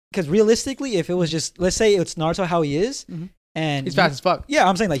because realistically, if it was just, let's say it's Naruto how he is, and he's fast as fuck. Yeah,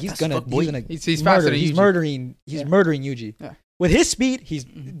 I'm saying like he's faster than Yuji. He's murdering Yuji. Yeah. With his speed, he's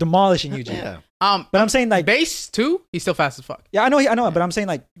demolishing Yuji. Yeah. But I'm saying like base too, he's still fast as fuck. Yeah, I know, but I'm saying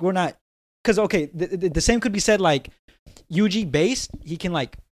like we're not, because okay, the same could be said like Yuji base, he can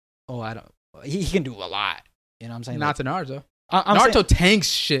like, I don't. he can do a lot. You know what I'm saying? Not to Naruto. I'm Naruto saying, tanks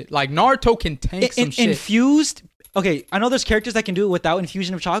shit. Like Naruto can tank some shit. Infused. Okay, I know there's characters that can do it without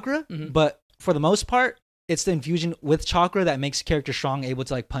infusion of chakra, Mhm. but for the most part, it's the infusion with chakra that makes a character strong, able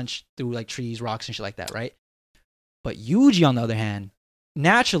to like punch through like trees, rocks, and shit like that, right? But Yuji, on the other hand,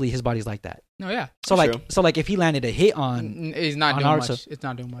 naturally his body's like that. No, yeah. So That's like, true. if he landed a hit on, He's not on doing Naruto. much. It's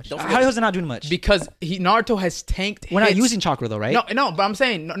not doing much. how is it not doing much? Because Naruto has tanked. We're not hits. using chakra though, right? No, but I'm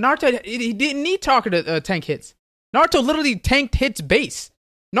saying Naruto. He didn't need chakra to tank hits. Naruto literally tanked hits base.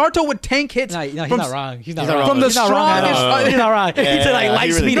 Naruto would tank hits. No, he's from, not wrong. He's not not wrong. wrong. From the He's not wrong at all. strongest. He's not wrong. Yeah, He said like yeah, light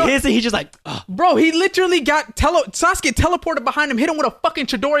he speed really- hits, and he's just like, Bro, he literally got Sasuke teleported behind him, hit him with a fucking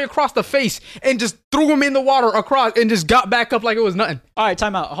Chidori across the face, and just threw him in the water across, and just got back up like it was nothing. all right,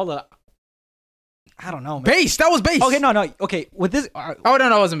 time out. Hold up. I don't know, man. Base. That was base. Okay, no. Okay, with this, all right, Oh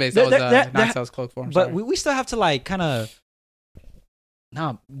no, it wasn't base. That was Naxal's cloak form. but sorry. we still have to like kind of.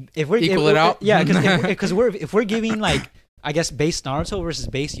 No, if we're Equal it out? yeah, because if we're giving like I guess base Naruto versus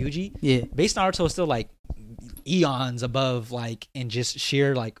base Yuji, Yeah. base Naruto is still like eons above like in just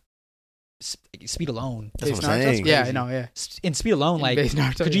sheer like speed alone. That's Base what I'm Naruto's saying. Yeah, I know. Yeah. In speed alone, In like base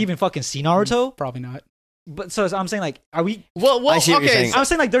Naruto, could you yeah. even fucking see Naruto? Probably not. But so I'm saying like, are we? Well, I see what you're okay. saying. I'm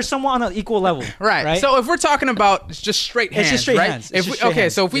saying like there's someone on an equal level, Right. Right. So if we're talking about just straight hands, It's just straight right? hands. It's If just we, straight okay,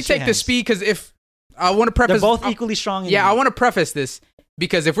 hands. so if we It's straight take the hands. speed, because if I want to preface, they're both equally strong. Yeah, I want to preface this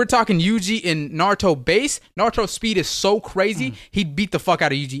because if we're talking Yuji and Naruto base, Naruto's speed is so crazy, he'd beat the fuck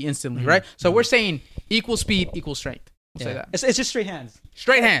out of Yuji instantly, right? So we're saying equal speed, equal strength. We'll say that. It's just straight hands.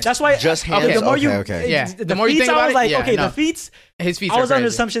 Straight hands. That's why. Just Okay, hands? the more you, Okay. Yeah. the more you feats, think I about was it, like, yeah, okay, no. the feats. His feet I are was under the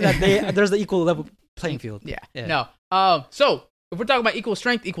crazy. assumption that there's the equal level playing field. Yeah. Yeah. No. So if we're talking about equal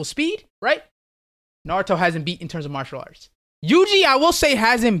strength, equal speed, right? Naruto hasn't beat in terms of martial arts. Yuji, I will say,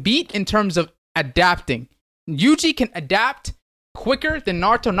 hasn't beat in terms of adapting. Yuji can adapt quicker than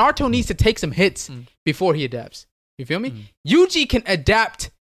Naruto. Naruto needs to take some hits before he adapts. You feel me? Yuji can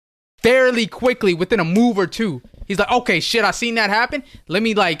adapt fairly quickly within a move or two. He's like, okay, shit, I seen that happen. Let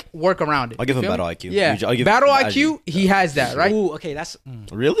me like work around it. I'll give You him feel battle me? IQ. Yeah, I'll give battle him- IQ, he has that, right? Ooh, okay, that's.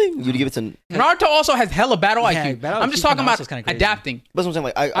 Really? You'd give it to? Naruto also has hella battle Yeah, IQ. battle I'm just IQ for talking about Naruto's kinda crazy. adapting. That's what I'm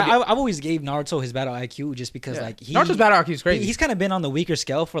saying. Like I've always gave Naruto his battle IQ just because Yeah. like Naruto's battle IQ is crazy. He's kind of been on the weaker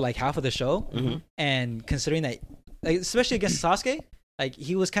scale for like half of the show, and considering that, like, especially against Sasuke, like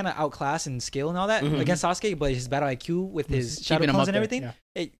he was kind of outclassed in skill and all that against Sasuke, but his battle IQ with his shadow keeping him clones up and there, everything,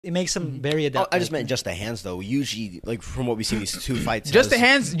 yeah. it makes him very Oh, adaptable. I just meant just the hands though. Usually, like from what we see in these two fights, Just the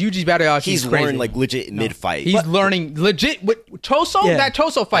hands, Yuji's battle IQ He's is crazy. learned like legit mid fight. He's learning legit with Choso. Yeah. That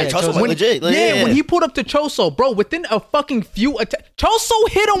Choso fight. Yeah, Choso fight, legit, like, yeah. when he pulled up to Choso, bro, within a fucking few Choso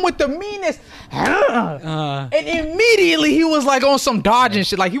hit him with the meanest, and immediately he was like on some dodge and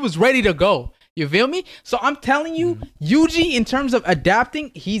shit. Like he was ready to go. You feel me? So I'm telling you, Yuji, in terms of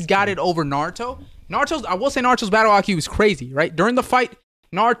adapting, he's got it over Naruto. I will say Naruto's battle IQ is crazy, right? During the fight,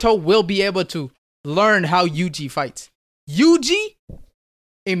 Naruto will be able to learn how Yuji fights. Yuji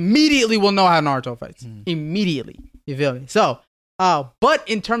immediately will know how Naruto fights. Immediately. You feel me? So, but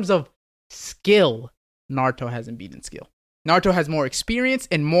in terms of skill, Naruto hasn't beaten skill. Naruto has more experience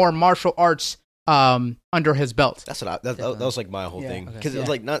and more martial arts under his belt. That's what that was like my whole thing. okay. Because it's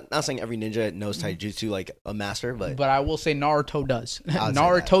like not saying every ninja knows taijutsu like a master, but But I will say Naruto does. I'd say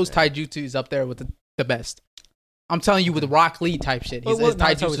Naruto's that, taijutsu is up there with the best. I'm telling you, with Rock Lee type shit, his What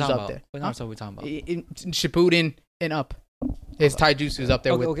Naruto taijutsu we is talking up about? there. What Naruto we talking about? In Shippuden and up, his taijutsu is up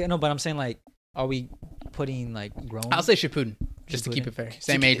there with. Okay, no, but I'm saying like, are we putting like grown? I'll say Shippuden, just to keep it fair.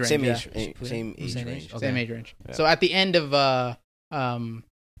 Same age range. same yeah. age, same age Same range. age? Okay. Same age range. Yeah. So at the end of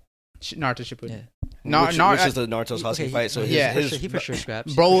Naruto Shippuden, Yeah. Which is the Naruto Sasuke Okay, fight. So yeah. he for sure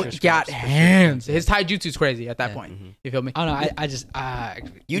scraps. bro He for sure got scraps. hands. His taijutsu is crazy at that Yeah. point. You feel me? I don't know. I just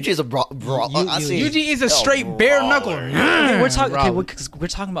Yuji is a bro. Yuji is a straight bare knuckle. Okay, we're talking. Okay, Bro. we're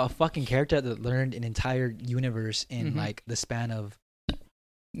talking about a fucking character that learned an entire universe in like the span of.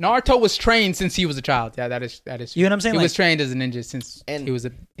 Naruto was trained since he was a child. Yeah, that is. You know what I'm saying? He Like, was trained as a ninja since And he was a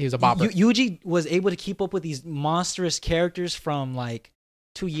bopper. Yuji was able to keep up with these monstrous characters from like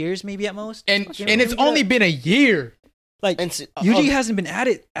 2 years, maybe at most. and You know, it's maybe only that- been a year. like And Yuji hasn't been at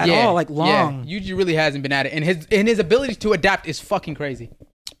it at all, like long. Yeah, Yuji really hasn't been at it, and his ability to adapt is fucking crazy.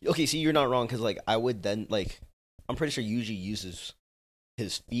 okay, see, you're not wrong because like I would then like I'm pretty sure Yuji uses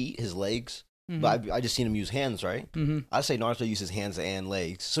his feet, his legs, but I just seen him use hands, right? Mm-hmm. I say Naruto uses hands and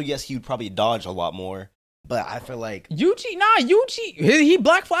legs, so yes, he would probably dodge a lot more. But I feel like Yuji, he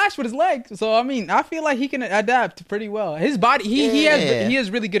Black Flash with his legs. So I mean, I feel like he can adapt pretty well. His body, he has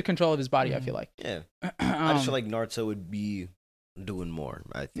really good control of his body. I feel like. yeah, I just feel like Naruto would be doing more.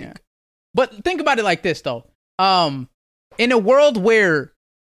 I think. Yeah. But think about it like this though. In a world where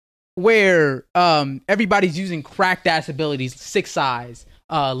where everybody's using cracked ass abilities, Six Eyes,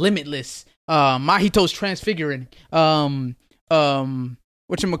 Limitless, Mahito's transfiguring,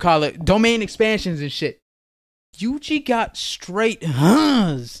 whatchamacallit, domain expansions and shit. Yuji got straight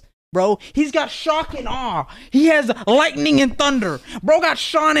bro. He's got shock and awe. He has lightning and thunder. Bro got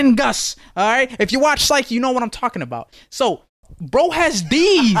Sean and Gus. All right. If you watch Psyche, you know what I'm talking about. So, bro has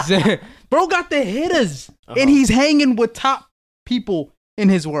these. Bro got the hitters, and he's hanging with top people in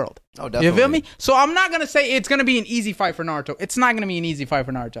his world. Oh, definitely. You feel me? So I'm not gonna say it's gonna be an easy fight for Naruto. It's not gonna be an easy fight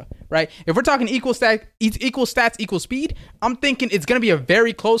for Naruto, right? If we're talking equal stats, equal speed, I'm thinking it's gonna be a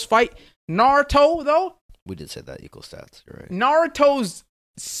very close fight. Naruto, though, we did say that equal stats. You're right. Naruto's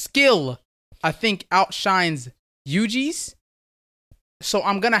skill, I think, outshines Yuji's. So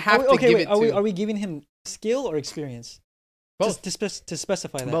I'm gonna have to give it to. Are we giving him skill or experience? Both. Just to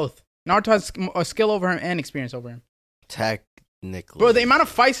specify that. Both. Naruto has a skill over him and experience over him. Technically. Bro, the amount of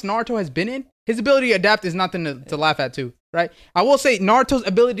fights Naruto has been in, his ability to adapt is nothing to laugh at too, right? I will say Naruto's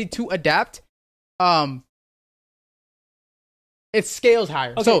ability to adapt, it scales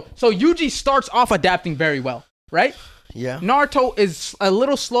higher. Okay. So Yuji starts off adapting very well, right? Yeah. Naruto is a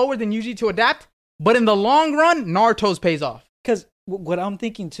little slower than Yuji to adapt, but in the long run, Naruto's pays off. Because what I'm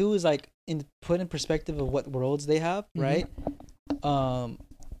thinking too is like put in perspective of what worlds they have, right?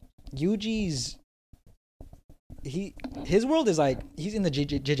 Yuji's his world is like he's in the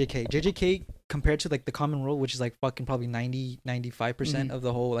JJK. JJK compared to like the common world, which is like fucking probably 95% of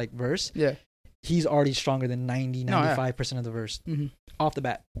the whole like verse. Yeah. He's already stronger than 95% of the verse off the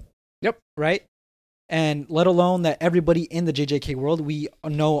bat. Yep. Right? And let alone that everybody in the JJK world we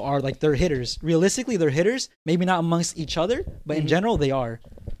know are like they're hitters. Realistically, they're hitters. Maybe not amongst each other, but in general, they are.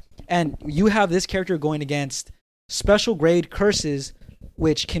 And you have this character going against special grade curses,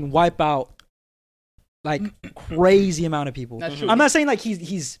 which can wipe out like crazy amount of people. That's true. I'm not saying like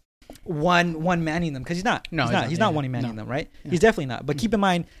he's one manning them because he's not. No, he's not one manning them, right? Yeah. He's definitely not. But keep in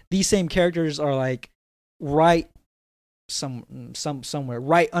mind, these same characters are like right somewhere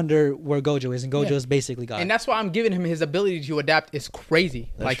right under where Gojo is, and Gojo is basically God. And that's why I'm giving him his ability to adapt is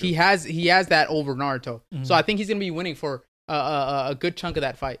crazy. That's like true. he has that over Naruto. So I think he's gonna be winning for a good chunk of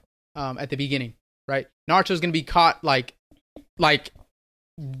that fight at the beginning, right? Naruto's gonna be caught like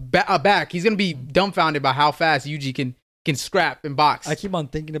back. He's gonna be dumbfounded by how fast Yuji can scrap and box. I keep on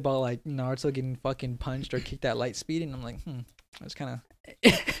thinking about like Naruto getting fucking punched or kicked at light speed, and I'm like, that's kind of.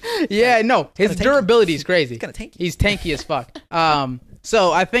 Yeah, no, his durability is crazy. He's kind of tanky. He's tanky as fuck.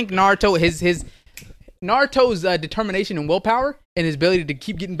 So I think Naruto's determination and willpower and his ability to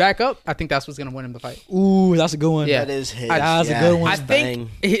keep getting back up, I think that's what's gonna win him the fight. Ooh, that's a good one. Yeah, that is his. That's a good one. I think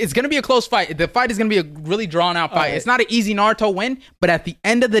it's gonna be a close fight. The fight is gonna be a really drawn out fight. Right. It's not an easy Naruto win, but at the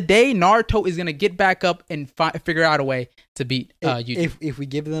end of the day, Naruto is gonna get back up and figure out a way to beat Yuji. If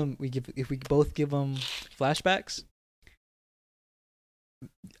we both give them flashbacks,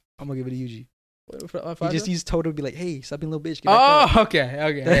 I'm gonna give it to Yuji. He just used Toto to be like, "Hey, stop being a little bitch." Get back up.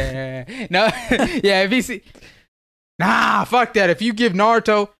 Okay. Yeah. No, yeah. If he see, fuck that. If you give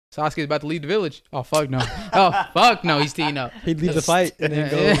Naruto, Sasuke's about to leave the village. Oh fuck no. He's teeing up. He'd leave the fight and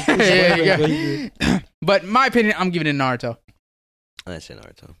then go. But my opinion, I'm giving it to Naruto. I say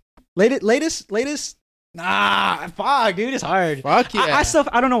Naruto. Latest. Fuck, dude, it's hard. Fuck yeah.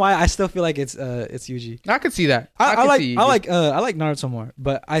 I don't know why. I still feel like it's Yuji. I could see that. I like Naruto more,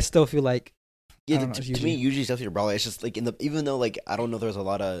 but I still feel like. Yeah, to me, Yuji's definitely a brawler. It's just like even though like I don't know, there's a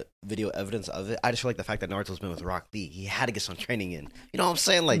lot of video evidence of it. I just feel like the fact that Naruto's been with Rock Lee, he had to get some training in. You know what I'm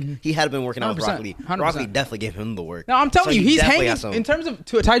saying? Like he had been working out with Rock Lee. 100%. Rock Lee definitely gave him the work. No, I'm telling you, he's hanging in terms of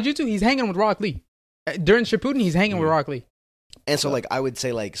taijutsu. He's hanging with Rock Lee. During Shippuden, he's hanging with Rock Lee. And so like I would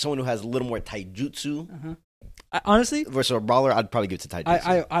say like someone who has a little more taijutsu. Honestly, versus a brawler, I'd probably give it to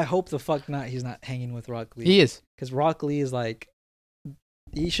taijutsu. I hope the fuck not. He's not hanging with Rock Lee. He is, because Rock Lee is like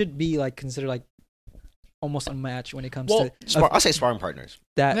he should be like considered like almost unmatched when it comes to. I'll say sparring partners.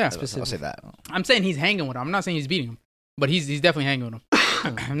 Specific. I'll say that. I'm saying he's hanging with him. I'm not saying he's beating him, but he's definitely hanging with him.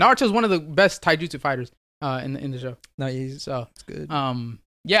 Naruto's one of the best taijutsu fighters in the show. No, it's good.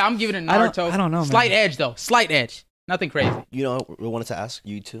 Yeah, I'm giving it Naruto. I don't know. Slight edge though. Slight edge. Nothing crazy. You know, we wanted to ask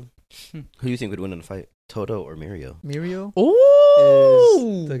you two. Who do you think would win in a fight? Toto or Mirio? Mirio?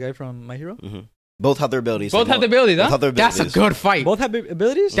 Ooh! Is the guy from My Hero? Mm-hmm. Both have their abilities. Both have the abilities, huh? That's a good fight. Both have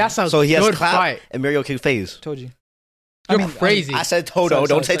abilities? That's a so he has good clap fight. And Mirio can phase. Toji. You're crazy. I said Toto.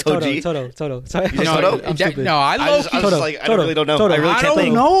 Don't say Toji. Toto. Sorry. You Toto? I'm stupid. No, I love I was like, I really don't know. Toto. I really can't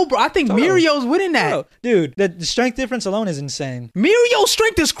don't know, bro. I think Mirio's winning that. Toto. Dude, the strength difference alone is insane. Mirio's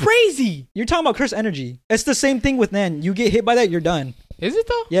strength is crazy. You're talking about curse energy. It's the same thing with Nen. You get hit by that, you're done. Is it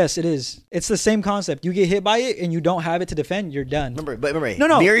though? Yes, it is. It's the same concept. You get hit by it and you don't have it to defend, you're done. Remember,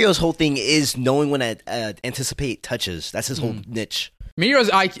 No. Mirio's whole thing is knowing when to anticipate touches. That's his whole niche. Mirio's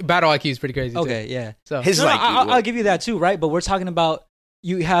battle IQ is pretty crazy. Okay, too. yeah. So His I'll give you that too, right? But we're talking about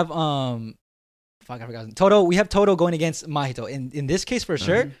you have I forgot. Toto, we have Toto going against Mahito. In this case, for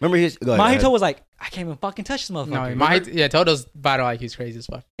sure. Remember, Mahito was like, I can't even fucking touch this motherfucker. No, Toto's battle IQ is crazy as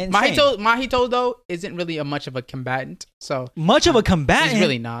fuck. Insane. Mahito though isn't really much of a combatant. So much of a combatant. He's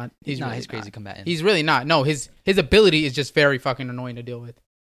really not. He's crazy combatant. He's really not. No, his ability is just very fucking annoying to deal with.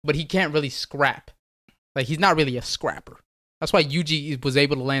 But he can't really scrap. Like he's not really a scrapper. That's why Yuji was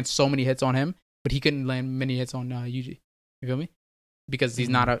able to land so many hits on him, but he couldn't land many hits on Yuji. You feel me? Because he's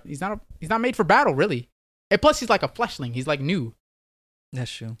not made for battle really. And plus he's like a fleshling. He's like new.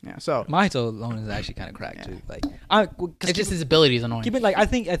 That's true. Yeah. So Mahito alone is actually kind of cracked too. Like, it's just his ability is annoying. Keep it like I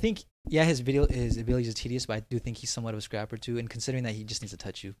think yeah, his abilities are tedious, but I do think he's somewhat of a scrapper too. And considering that he just needs to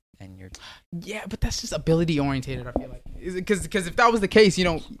touch you and you're but that's just ability orientated. I feel like because if that was the case,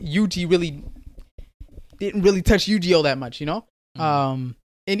 Yuji really didn't really touch Yu-Gi-Oh that much, and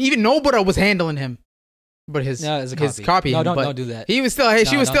even Nobara was handling him, but his copy. No, don't do that. He was still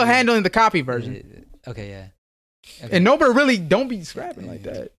she was still handling the copy version. Okay, yeah. Okay. And Nobara really don't be scrapping like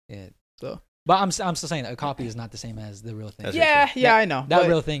that. Yeah. So, but I'm still saying a copy is not the same as the real thing. I know that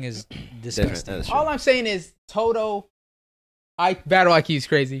real thing is disgusting. All I'm saying is Toto, battle IQ is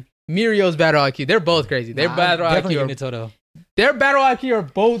crazy. Mirio's battle IQ, they're both crazy. Their battle IQ, Toto. Their battle IQ are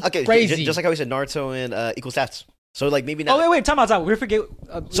both crazy. Just like how we said, Naruto and equal stats. So like maybe not. Oh wait, time out. We forget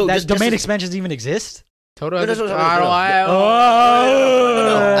that domain expansions even exist. Toto. No.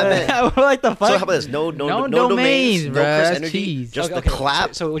 Like the fuck? So how about this? No domains, no bro. curse energy, just the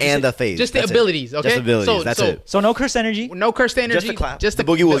clap and the phase. Just the abilities, okay? Just abilities. That's it. So no cursed energy. No cursed energy. Just the clap. Just the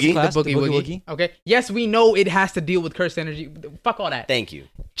boogie woogie. The boogie woogie. Okay. Yes, we know it has to deal with cursed energy. Fuck all that. Thank you.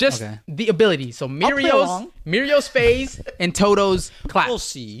 Just the abilities. So Mirio's phase and Toto's clap. We'll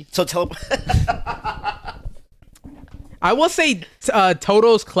see. So I will say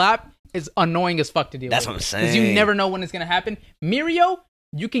Toto's clap is annoying as fuck to deal with. That's what I'm saying. Because you never know when it's going to happen. Mirio,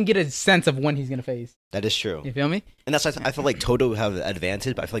 you can get a sense of when he's going to phase. That is true. You feel me? And that's why I feel like Toto would have an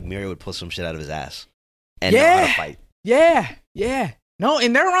advantage, but I feel like Mirio would pull some shit out of his ass. And know how to fight. Yeah. No,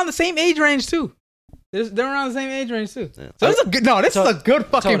 and they're around the same age range, too. They're around the same age range, too. Yeah. So this is a good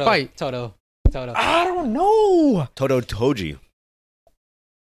fucking fight. Toto. I don't know. Toto Toji.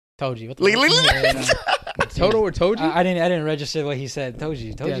 Toji. What the Toto or Toji? I didn't register what he said.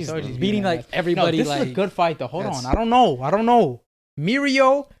 Toji's beating like everybody. No, this is a good fight though. Hold on. I don't know.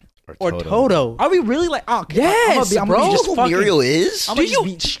 Mirio or Toto. Are we really like? Oh, yes, I'm bro. Just Mirio is. I'm gonna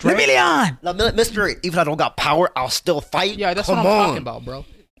beat straight. Million. Now, Mister, even if I don't got power, I'll still fight. Yeah, that's what I'm talking about, bro.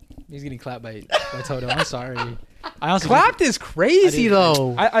 He's getting clapped by Toto. I'm sorry. Clapped is crazy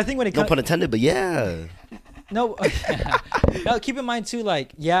though. I think when it comes, no pun intended, but yeah. No, keep in mind too.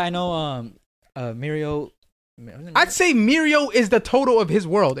 Like, I know. Mirio. I'd say Mirio is the Toto of his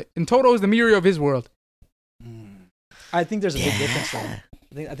world, and Toto is the Mirio of his world. I think there's a big difference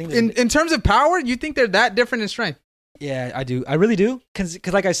though. I think in terms of power, you think they're that different in strength? Yeah, I do. I really do. Cause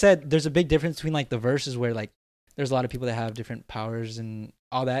like I said, there's a big difference between like the verses where like there's a lot of people that have different powers and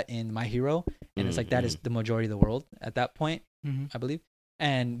all that in My Hero, and it's like that is the majority of the world at that point, I believe.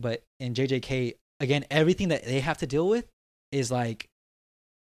 But in JJK, again, everything that they have to deal with is like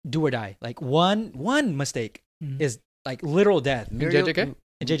do or die. Like one mistake is like literal death.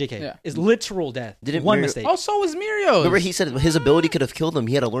 JJK is literal death. One mistake. Oh, so was Mirio. Remember, he said his ability could have killed him.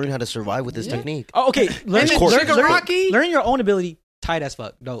 He had to learn how to survive with his technique. Oh, okay. Learn your own ability. Tight as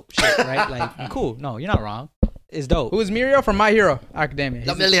fuck. Dope shit, right? Like, cool. No, you're not wrong. It's dope. Who is Mirio from My Hero Academia?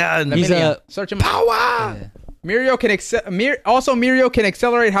 He's search him power. Yeah. Mirio can Mirio can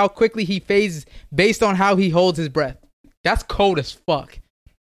accelerate how quickly he phases based on how he holds his breath. That's cold as fuck.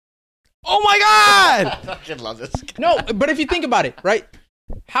 Oh my god! I fucking love this. No, but if you think about it, right?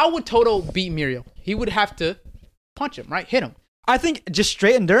 How would Toto beat Mirio? He would have to punch him, right? Hit him. I think just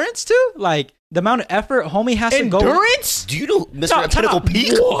straight endurance too. Like the amount of effort homie has to go. Endurance? Do you know Mr. Critical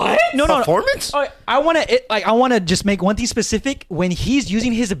Peak? What? No. Performance? I want to just make one thing specific. When he's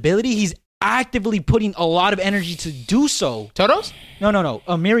using his ability, he's actively putting a lot of energy to do so. Toto's? No.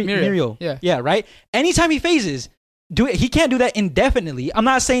 Mirio. Yeah. Right. Anytime he phases. He can't do that indefinitely. I'm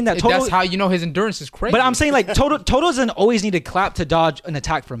not saying that Toto... That's how you know his endurance is crazy. But I'm saying like Toto doesn't always need to clap to dodge an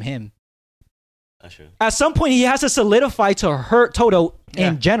attack from him. That's true. At some point, he has to solidify to hurt Toto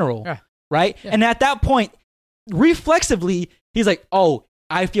in general, right? Yeah. And at that point, reflexively, he's like, oh,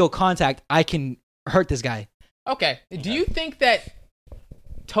 I feel contact. I can hurt this guy. Okay. Do you think that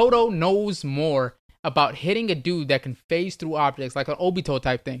Toto knows more about hitting a dude that can phase through objects like an Obito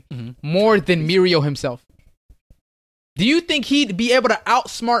type thing more than Mirio himself? Do you think he'd be able to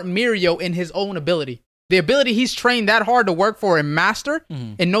outsmart Mirio in his own ability? The ability he's trained that hard to work for and master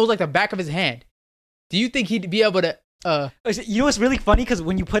and knows like the back of his hand. Do you think he'd be able to... You know what's really funny? Because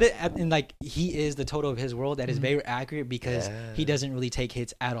when you put it in like he is the Toto of his world, that is very accurate because he doesn't really take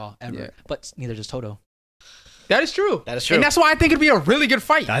hits at all, ever. Yeah. But neither does Toto. That is true. That is true. And that's why I think it'd be a really good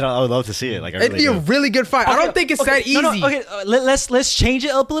fight. I would love to see it. Like, it'd be a really good fight. Okay, I don't think it's that easy. Let's change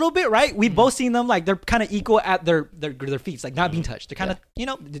it up a little bit, right? We've both seen them like they're kind of equal at their feet, like not being touched. They're kind of they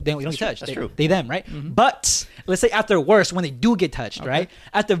don't get touched. That's true. They them, right? But let's say at their worst, when they do get touched, right?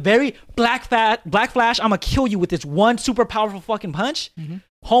 At the very Black Flash, I'm gonna kill you with this one super powerful fucking punch.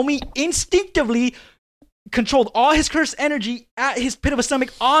 Homie instinctively controlled all his cursed energy at his pit of a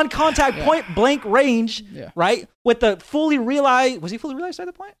stomach on contact point blank range, right? With the fully realized, was he fully realized at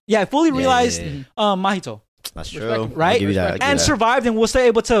the point? Yeah, fully realized Mahito. That's true. Right? And survived and was still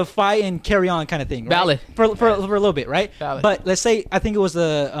able to fight and carry on kind of thing. Right? Valid. For a little bit, right? Valid. But let's say, I think it was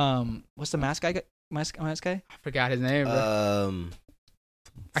the, what's the mask guy? Mask guy? I forgot his name, bro.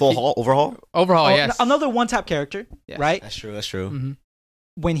 Overhaul? Overhaul, yes. Another one-tap character, right? That's true.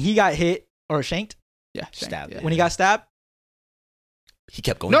 When he got hit or shanked, stabbed. When he got stabbed, he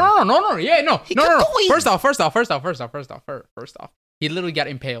kept going. No. Yeah, no. No. Going. First off. He literally got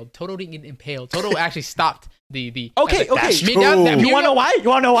impaled. Toto didn't get impaled. Toto actually stopped the. Okay. You wanna know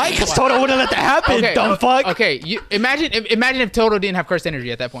why? Because Toto wouldn't let that happen. Dumb fuck. Okay. Imagine if Toto didn't have cursed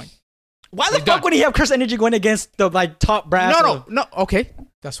energy at that point. Why the fuck would he have cursed energy going against the like top brass? No. Okay,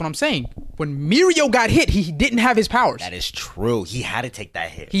 that's what I'm saying. When Mirio got hit, he didn't have his powers. That is true. He had to take that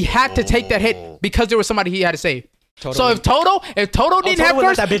hit. He had to take that hit because there was somebody he had to save. So if Toto didn't have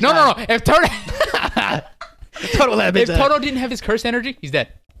curse, no. If Toto didn't have his curse energy, he's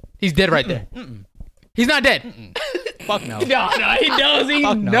dead. He's dead right there. He's not dead. Fuck no. No, he knows. He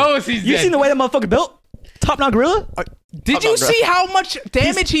knows he's dead. You seen the way that motherfucker built? Top Knot Gorilla? Did you see how much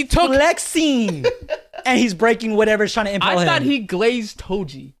damage he took? Flexing. And he's breaking whatever's trying to impale him. I thought he glazed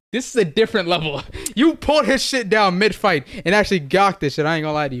Toji. This is a different level. You pulled his shit down mid-fight and actually gawked this shit. I ain't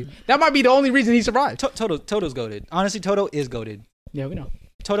gonna lie to you. That might be the only reason he survived. Toto's goated. Honestly, Toto is goated. Yeah, we know.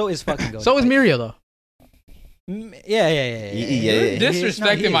 Toto is fucking goated. So is Mirio, though. Yeah. You're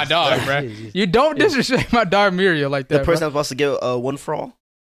disrespecting my dog, bro. You don't disrespect my dog Mirio like that. The person that was supposed to get one for all,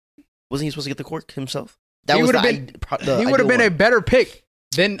 wasn't he supposed to get the quirk himself? He would have been a better pick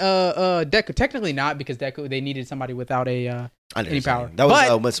than Deku. Technically not, because Deku, they needed somebody without any power.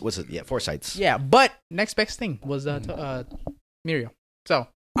 That was what's it? Yeah, Foresights. Yeah, but next best thing was Mirio. So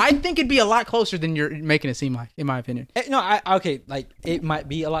I think it'd be a lot closer than you're making it seem like, in my opinion. Like it might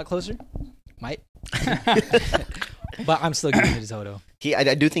be a lot closer. Might. But I'm still giving it to Toto.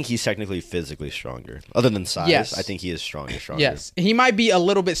 I do think he's technically physically stronger. Other than size, yes. I think he is stronger. Yes. He might be a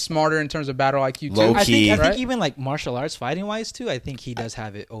little bit smarter in terms of battle IQ too. Low key. I think even like martial arts fighting wise too, I think he does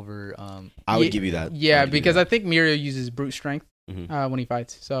have it over I would give you that. Yeah, because I think Mirio uses brute strength when he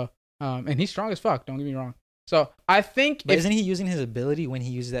fights. So and he's strong as fuck, don't get me wrong. So I think isn't he using his ability when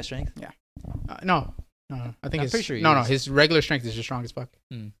he uses that strength? Yeah. No. I think I'm pretty sure his regular strength is just strong as fuck.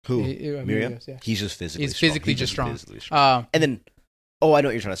 Who? Mirio? Yeah. He's just physically strong. He's physically just strong. And then I know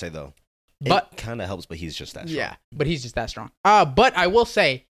what you're trying to say though. But it kind of helps, but he's just that strong. Yeah, but he's just that strong. But I will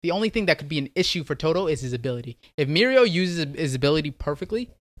say the only thing that could be an issue for Toto is his ability. If Mirio uses his ability perfectly,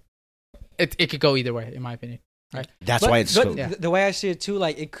 it could go either way, in my opinion. Right. That's why it's so. The way I see it too,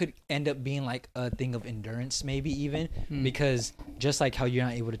 like it could end up being like a thing of endurance, maybe even because just like how you're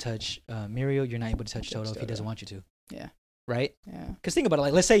not able to touch Mirio, you're not able to touch Toto if he doesn't want you to. Yeah. Right. Yeah. Because think about it,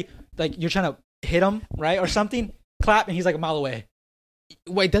 like let's say like you're trying to hit him, right, or something, clap, and he's like a mile away.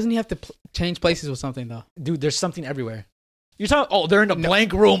 Wait, doesn't he have to change places with something though? Dude, there's something everywhere. You're talking. They're in a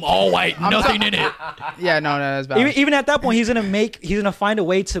blank room, all white, nothing in it. Yeah, no, that's bad. Even at that point, he's gonna find a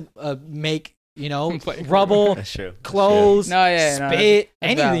way to make. Rubble, clothes, spit,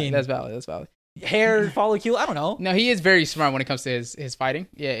 anything. That's valid. Hair follicle, I don't know. No, he is very smart when it comes to his fighting.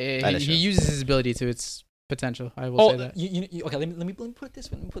 Yeah, he uses his ability to its potential. I will say that. Okay, let me put it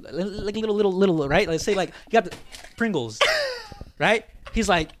this way. Let me put that, like little, right? Let's say like you got the Pringles, right? He's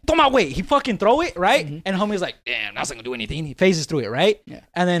like, throw my weight. He fucking throw it, right? And homie's like, damn, that's not gonna do anything. He phases through it, right? Yeah.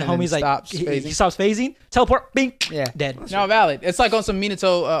 And then homie's like, he stops phasing, teleport, bing, dead. No, valid. It's like on some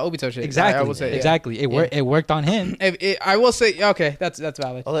Minato Obito shit. Exactly. I will say, exactly. It worked on him. I will say, okay, that's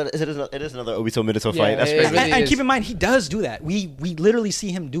valid. Oh, it is another Obito Minato fight. That's crazy. And keep in mind, he does do that. We literally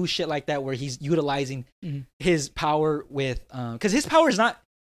see him do shit like that where he's utilizing his power with because his power is not.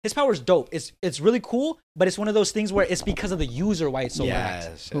 His power is dope. It's really cool, but it's one of those things where it's because of the user why it's so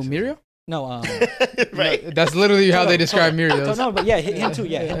bad. Mirio? No, Right. That's literally how they describe Mirio. No, but yeah, him too,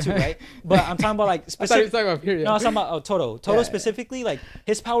 right? But I'm talking about like I thought he was specific. talking about Mirio. No, I'm talking about Toto. Toto specifically, like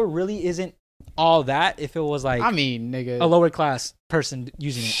his power really isn't all that. If it was like, I mean, nigga, a lower class person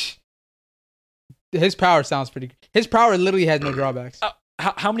using it. his power sounds pretty. His power literally has no drawbacks.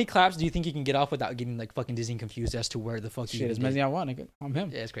 How many claps do you think you can get off without getting like fucking dizzy and confused as to where the fuck Shit, you as many as I want, nigga. I'm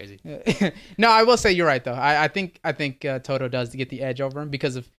him. Yeah, it's crazy. Yeah. No, I will say you're right though. I think Toto does get the edge over him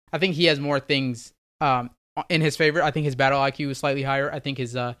because of I think he has more things in his favor. I think his battle IQ is slightly higher. I think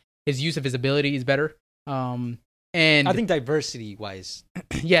his use of his ability is better. And I think diversity wise,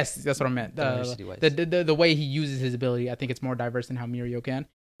 yes, that's what I meant. Diversity-wise. The way he uses his ability, I think it's more diverse than how Mirio can.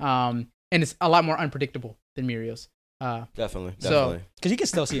 And it's a lot more unpredictable than Mirio's. Definitely. because you can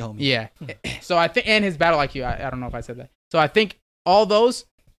still see homie. Yeah. So I think, and his battle IQ, I don't know if I said that. So I think all those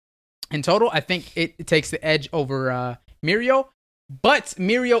in total, I think it takes the edge over Mirio. But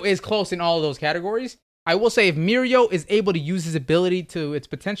Mirio is close in all of those categories. I will say if Mirio is able to use his ability to its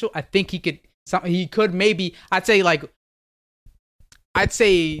potential, I think he could maybe, I'd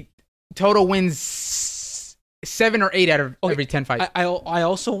say Toto wins 7 or 8 out of every 10 fights. I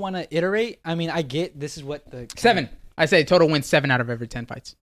also want to iterate. I mean, I get this is what the 7. I say Toto wins 7 out of every 10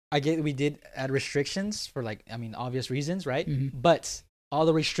 fights. I get we did add restrictions for obvious reasons, right? Mm-hmm. But all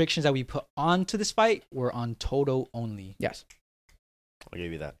the restrictions that we put onto this fight were on Toto only. Yes. I'll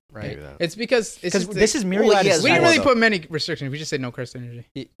give you that. Right. It's because this is Mirio. Well, yes, we didn't Well, really though. put many restrictions. We just said no curse energy.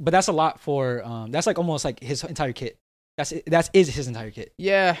 But that's a lot for that's like almost like his entire kit. That is his entire kit.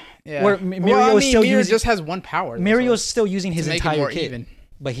 Yeah. Where Mirio is still using, just has one power. Mirio's still using his to make it entire more kit, even.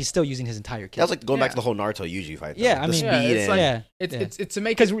 but he's still using his entire kit. That's like going back Yeah. to the whole Naruto Yuji fight. Though. Yeah, I The mean, speed it's and- like- yeah, It's to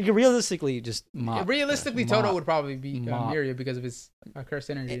make because it realistically, just mop. realistically, Mop. Toto would probably beat Mop. Mirio because of his curse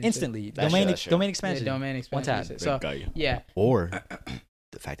energy. and shit. instantly That's domain true. domain Yeah, expansion. domain expansion. One tap. So Got you. yeah, Or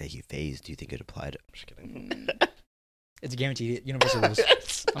the fact that he phased, do you think it applied? I'm just kidding. It's guaranteed. Universal rules.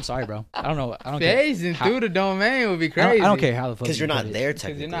 I'm sorry, bro. I don't know. I don't care. phasing how- through the domain would be I crazy. don't care how the fuck. Because you're you not put it. there because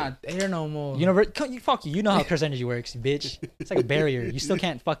technically. you're not there no more. Fuck you. You know how curse energy works, bitch. It's like a barrier. You still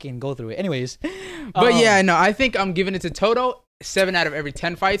can't fucking go through it. Anyways, But yeah, no, I think I'm giving it to Toto. 7 out of every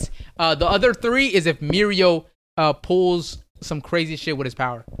 10 fights. The other 3 is if Mirio pulls some crazy shit with his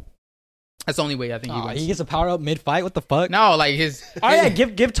power. That's the only way I think he wins. he gets a power up mid fight. What the fuck? No, like his. Oh yeah,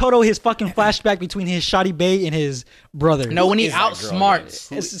 give Toto his fucking flashback between his shoddy Bay and his brother. No, when he is that girl,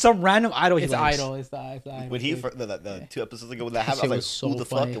 outsmarts. it's some random idol. It's likes. idol. It's the idol. When he the 2 episodes ago when that That happened, I shit was was like, so who the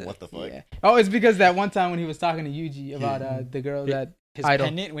funny. fuck and what the fuck? Yeah. Oh, it's because that one time when he was talking to Yuji about the girl that His idol.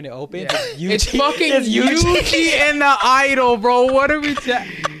 pendant when it opens. Yeah. It's fucking Yuji and the idol, bro. What are we?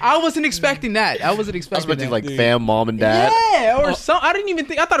 I wasn't expecting that. I wasn't I was expecting expecting that. like fam, mom, and dad. Yeah, or some. I didn't even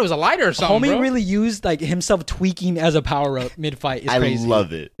think. I thought it was a lighter or something. Homie bro. really used like himself tweaking as a power up mid fight. It's I crazy.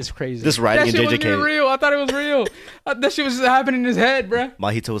 love it. It's crazy. This That writing in shit was JJK. real. I thought it was real. That shit was just happening in his head, bro.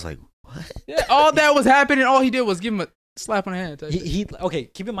 Mahito was like, what? Yeah, all that was happening. All he did was give him a slap on the head. he okay.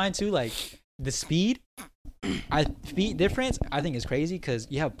 Keep in mind too, like the speed difference. I think is crazy because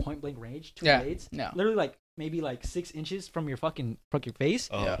you have point blank range, 2 blades, literally like maybe like 6 inches from your fucking face,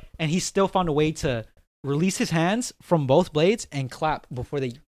 Yeah. and he still found a way to release his hands from both blades and clap before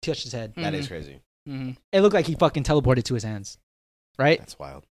they touched his head. That is crazy. Mm-hmm. It looked like he fucking teleported to his hands, right? That's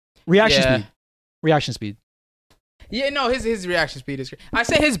wild. Reaction speed. Yeah, no, his reaction speed is great. I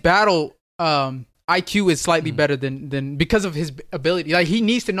say his battle IQ is slightly better than because of his ability. Like he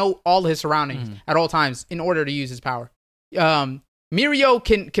needs to know all his surroundings at all times in order to use his power. Mirio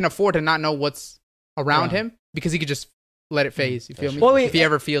can afford to not know what's around him because he could just let it phase. You feel me? Well, wait, if he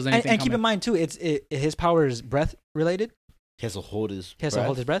ever feels anything, and keep in mind too, his power is breath related. He has to hold his He has to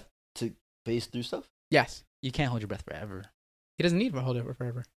hold his breath. to phase through stuff. yes, You can't hold your breath forever. he doesn't need to hold it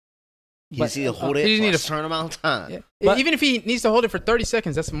forever. He needs to hold it he just for need a to- certain amount of time. Yeah. But- Even if he needs to hold it for 30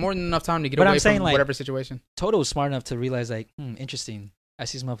 seconds, that's more than enough time to get But I'm away saying, from like- whatever situation. Toto was smart enough to realize like, interesting. I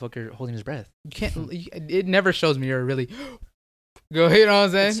see this motherfucker holding his breath. You can't. It never shows me you're really. Go ahead, you know what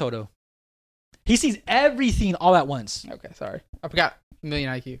I'm saying? It's Toto. He sees everything all at once. Okay, sorry. I forgot.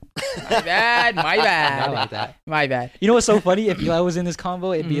 Million IQ. My bad. My bad. I like that. My bad. You know what's so funny? If Eli was in this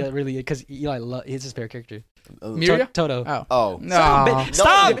combo, it'd be a really because Eli he's his favorite character. Mirio? Toto. Oh. Oh. No.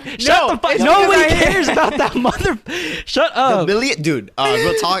 Stop! No, Shut the fuck! it's Nobody because I- cares about that mother. Shut The up! million, dude.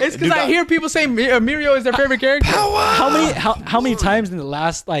 Real talk. It's because I hear people say Mirio is their favorite character. How many times in the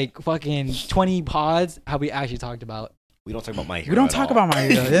last like fucking 20 pods have we actually talked about? We don't talk about My Hero. We don't at talk all. about My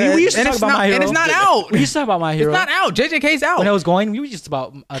Hero. We used to And talk it's about not- My Hero. And it's not out. We used to talk about My Hero. It's not out. JJK's out. When I was going, we used to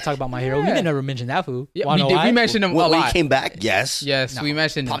talk about My Hero. We Yeah. didn't never mention that fool. Yeah, Wanna we know did. why? We mentioned him a When he lot. came back, yes. Yes, No. we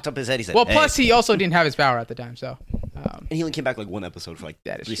mentioned him. Popped up his head. He said, Well, hey. plus he also didn't have his power at the time, so. And he only came back like one episode for like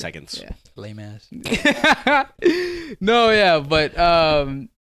That is 3 true. seconds. Yeah. Lame ass. No, yeah, but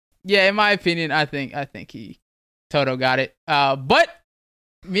yeah, in my opinion, I think Toto got it. But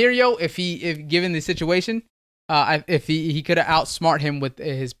Mirio, if given the situation, if he could have outsmart him with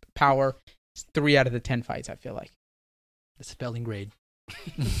his power, 3 out of the 10 fights, I feel like. It's a failing grade.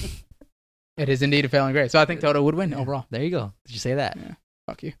 It is indeed a failing grade. So I think Toto would win overall. There you go. Did you say that? Yeah.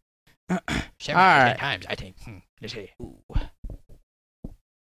 Fuck you. All right. times, I think. Let's see.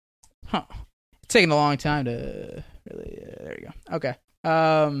 Huh. It's taking a long time to really. There you go. Okay.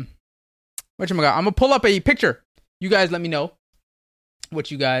 Whatchamacallit? I'm gonna pull up a picture. You guys, let me know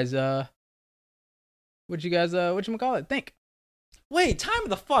what you guys whatchamacallit think. Wait, time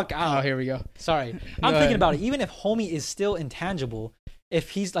the fuck out. Oh, here we go. Sorry. Go I'm ahead. thinking about it. Even if homie is still intangible, if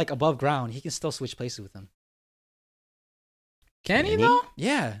he's like above ground, he can still switch places with him. Can he Can he? though?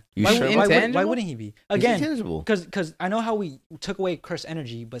 Yeah. You Why, sure why, about why, that? why wouldn't he be? He's Again, intangible. because I know how we took away cursed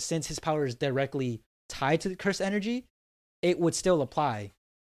energy, but since his power is directly tied to the cursed energy, it would still apply.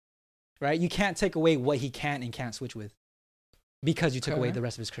 Right? You can't take away what he can and can't switch with because you took away Okay. the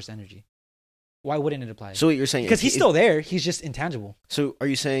rest of his cursed energy. Why wouldn't it apply? So what you're saying? Because he's still there. He's just intangible. So are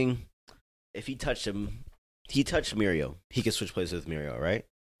you saying if he touched him, he touched Mirio, he could switch places with Mirio, right?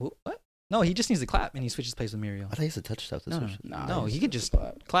 What? No, he just needs to clap and he switches places with Mirio. I thought he used to touch stuff. To No, switch. no, he could just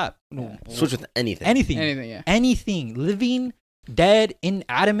clap. clap. Yeah. Switch with anything. Anything. Yeah. Anything. Living, dead,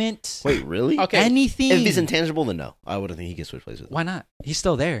 inanimate. Wait, really? Okay. Anything. If he's intangible, then no. I wouldn't think he could switch places. Why not? He's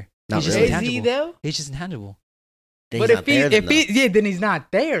still there. Not He's just really. Is intangible. he though? He's just intangible. Then But he's if not there, then then he's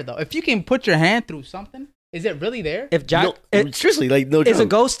not there though. If you can put your hand through something, is it really there? If Jack, no. Seriously, like no is a joke.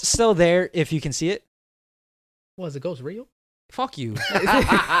 ghost still there if you can see it? Was the ghost real? Fuck you.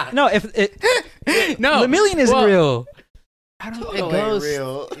 No, if it, No, Lemillion isn't well, real. I don't. Totally A ghost.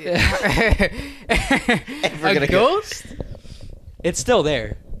 real. A gonna ghost? It's still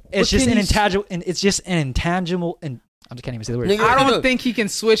there. It's But just can an you intangible. And it's just an intangible. And I can't even say the word. Nigga, I don't no. think he can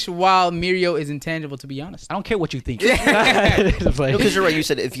switch while Mirio is intangible. To be honest. I don't care what you think. No, because you're right. You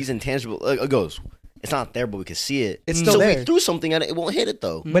said if he's intangible, a ghost, it's not there, but we can see it. It's so still if there. he threw something at it, it won't hit it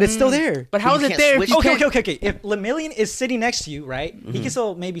though. But it's still there. But how is you it can't there? If switch- you Okay. can't- If Lemillion is sitting next to you, right, he Mhm. can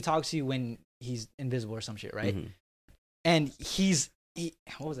still maybe talk to you when he's invisible or some shit, right? Mhm. And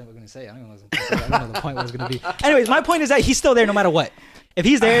what was I going to say? I don't know what the point was going to be. Anyways, my point is that he's still there no matter what. If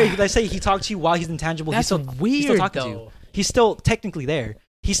he's there, let's say he talked to you while he's intangible. That's he's weird still talking to you. though. He's still technically there.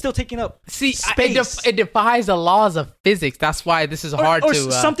 He's still taking up See, space. it defies the laws of physics. That's why this is hard or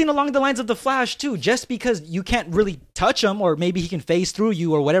to. something along the lines of the Flash too. Just because you can't really touch him, or maybe he can phase through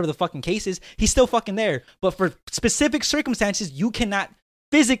you, or whatever the fucking case is, he's still fucking there. But for specific circumstances, you cannot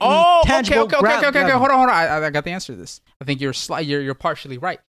physically tangible Okay. grab him. Hold on. I got the answer to this. I think you're partially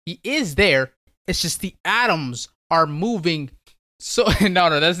right. He is there. It's just the atoms are moving. So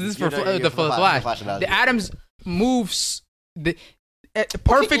no. This is for the Flash. The atoms moves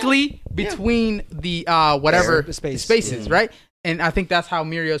perfectly between the whatever The space. spaces, right? And I think that's how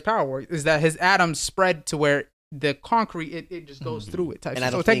Mirio's power works. Is that his atoms spread to where the concrete it just goes through it. Type. And I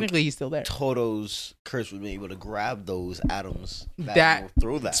So don't technically, think he's still there. Toto's curse would be able to grab those atoms That move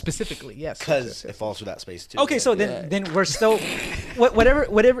through that specifically, yes, because it falls through that space too. Okay, so then we're still whatever.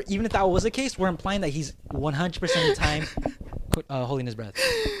 Even if that was the case, we're implying that he's 100% of the time holding his breath.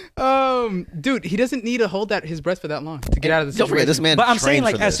 Dude, he doesn't need to hold his breath for that long to get out of the Don't situation. forget this man. But I'm saying trained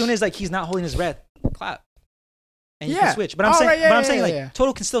like for as this. soon as like he's not holding his breath, clap, and you Yeah. can switch. But I'm All saying, right, yeah, I'm saying yeah, like yeah.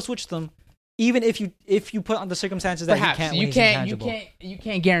 Toto can still switch them, even if you put on the circumstances that Perhaps he can't. When you he's can't intangible. you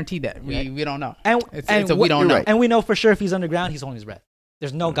can't guarantee that. We don't know. And It's a we don't you're know. right. And we know for sure if he's underground, he's holding his breath.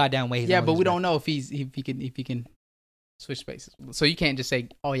 There's no goddamn way he's Yeah, not but holding we his don't know if he can switch spaces. So you can't just say,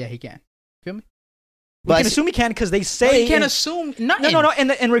 "Oh yeah, he can." Feel me? We But can assume he can because they No, say you can't assume nothing. No.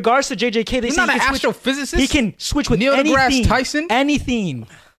 In regards to JJK, they He's say not he an can switch. astrophysicist. He can switch with Neil deGrasse anything. Tyson? Anything.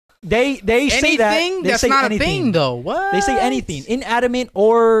 They say that. Anything? They That's say not anything. a thing, though. What? They say anything, inanimate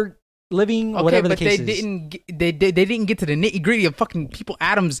or living, Okay, whatever the but case they is. didn't get to the nitty gritty of fucking people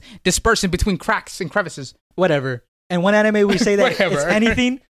atoms dispersing between cracks and crevices. Whatever. And one anime we say that Whatever. it's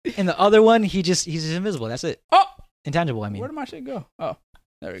anything, and the other one he's just invisible. That's it. Oh, Intangible. I mean. where did my shit go? Oh,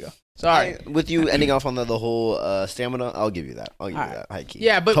 there we go. Sorry. With you ending off on the whole stamina, I'll give you that. I'll give you Alright. that. High key.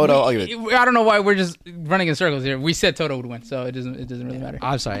 Yeah, but Toto, I'll give it. I don't know why we're just running in circles here. We said Toto would win, so it doesn't really matter.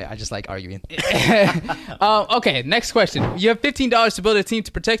 I'm sorry. I just like arguing. Okay, next question. You have $15 to build a team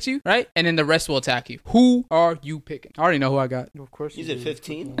to protect you, right? And then the rest will attack you. Who are you picking? I already know who I got. Of course. You said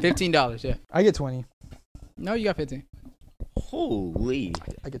 15? $15, yeah. I get 20. No, you got 15. Holy.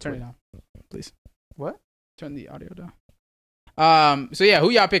 I get Turn it down, please. Turn the audio down. So yeah, who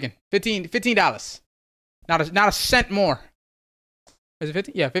y'all picking? $15. Not a cent more. Is it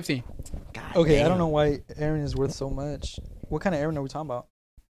 15? Yeah, 15. God Okay, damn. I don't know why Aaron is worth so much. What kind of Aaron are we talking about?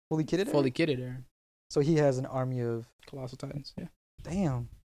 Fully kitted? Aaron? Fully kitted, Aaron. So he has an army of. Colossal Titans. Yeah. Damn.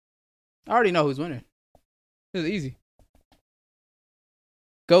 I already know who's winning. This is easy.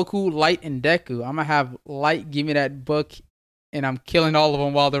 Goku, Light, and Deku. I'm gonna have Light give me that book, and I'm killing all of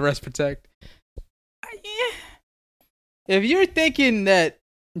them while the rest protect. Yeah. If you're thinking that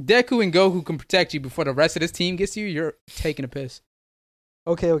Deku and Goku can protect you before the rest of this team gets you, you're taking a piss.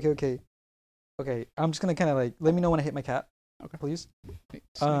 Okay. I'm just gonna kind of like let me know when I hit my cap. Okay. Please.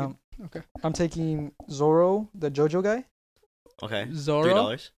 Okay. I'm taking Zoro, the JoJo guy. Okay. Zoro.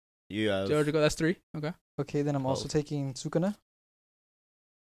 $3. You have Jojo, that's 3. Okay. Okay, then I'm also taking Sukuna.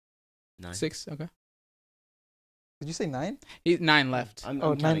 9. 6. Okay. Did you say 9? He's 9 left. I'm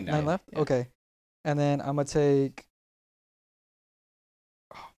Oh, counting nine left? Yeah. Okay. And then I'm going to take...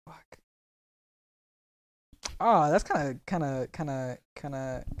 Oh, fuck. That's kind of... I'm going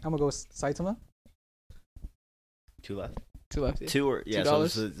to go with Saitama. 2 left. 2 left. Yeah. 2 or... Yeah, so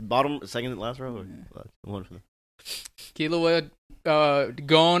this is bottom, second, last row? Or one for them. Killua,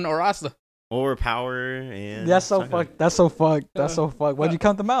 Gon, or Asta. Or Power and... That's so Sakura. fucked. That's so fucked. Why'd you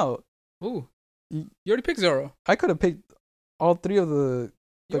count them out? Ooh. You already picked Zoro. I could have picked all 3 of the...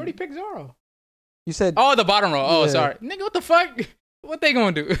 You already picked Zoro. You said... Oh, the bottom row. Oh, Yeah. sorry. Nigga, what the fuck? What they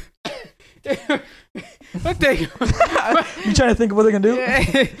gonna do? What they gonna You trying to think of what they're going to do? Yeah.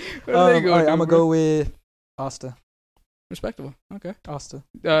 What are they All gonna right, do, I'm going to bro? go with Asta. Respectable. Okay. Asta.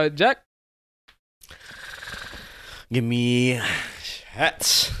 Jack? Give me...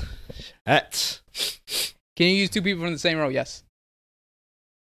 Hats. Can you use 2 people from the same row? Yes.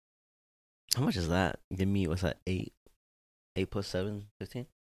 How much is that? Give me, what's that, 8? 8 plus 7, 15?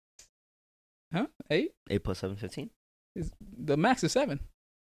 Huh? 8? 8 plus 7, 15? The max is 7.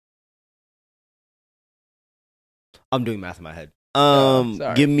 I'm doing math in my head.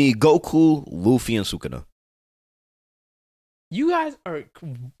 Sorry. Give me Goku, Luffy, and Sukuna. You guys are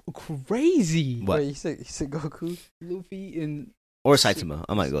crazy. What? Wait, he said Luffy and... Or Saitama.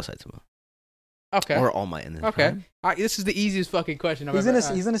 I might go Saitama. Okay. Or All Might in this. Okay. Prime. All right, this is the easiest fucking question I've he's ever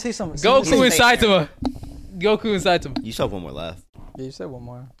gonna he's gonna say something. Goku and say Saitama. Goku and Saitama. You still have one more left. Yeah, you said one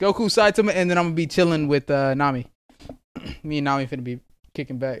more. Goku, Saitama, and then I'm gonna be chilling with Nami. Me and Nami finna be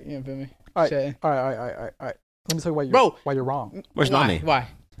kicking back. You know feel me? All right, Chatting. all right. Let me tell you why you're wrong. Where's Why? Nami? Why?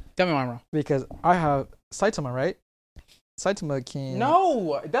 Tell me why I'm wrong. Because I have Saitama, right? Saitama can.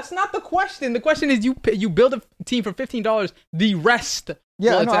 No, that's not the question. The question is you build a team for $15. The rest.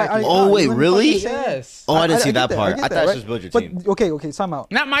 Yeah, will no, attack you. Oh, wait, let me really? fucking say it. Yes. Oh, I didn't see I get that that, part. I get I thought that, it was right? just build your But team. okay, time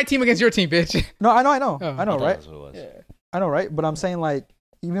out. Not my team against your team, bitch. No, I know, Oh. I know, I thought right? that's what it was. I know, right? But I'm saying like,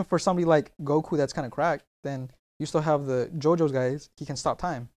 even for somebody like Goku that's kind of cracked, then you still have the JoJo's guys. He can stop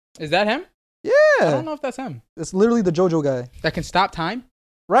time. Is that him? Yeah, I don't know if that's him. it's literally the JoJo guy, That can stop time.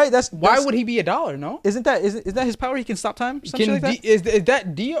 right? Why would he be $1? No. Isn't that his power? He can stop time. Some shit Can like that? is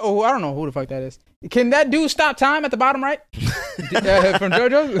that Dio? Oh, I don't know who the fuck that is. Can that dude stop time at the bottom right? From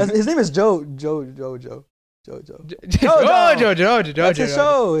JoJo? His name is Jojo. Jojo. That's his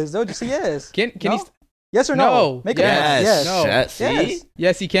show. Is Jojo? So yes. Can No? he? Yes or no? No. Make Yes. it yes. No. Yes. See? Yes.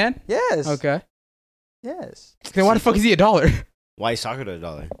 Yes, he can. Yes. Okay. Yes. Then why the fuck is he $1? Why is Sakura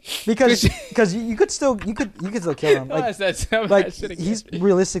 $1? Because you could still kill him. Like, he's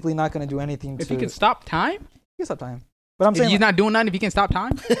realistically not gonna do anything if to. he can stop time. He can stop time. But I'm If saying he's not doing nothing, if he can stop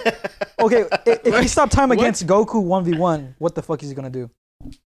time. okay. If he stopped time What? against Goku 1v1, what the fuck is he gonna do?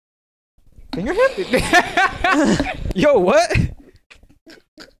 Finger him? Yo, what?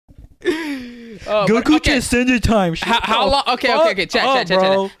 Okay. stand your time. How long? Okay.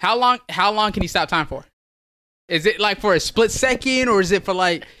 Chat. How long can he stop time for? Is it like for a split second, or is it for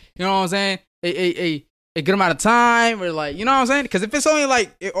like, you know what I'm saying, a good amount of time, or like, you know what I'm saying? Because if it's only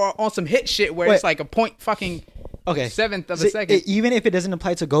like or on some hit shit where it's like a point fucking seventh of a second. Even if it doesn't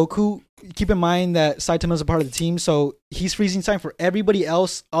apply to Goku, keep in mind that Saitama is a part of the team, so he's freezing time for everybody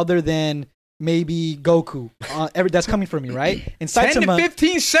else other than maybe Goku. That's coming from me, right? And 10 to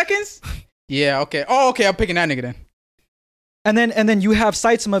 15 seconds? Yeah, okay. Oh, okay, I'm picking that nigga then. And then you have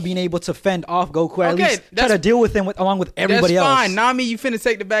Saitama being able to fend off Goku, or at least try to deal with him along with everybody else. That's fine. Nami, you finna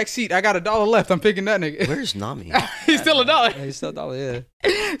take the back seat. I got $1 left. I'm picking that nigga. Where's Nami? He's still $1. Yeah, he's still $1,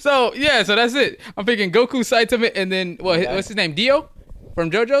 yeah. So that's it. I'm picking Goku, Saitama, and then what's his name? Dio from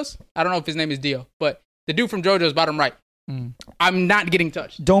JoJo's? I don't know if his name is Dio, but the dude from JoJo's bottom right. I'm not getting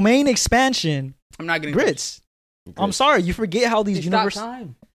touched. Domain expansion. I'm not getting Grits. I'm sorry, you forget how these universes. Stop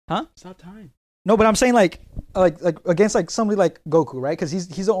time. Huh? Stop time. No, but I'm saying like against like somebody like Goku, right? Because he's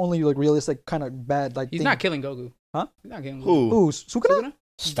the only like realistic kind of bad like. He's thing. not killing Goku. Huh? He's not killing Goku. Who? Sukuna?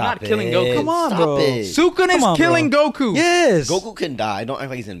 Stop not killing Goku. Come on, Stop bro. it. Sukuna is on, killing Goku. Yes. Goku can die. Don't act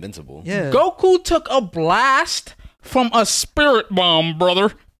like he's invincible. Yeah. Goku took a blast from a spirit bomb, brother.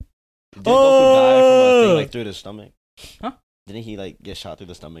 Didn't Goku die from a thing like through the stomach? Huh? Didn't he like get shot through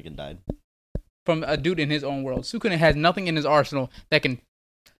the stomach and died? From a dude in his own world. Sukuna has nothing in his arsenal that can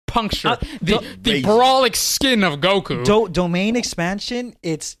puncture the brawlic skin of Goku. Domain expansion,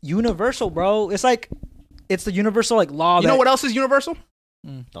 it's universal, bro. It's like, it's the universal like law. You know what else is universal?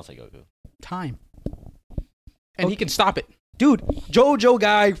 Don't say Goku. Time. And he can stop it. Dude, JoJo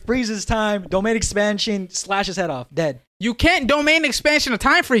guy freezes time, domain expansion, slash his head off, dead. You can't domain expansion a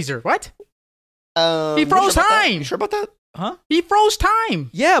time freezer. What? He froze sure time. You sure about that? Huh? He froze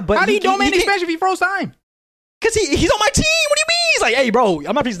time. Yeah, but how do you domain expansion if he froze time? Because he's on my team. What do you mean? He's like, hey, bro,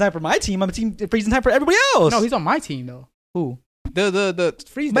 I'm not freezing time for my team. I'm freezing time for everybody else. No, he's on my team though. Who? The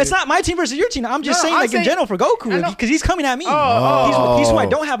freeze. But it's not my team versus your team. I'm just saying, in general for Goku, because he's coming at me. He's who I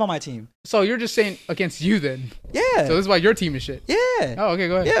don't have on my team. So you're just saying against you then? Yeah. So this is why your team is shit. Yeah. Oh, okay,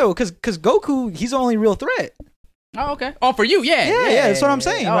 go ahead. Yeah, because Goku, he's the only real threat. Oh, okay. Oh, for you, yeah. Yeah, that's what I'm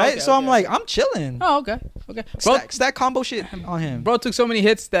saying, right? Okay, so I'm okay. like, I'm chilling. Oh, okay. Bro, Stack combo shit on him. Bro took so many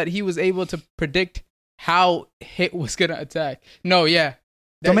hits that he was able to predict how hit was gonna attack. No, yeah.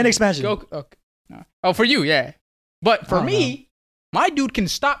 Domain expansion. Okay. No. Oh, for you, yeah. But for me, my dude can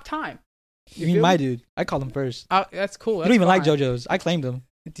stop time. You mean my dude? I called him first. That's cool. You don't even like JoJo's. I claimed him.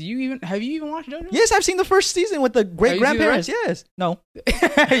 Have you even watched JoJo? Yes, I've seen the first season with the great grandparents. Yes. No.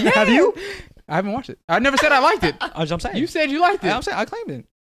 Yeah. Have you? I haven't watched it. I never said I liked it. I'm saying. You said you liked it. I'm saying I claimed it.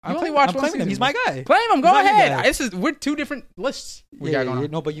 You only watched one claiming him. season. He's my guy. Claim him. Go He's my ahead. guy. We're two different lists. We got going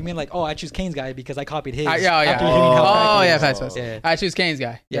on. No, but you mean like, I choose Kane's guy because I copied his. Yeah. After hearing how Oh, yeah, cracked fast. he is. Yeah. I choose Kane's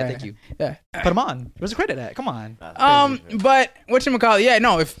guy. Yeah, thank you. Yeah. Put him on. Where's the credit at? Come on. But whatchamacallit? Yeah,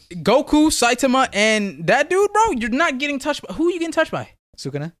 no. If Goku, Saitama, and that dude, bro, you're not getting touched by. Who are you getting touched by?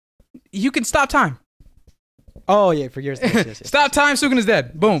 Sukuna? You can stop time. Oh, yeah, for years. Yes. Stop time. Sukuna's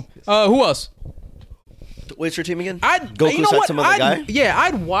dead. Boom. Who else? What's your team again? Goku, you know Saitama, the guy? Yeah,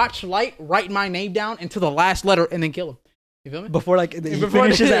 I'd watch Light write my name down into the last letter and then kill him. You feel me? Before he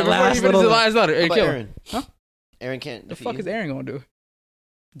finishes that last little. The last letter. What about Kill Aaron? him. Huh? Aaron can't. The fuck is Aaron gonna do?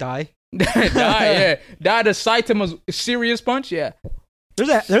 Die. Die, yeah. Die to Saitama's serious punch, yeah. There's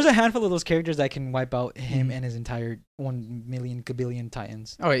a handful of those characters that can wipe out him and his entire 1 million gabillion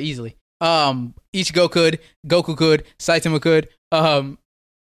Titans. Oh, yeah, easily. Ichigo could, Goku could, Saitama could,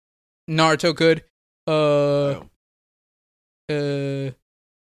 Naruto could,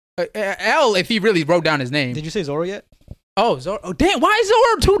 L if he really wrote down his name. Did you say Zoro yet? Oh, Zoro. Oh, damn. Why is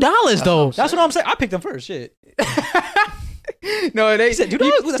Zoro $2 though? That's what I'm saying. I picked him first. Shit. No, they said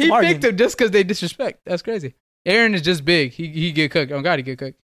 $2. He picked him just because they disrespect. That's crazy. Aaron is just big. He get cooked. Oh God, he get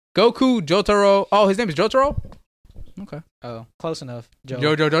cooked. Goku, Jotaro. Oh, his name is Jotaro. Okay. Oh, close enough. Joe.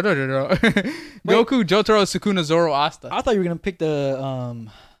 Goku, Jotaro, Sukuna, Zoro, Asta. I thought you were gonna pick the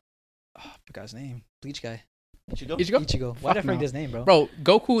I forgot his name. Bleach guy. Ichigo. Why did I forget his name, bro? Bro,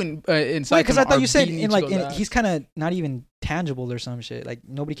 Goku and Saitama. Because I thought you said in he's kind of not even tangible or some shit. Like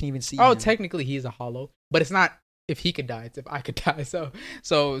nobody can even see. Oh, him. technically he's a hollow, but it's not if he could die. It's if I could die. So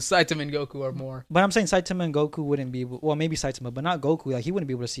Saitama and Goku are more. But I'm saying Saitama and Goku wouldn't be able. Well, maybe Saitama, but not Goku. Like he wouldn't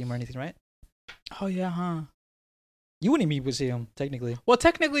be able to see him or anything, right? Oh yeah, huh? You wouldn't be able to see him technically. Well,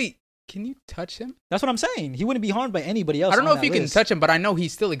 technically, can you touch him? That's what I'm saying. He wouldn't be harmed by anybody else. I don't know if you can touch him, but I know he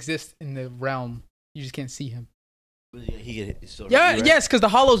still exists in the realm. You just can't see him. Yes, because the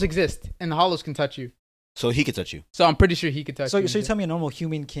hollows exist, and the hollows can touch you. So he could touch you. So I'm pretty sure he could touch you. So you tell me a normal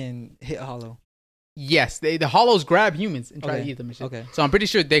human can hit a hollow? Yes, the hollows grab humans and try to eat them and shit. Okay. So I'm pretty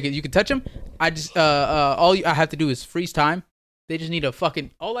sure you can touch them. I just all I have to do is freeze time. They just need a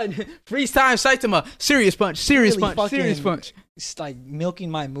fucking freeze time. Saitama, serious punch. It's like milking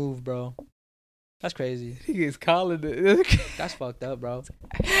my move, bro. That's crazy. He is calling it. That's fucked up, bro.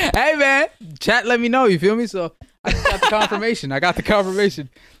 Hey man, chat. Let me know. You feel me? So I got the confirmation.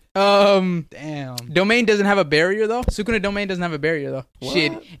 Damn. Domain doesn't have a barrier though. Sukuna Domain doesn't have a barrier though. What?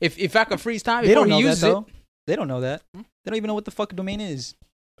 Shit. If I could freeze time before he uses it. They don't know that. They don't even know what the fuck a domain is.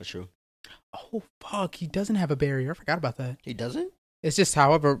 That's true. Oh fuck, he doesn't have a barrier. I forgot about that. He doesn't? It's just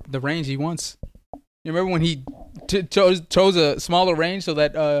however the range he wants. You remember when he chose a smaller range so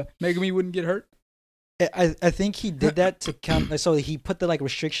that Megumi wouldn't get hurt? I think he did that to count. So he put the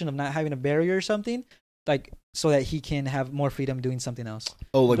restriction of not having a barrier or something, so that he can have more freedom doing something else.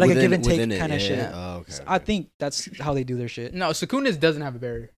 Oh, like a give and take kind of shit. Oh, okay, so I think that's how they do their shit. No, Sukuna's doesn't have a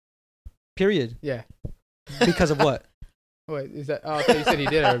barrier. Period. Yeah. Because of what? Wait, is that? Oh, I thought you said he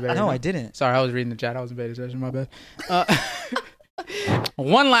did have a barrier. No, I didn't. Sorry, I was reading the chat. I wasn't paying attention. My bad.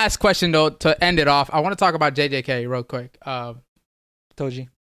 One last question though to end it off. I want to talk about JJK real quick. Toji.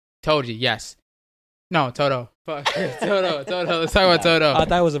 Toji, yes. No, Toto. Fuck. Toto. Let's talk about Toto. I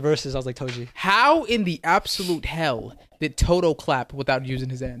thought it was a versus. I was like, Toji. How in the absolute hell did Toto clap without using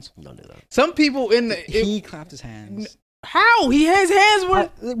his hands? None of that. Some people in the... He clapped his hands. How? He has hands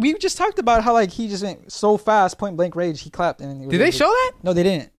where... We just talked about how, like, he just went so fast, point blank range, he clapped. And Did they show that? No, they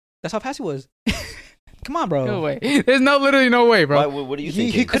didn't. That's how fast he was. Come on, bro. No way. There's literally no way, bro. What do you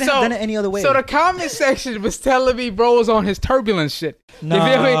think? He couldn't have done it any other way. So the comment section was telling me bro was on his turbulence shit. No. You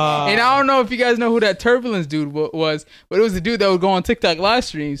feel me? And I don't know if you guys know who that turbulence dude was, but it was the dude that would go on TikTok live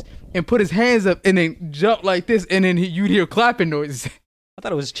streams and put his hands up and then jump like this, and then you'd hear clapping noises. I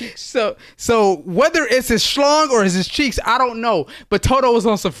thought it was his cheeks. So whether it's his schlong or his cheeks, I don't know. But Toto was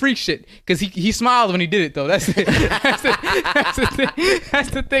on some freak shit because he smiled when he did it though. That's it. That's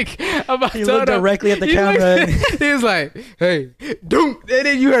the thing about He Toto. looked directly at the camera. He was like, "Hey, doom!" And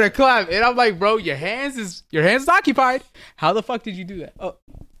then you heard a clap, and I'm like, "Bro, your hands is occupied. How the fuck did you do that?" Oh.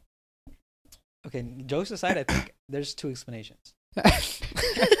 Okay, jokes aside, I think there's two explanations.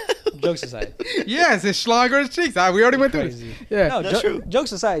 Jokes aside. Yes, his schlong or his cheeks. We already went through this. Yeah, No, That's true.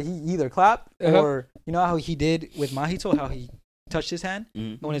 jokes aside, he either clapped Uh-huh. or you know how he did with Mahito, how he touched his hand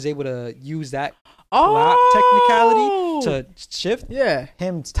and was able to use that clap technicality to shift. Yeah.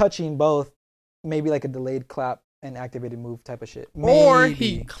 Him touching both, maybe like a delayed clap and activated move type of shit. Or Maybe.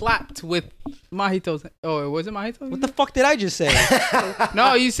 he clapped with Mahito's. Oh, was it Mahito? What the fuck did I just say?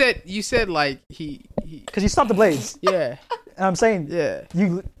 No, you said like he. Because he stopped the blades. Yeah. And I'm saying, Yeah.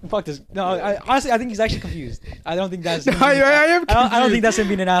 you fuck this. No, honestly, I think he's actually confused. I don't think that's. No, I am confused. I don't think that's him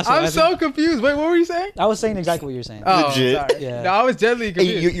being an asshole. I'm so confused. Wait, what were you saying? I was saying exactly what you're saying. Oh, Legit. sorry. Yeah. No, I was deadly Hey,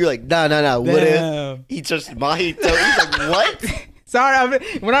 confused. you're like, nah. What if Damn. he touched Mahito? He's like, what? Sorry,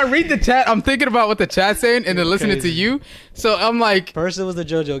 when I read the chat, I'm thinking about what the chat's saying and then listening to Crazy. you. So I'm like, First it was the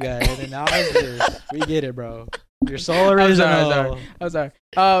JoJo guy, and then now it's this. We get it, bro. You're so original. I'm sorry.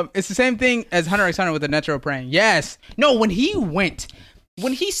 It's the same thing as Hunter x Hunter with the Netero praying. Yes. No, when he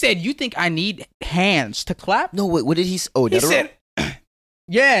said, "You think I need hands to clap?" No, what did he? Oh, He Netero? said,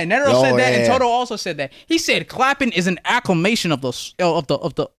 "Yeah." Netero Oh, said that, and yeah. Toto also said that. He said, "Clapping is an acclamation of the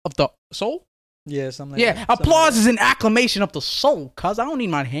soul." Yeah, something like Yeah, that. Something applause like is an acclamation of the soul. Cause I don't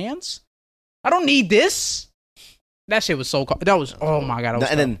need my hands. I don't need this. That shit was so. That was. Oh my god.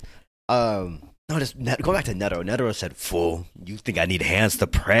 And then, no, just go back to Netero. Netero said, "Fool, you think I need hands to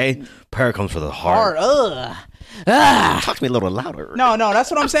pray? Prayer comes from the heart." Talk to me a little louder. No, that's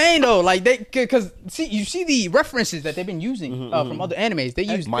what I'm saying though. Like because you see the references that they've been using from other animes. They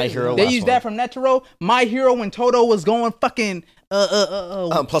use My Hero. They last used one. that from Netero. My Hero when Toto was going fucking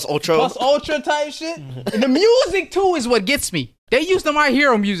Plus Ultra. plus ultra type shit. And the music too is what gets me. They use the My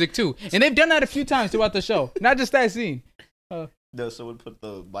Hero music too, and they've done that a few times throughout the show. Not just that scene. No, someone put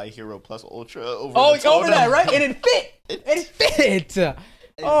the My Hero Plus Ultra over. Oh, the over Toto. that, right? And it fit. It fit.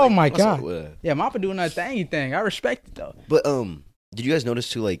 Oh my god. Also, Yeah, Mappa doing that thing. I respect it though. But did you guys notice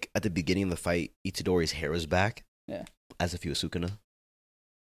too? Like at the beginning of the fight, Itadori's hair was back. Yeah. As if he was Sukuna.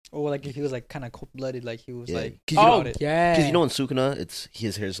 Or like if he was like kind of cold-blooded, like he was like. Oh yeah. Because you know in Sukuna,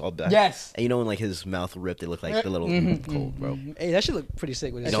 his hair's all back. Yes. And you know when like his mouth ripped, it looked like the little cold, bro. Hey, that shit looked pretty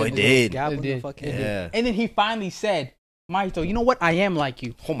sick. With his No, it little did. Gap It with did. The fucking, Yeah. And then he finally said, Mahito, you know what? I am like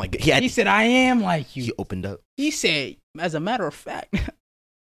you. Oh my god. He said, I am like you. He opened up. He said, as a matter of fact,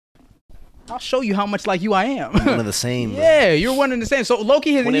 I'll show you how much like you I am. One of the same. bro. Yeah, you're one and the same. So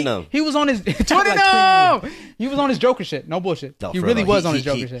Loki, he was on his 20. He was on his Joker shit. No bullshit. No, He for really real, was on he- his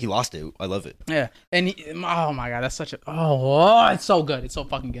Joker he- shit. He lost it. I love it. Yeah, and oh my god, that's such a it's so good. It's so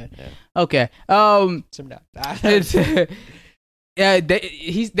fucking good. Yeah. Okay. It's, yeah,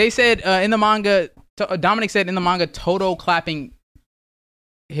 they said in the manga. Dominic said in the manga, Toto clapping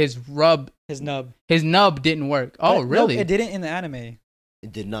his his nub. nub didn't work. Oh, No, really? it didn't in the anime.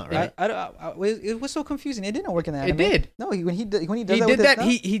 It did not, right? It was so confusing. It didn't work in the anime. It did. No, when he does He that did with that. his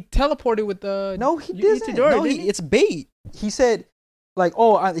nub? He teleported with the. No, he doesn't. No, it's bait. He said, like,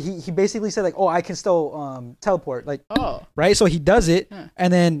 he basically said, like, I can still teleport, like, right? So he does it,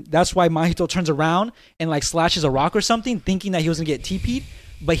 and then that's why Mahito turns around and like slashes a rock or something, thinking that he was gonna get TP'd,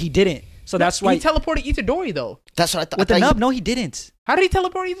 but he didn't. So that's why he teleported Itadori though. That's what I thought. with the nub. No, he didn't. How did he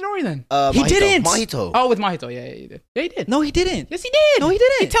teleport Itadori then? He didn't. Mahito. Oh, with Mahito. Yeah, he did. Yeah, he did. No, he didn't. Yes, he did. No, he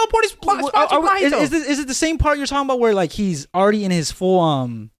didn't. He teleported his spot with Mahito. Is it the same part you're talking about where like he's already in his full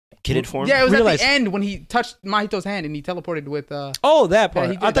Kidded form? Yeah, it was Realized. at the end when he touched Mahito's hand and he teleported with. Oh, that part.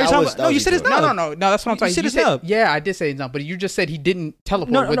 he did. I thought you were talking about. No, you said his nub. No. That's what I'm talking. You said his said, nub. Yeah, I did say his nub, but you just said he didn't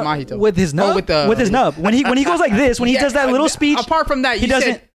teleport with Mahito. With his nub. Oh, with his nub. When he goes like this, when he does that little speech. Apart from that,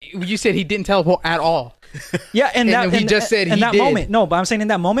 you said he didn't teleport at all. Yeah, and he just said in he that did. moment. No, but I'm saying in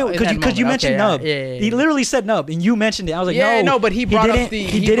that moment because you mentioned nub. Yeah. He literally said nub, and you mentioned it. I was like, no, but he brought up the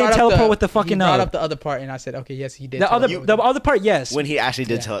he didn't teleport with the fucking nub. He brought nub. up the other part, and I said, okay, yes, he did. The other part, yes, When he actually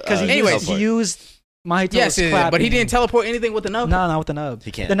did tell, because he used Mahito's clap, but he didn't teleport anything with the nub. No, not with the nub.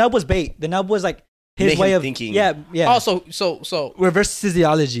 He can't. The nub was bait. The nub was like his way of thinking. Yeah. Also, so reverse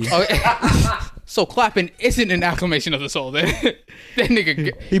physiology. Okay. So clapping isn't an acclamation of the soul. That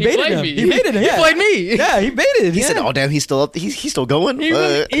nigga, he baited him. me. He baited him. Yeah. He played me. Yeah, he baited. He said, "Oh damn, he's still up. He's still going." He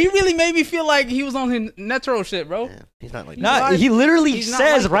really made me feel like he was on his Netro shit, bro. Yeah, he's not like Nah, that. he literally He's not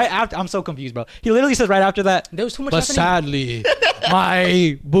says like right that. after. I'm so confused, bro. He literally says right after that. There was too much. But sadly,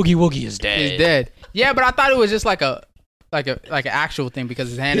 my boogie woogie is dead. He's dead. Yeah, but I thought it was just like an actual thing because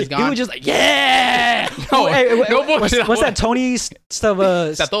his hand is gone. He was just like, yeah. No, no bullshit. What's that Tony stuff?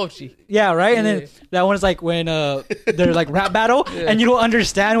 Satoshi. Yeah, right. And then that one is like when they're like rap battle, and you don't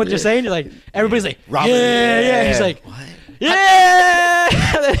understand what they're saying. You're like, everybody's like, Robert, yeah. He's like, what? yeah.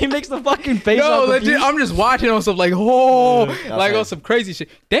 And then he makes the fucking face. No, all legit, confused. I'm just watching on some like, like right. on some crazy shit.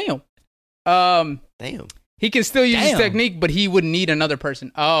 Damn. Damn. He can still use his Damn. technique, but he wouldn't need another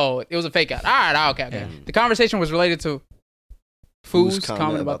person. Oh, it was a fake out. All right, okay. Damn. The conversation was related to Foos Foos'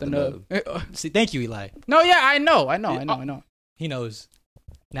 comment about the nub. See, thank you, Eli. No, yeah, I know. He knows.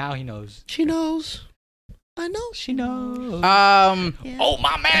 Now he knows. She knows. I know. She knows. Oh,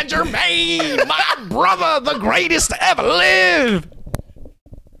 my man Jermaine, my brother, the greatest to ever live.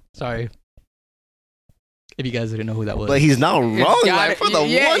 Sorry. If you guys didn't know who that was. But he's not wrong. Like, for the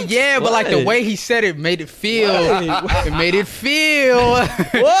once. Yeah, but like the way he said it made it feel. It made it feel.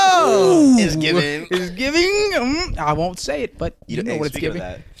 Whoa! It's giving. It's giving. I won't say it, but you know what it's speaking of giving.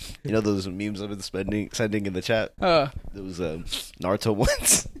 that, you know those memes I've been sending in the chat? There was Naruto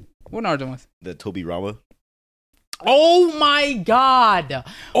ones. What Naruto ones? The Toby Rama. Oh my god!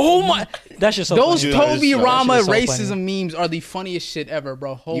 Oh my! That's just so those funny. Toby Rama That shit is so racism memes are the funniest shit ever,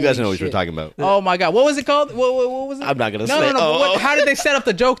 bro. Holy You guys know what shit. you're talking about. Oh my god! What was it called? What was it? I'm not gonna no, say. No. But how did they set up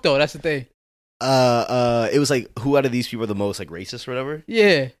the joke though? That's the thing. It was like, who out of these people are the most like racist or whatever?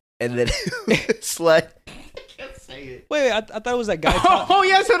 Yeah. And then it's like, I can't say it. Wait, I thought it was that guy. Oh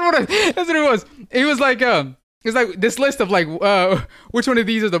yeah, that's what it was. It was like it's like this list of like which one of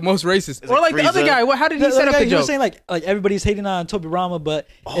these are the most racist, or like the other guy. How did he set up the You joke? were saying like everybody's hating on Toby Rama, but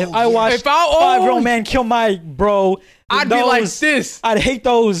if I watched five grown men kill my bro, I'd be like this. I'd hate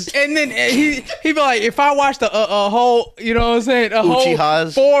those. And then he'd be like, if I watched a whole, you know what I'm saying, whole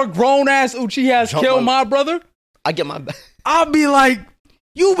 4 grown ass Uchihas kill my brother, I get my back. I'd be like,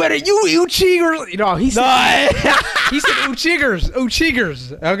 you Uchigers. You know, he said Uchigers.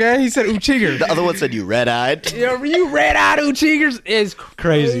 Okay, he said Uchigers. The other one said you red-eyed. You red-eyed Uchigers is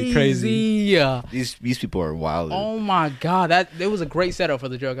crazy. These people are wild. Oh my god, that was a great setup for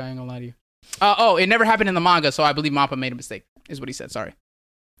the joke. I ain't gonna lie to you. It never happened in the manga, so I believe Mappa made a mistake. Is what he said. Sorry.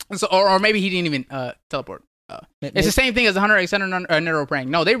 So, or maybe he didn't even teleport. It's the same thing as the Hunter x Hunter Nero prank.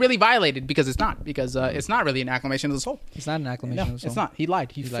 No, they really violated because it's not really an acclamation of the soul. It's not an acclamation of the soul. It's not. He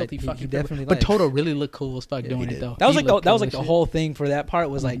lied. He filthy lied. fucking. He definitely But lied. Toto really looked cool as fuck doing it though. That was like the whole thing for that part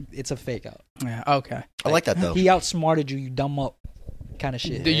was like it's a fake out. Yeah. Okay. I like that though. He outsmarted you, you dumb up, kind of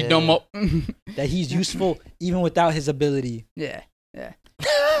shit. You dumb up. That he's useful even without his ability. Yeah.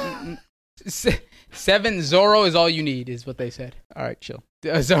 7 Zoro is all you need, is what they said. All right, chill.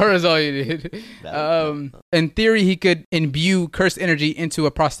 Zoro is all you need. In theory, he could imbue cursed energy into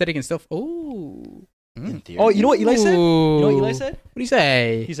a prosthetic and stuff. Ooh. In theory. Oh, you know what Eli said? What did he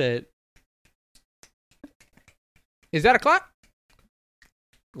say? He said, "Is that a clap?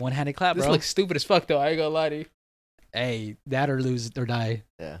 One-handed clap, This bro." looks stupid as fuck, though. I ain't gonna lie to you. Hey, that or lose or die.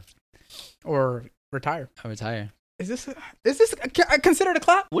 Yeah. Or retire. I retire. Is this considered a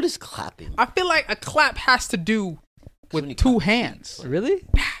clap? What is clapping? I feel like a clap has to do with 2 hands. Really?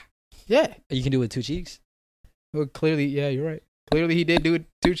 Yeah. You can do it with 2 cheeks. Well, clearly, yeah, you're right. Clearly, he did do it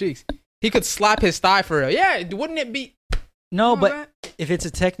 2 cheeks. He could slap his thigh for real. Yeah, wouldn't it be? No, but if it's a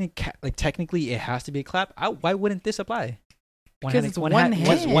technically it has to be a clap. Why wouldn't this apply? Because it's one hand.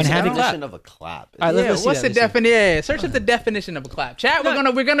 One-handed clap. Definition of a clap. All right, let's what's see the that. definition? Yeah, search up the definition of a clap. Chat.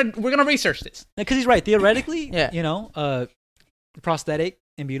 We're gonna research this. Because he's right. Theoretically, Yeah. you know, prosthetic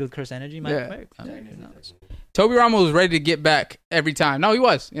imbued with cursed energy might. Yeah. Toby Rama was ready to get back every time. No, he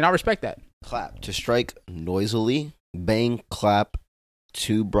was, and I respect that. Clap. To strike noisily. Bang. Clap.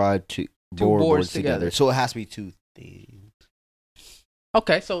 2 broad boards together. So it has to be 2 things.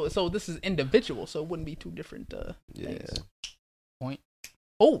 Okay, so this is individual, so it wouldn't be 2 different things. Point.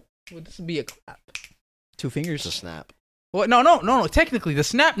 Oh, well, this would be a clap. 2 fingers. It's a snap. Well, no. Technically, the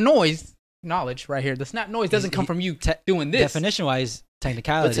snap noise knowledge right here. The snap noise doesn't come from you doing this. Definition wise,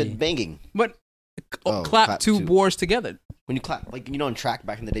 technicality. But it's banging. But clap two boards together. When you clap, like in track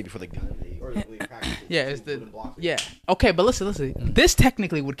back in the day before the gun, yeah, it's Okay, but listen. This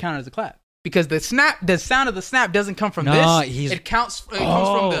technically would count as a clap because the sound of the snap doesn't come from this. It comes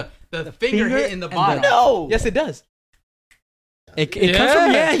from the finger hitting the bottom. No. Yes, it does. It comes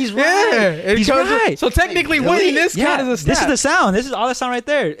from he's right. He's right. So technically, winning this count as a snap. This is the sound. This is all the sound right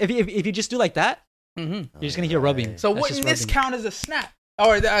there. If you just do like that, you're just gonna hear rubbing. So wouldn't this count as a snap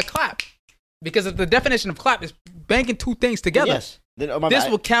or a clap? Because the definition of clap is banging two things together. Yes. Then, this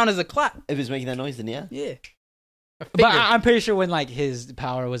will count as a clap. If it's making that noise, then yeah. Yeah. But I'm pretty sure when his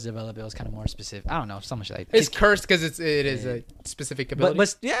power was developed, it was kind of more specific. I don't know, so much like that. It's cursed because it is a specific ability.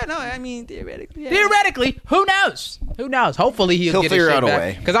 But I mean theoretically. Yeah. Theoretically, who knows? Hopefully he'll get figure out a back.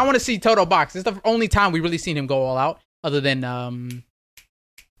 way. Because I want to see Toto box. It's the only time we really seen him go all out, other than Hanami.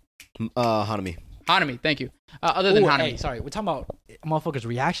 Hanami, thank you. Other than Hanami. Hey, sorry, we're talking about motherfucker's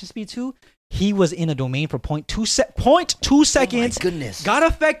reaction speed too. He was in a domain for 0.2 seconds. Oh my goodness. Got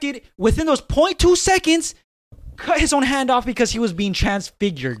affected within those 0.2 seconds. Cut his own hand off because he was being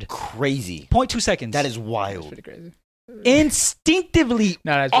transfigured. Crazy. 0.2 seconds. That is wild. That's pretty crazy. Instinctively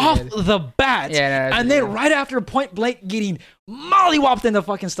off the bat. Yeah, and then right after point blank getting mollywopped in the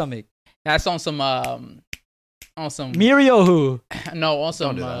fucking stomach. That's on some Mirio-hu. No, on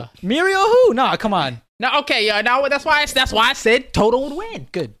some Mirio-hu? Nah, come on. No, okay, now that's why I said Toto would win.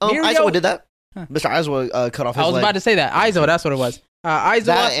 Good. Aizawa did that. Mr. Aizawa cut off his leg. I was about to say that. Aizawa, that's what it was. Aizawa.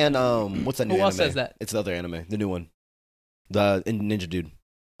 That and what's that new anime? Who else says that? It's the other anime, the new one. The ninja dude.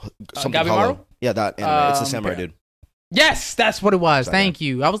 Gabimaru? Yeah, that anime. It's the samurai dude. Yes, that's what it was. Thank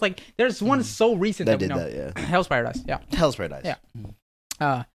you. I was like, there's one so recent that did that, yeah. Hell's Paradise. Yeah. Hell's Paradise.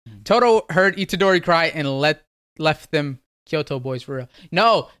 Yeah. Toto heard Itadori cry and left them Kyoto boys for real.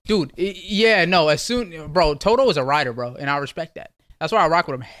 No, dude. Toto is a rider, bro, and I respect that. That's why I rock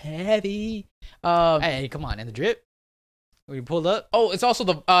with him heavy. Hey, come on, and the drip. When you pulled up. Oh, it's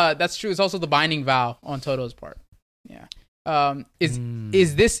also that's true. It's also the binding vow on Toto's part. Yeah.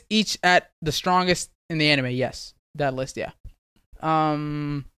 Is this each at the strongest in the anime? Yes. That list, yeah. Wait,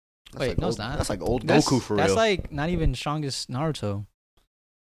 no, it's not. That's like old Goku for real. That's like not even strongest Naruto.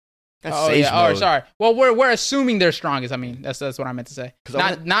 That's Oh, sorry. Well, we're assuming they're strongest. I mean, that's what I meant to say.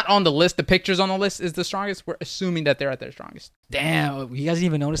 Not on the list. The pictures on the list is the strongest. We're assuming that they're at their strongest. Damn, you guys didn't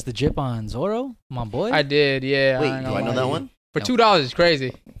even notice the drip on Zoro, my boy. I did, yeah. Wait, do I know that one? For $2 is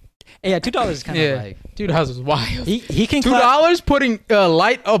crazy. Yeah, $2 is kind of like $2 is wild. He can $2 putting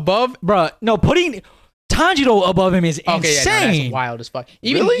light above, bruh. No, putting Tanjiro above him is insane. Yeah, that's wild as fuck.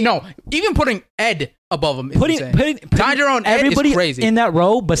 Even putting Ed above him is insane. Putting Tanjiro and Ed is crazy. In that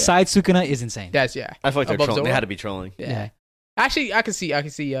row besides Sukuna is insane. That's I feel like they're trolling. They had to be trolling. Yeah. Actually, I can see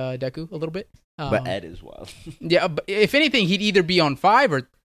Deku a little bit. But Ed is wild. Yeah, but if anything, he'd either be on 5 or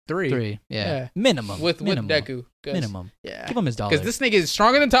 3. 3, yeah. Minimum. With Deku. Minimum. Yeah. Give him his $1. Because this nigga is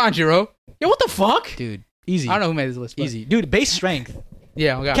stronger than Tanjiro. Yeah, what the fuck? Dude, easy. I don't know who made this list. Easy. Dude, base strength.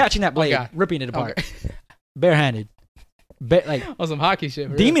 Yeah, oh God. Catching that blade, ripping it apart. Barehanded. On some hockey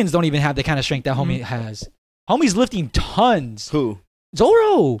shit. Demons don't even have the kind of strength that homie has. Homie's lifting tons. Who?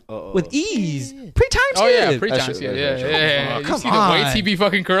 Zoro. With ease. Pre-time skip. Oh, yeah. Pre-time skip. Yeah. You see the weights he be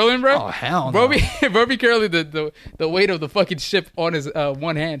fucking curling, bro? Oh, hell no. Bro be curling the weight of the fucking ship on his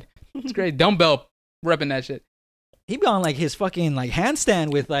one hand. It's great. Dumbbell repping that shit. He be on like his fucking like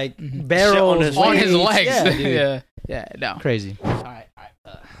handstand with like barrels on his legs. Yeah, yeah, no. Crazy. All right.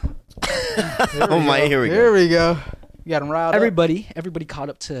 Oh my, here we go. Here we go. You got him riled Everybody caught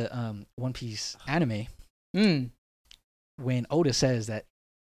up to One Piece anime when Oda says that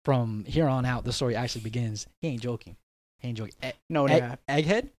from here on out the story actually begins. He ain't joking. No,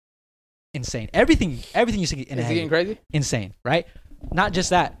 Egghead, insane. Everything you see in Is he getting crazy? Insane, right? Not just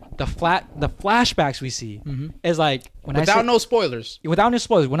that. The flashbacks we see is like without no spoilers. Without no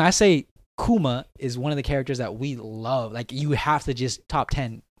spoilers. When I say Kuma is one of the characters that we love, like you have to just top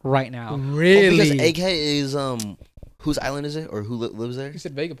 10 right now. Really? Because Egghead is whose island is it, or who lives there? You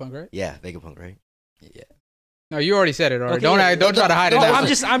said Vegapunk, right? Yeah, Vegapunk, right? Yeah. No, you already said it already. Okay, don't try to hide it. I'm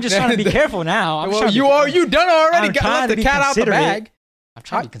just trying to be careful now. You done already. Got the cat out the bag. I'm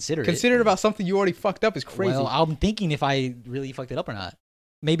trying to be considerate. Considerate about something you already fucked up is crazy. Well, I'm thinking if I really fucked it up or not.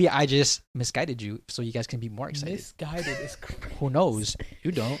 Maybe I just misguided you so you guys can be more excited. Misguided is crazy. Who knows?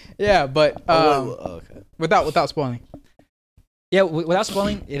 You don't. Yeah, but okay. Without spoiling. Yeah, without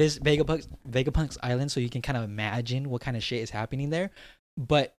spoiling, it is Vegapunk's island, so you can kind of imagine what kind of shit is happening there.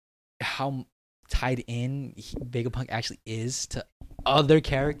 But how tied in Vegapunk actually is to other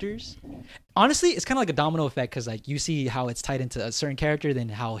characters, honestly, it's kind of like a domino effect because like you see how it's tied into a certain character, then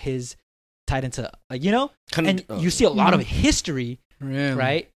how his tied into like and you see a lot of history,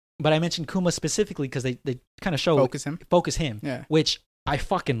 right? But I mentioned Kuma specifically because they kind of show focus him. Yeah. Which I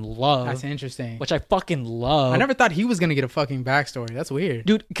fucking love. That's interesting. Which I fucking love. I never thought he was gonna get a fucking backstory. That's weird,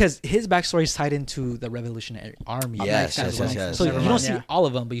 dude. Because his backstory is tied into the Revolutionary Army. Yes. So you don't see all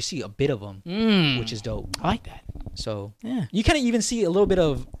of them, but you see a bit of them, which is dope. I like that. So you kind of even see a little bit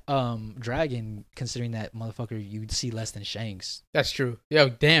of Dragon, considering that motherfucker you'd see less than Shanks. That's true. Yo,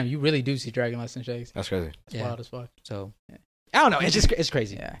 damn, you really do see Dragon less than Shanks. That's crazy. That's wild as fuck. So. I don't know. It's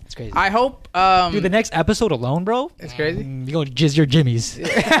crazy. Yeah, it's crazy. I hope. Dude, the next episode alone, bro. It's crazy. You're gonna jizz your jimmies.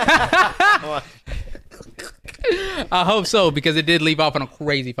 I hope so because it did leave off on a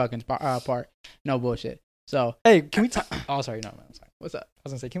crazy fucking part. No bullshit. So hey, can we talk? Oh, sorry. No, I'm sorry. What's up? I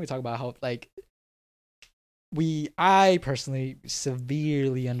was gonna say, can we talk about how like I personally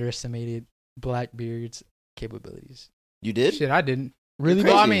severely underestimated Blackbeard's capabilities. You did? Shit, I didn't. Really?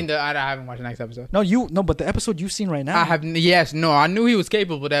 Well, I mean, I haven't watched the next episode. No, but the episode you've seen right now. I have. Yes, no, I knew he was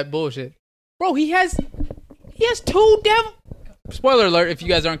capable of that bullshit, bro. He has 2 devil. Spoiler alert! If you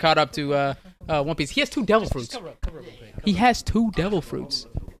guys aren't caught up to One Piece, he has 2 devil fruits. Cover up real quick. He has 2 devil fruits.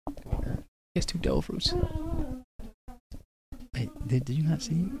 He has 2 devil fruits. Wait, did you not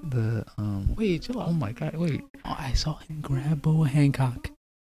see the Wait, chill out. Oh my god! Wait. Oh, I saw him grab Boa Hancock.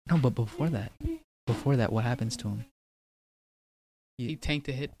 No, but before that, what happens to him? He tanked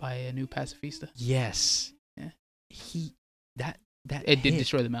a hit by a new pacifista. Yes. Yeah. It did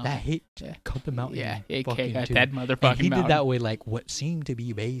destroy the mountain. That hit cut the mountain. Yeah, it fucking got two. that motherfucking And he mountain. did that way like what seemed to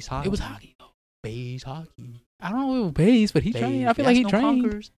be base hockey. It was hockey though. Base hockey. I don't know if it was base, but he trained. I feel like he trained.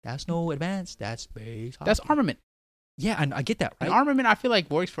 Conquers. That's no advance. That's base hockey. That's armament. Yeah, I get that, right? And armament, I feel like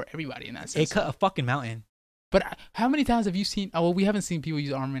works for everybody in that sense. It cut a fucking mountain. But how many times have you seen? Oh, well, we haven't seen people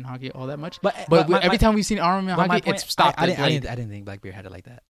use armament hockey all that much. But every time we've seen armament hockey, it's stopped. I didn't think Blackbeard had it like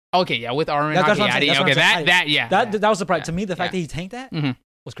that. Okay, yeah, with armament hockey, that was surprising to me. The fact that he tanked that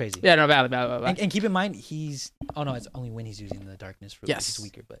was crazy. Yeah, no, valid. And keep in mind, he's it's only when he's using the darkness fruit. Yes, he's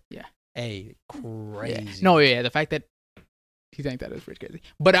weaker. But crazy. Yeah. No, the fact that he tanked that is pretty crazy.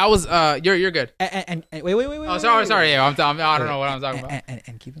 But I was, you're good. And wait. Oh, sorry. Yeah, I don't know what I'm talking about.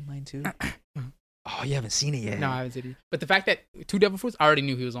 And keep in mind too. Oh, you haven't seen it yet. No, I haven't seen it. But the fact that 2 devil fruits, I already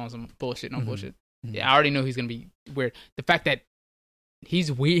knew he was on some bullshit. Bullshit. Yeah, I already knew he's gonna be weird. The fact that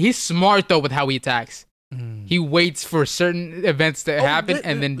he's weird. He's smart though with how he attacks. He waits for certain events to happen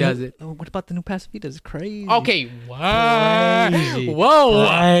and then does it. What about the new pacifista? It's crazy. Okay, what? Crazy. Whoa,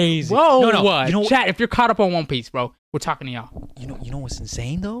 crazy. Whoa, no. What? You know, chat. If you're caught up on One Piece, bro, we're talking to y'all. You know what's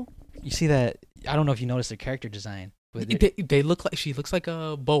insane though? You see that? I don't know if you noticed their character design. But they look like she looks like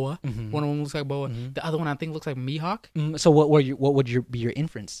a boa. One of them looks like boa. The other one I think looks like Mihawk. So what would be your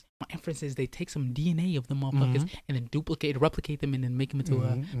inference? My inference is they take some DNA of the motherfuckers and then replicate them, and then make them into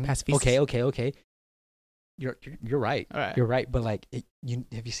a pacifist. Okay. You're right. All right. You're right. But like,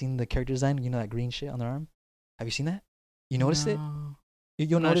 have you seen the character design? You know that green shit on their arm? Have you seen that? You noticed it?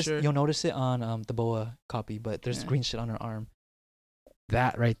 You'll notice it on the boa copy, but there's green shit on her arm.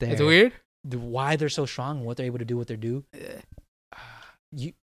 That right there. It's weird. Why they're so strong, what they're able to do, what they do.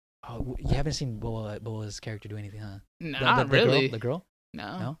 You haven't seen Boa's character do anything, huh? Not really. The girl?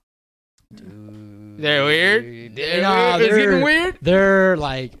 No. Dude, they're weird. It's getting weird. They're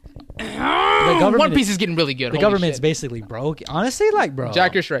like the government. One Piece is getting really good. The government's basically broke. Honestly, like, bro.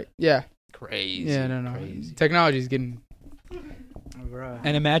 Jack, you're straight. Yeah. Crazy. Yeah, no. Crazy. Technology is getting.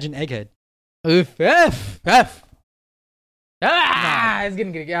 And imagine Egghead. F. It's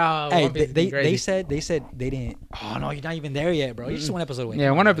getting good. Oh, hey, they said they didn't. Oh no, you're not even there yet, bro. You're just 1 episode away. Yeah,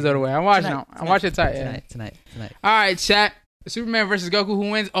 1 episode away. I'm watching. I'm watching it tonight. All right, chat. Superman versus Goku.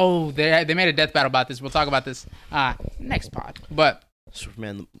 Who wins? Oh, they made a death battle about this. We'll talk about this next pod. But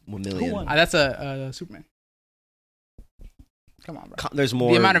Superman 1 million. That's a Superman. Come on, bro. There's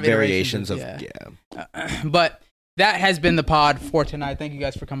more variations of but that has been the pod for tonight. Thank you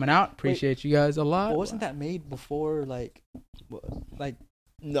guys for coming out. Appreciate you guys a lot. But wasn't that made before what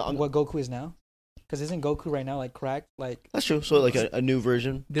Goku is now? Because isn't Goku right now like cracked? Like that's true. So like a new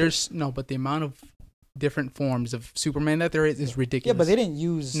version. But the amount of different forms of Superman that there is ridiculous. Yeah, but they didn't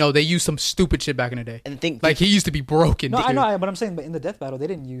use. No, they used some stupid shit back in the day. And he used to be broken. No, I know, but I'm saying, but in the death battle, they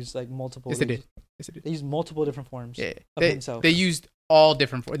didn't use like multiple. Yes, they did. They used multiple different forms. Yeah, of himself. They used all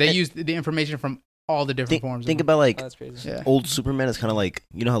different forms. They used the information from all the different forms. Think about like that's crazy. Yeah. Old Superman is kind of like,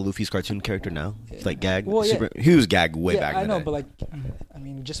 you know how Luffy's cartoon character now? Yeah. It's like gag. Well, he was gag way back in the day. I know, day. but like, I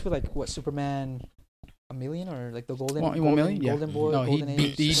mean, just with like what Superman. $1 million or like the golden million? Yeah. Golden boy, no, golden he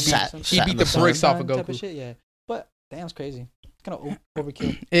beat the bricks bricks off of Goku. Type of shit, yeah. But damn, it's crazy. It's kind of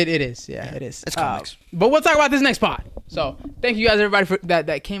overkill. It is, yeah, it is. It's comics. But we'll talk about this next pod. So thank you guys, everybody, for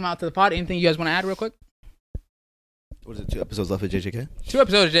that came out to the pod. Anything you guys want to add real quick? What is it? 2 episodes left of JJK? 2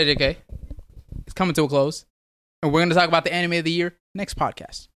 episodes of JJK. It's coming to a close. And we're going to talk about the anime of the year next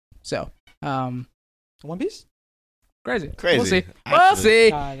podcast. So, One Piece? Crazy. We'll see. We'll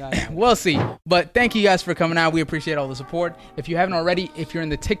see. We'll see. But thank you guys for coming out. We appreciate all the support. If you haven't already, if you're in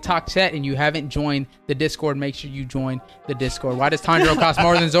the TikTok chat and you haven't joined the Discord, make sure you join the Discord. Why does Tanjiro cost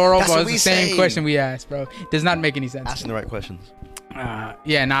more than Zoro? Bro, it's the same question we asked, bro. It does not make any sense. Asking the right questions. I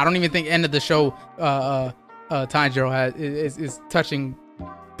don't even think end of the show Tanjiro is touching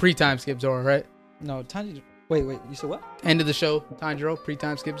pre-time skip Zoro, right? No, Tanjiro. Wait, you said what? End of the show Tanjiro,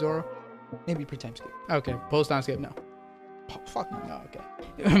 pre-time skip Zoro? Maybe pre-time skip. Okay, post-time skip, no. Oh, fuck no. No, okay.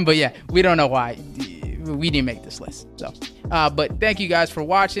 But yeah, we don't know why we didn't make this list. So, but thank you guys for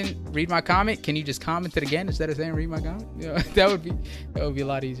watching. Read my comment. Can you just comment it again instead of saying read my comment? That would be a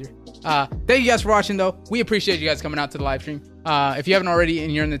lot easier. Thank you guys for watching though. We appreciate you guys coming out to the live stream. If you haven't already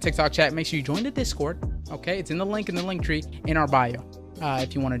and you're in the TikTok chat, make sure you join the Discord. Okay, it's in the link tree in our bio.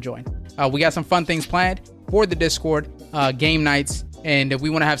 If you want to join, we got some fun things planned for the Discord, game nights, and if we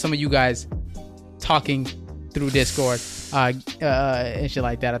want to have some of you guys talking through Discord and shit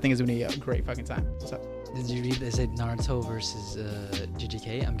like that. I think it's gonna be a great fucking time. So, did you read? They said Naruto versus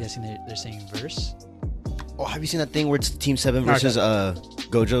GGK. I'm guessing they're saying verse. Oh, have you seen that thing where it's Team 7 versus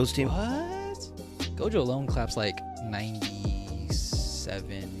Gojo's team? What? Gojo alone claps like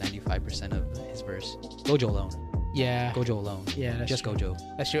 95% of his verse. Gojo alone. yeah, Gojo alone. yeah, that's Just true. Gojo.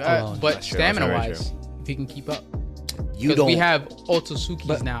 That's true. Alone. But That's true. stamina That's very wise, if he can keep up, You because don't. we have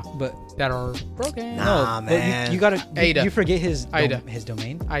Otsuzukis now But that are broken. Nah, no, man. but you gotta. Ada. You forget his Ada. his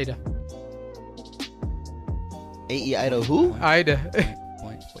domain. Ida. AE Ido who? Ida.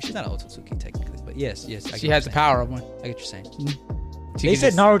 Point. Well, she's not an Otsutsuki technically, but yes. I She get has the what power of one. you're saying. I get what you're saying. She They can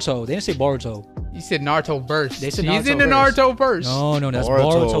said just- Naruto. They didn't say Boruto. You said Naruto verse. They said She's Naruto in the verse. Naruto verse. No, that's Boruto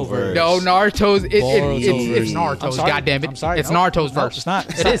Boruto verse. verse. No, Naruto's. Boruto It's verse. Naruto's. I'm sorry. God damn it. I'm sorry. It's Nope. Naruto's Nope, verse. it's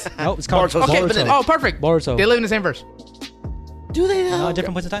not. It is. Nope, it's called Boruto's Okay, verse. Boruto. oh, perfect. Boruto. They live in the same verse. Do they now? No,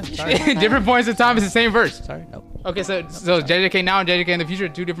 different points of time. Sorry. Different points in time is the same verse. Sorry. Nope. Okay, so JJK now and JJK in the future are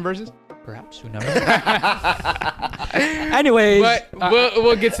 2 different verses. Perhaps. Who knows? Anyways. But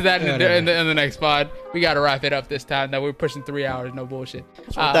we'll get to that in the next pod. We got to wrap it up this time. That we're pushing 3 hours. No bullshit.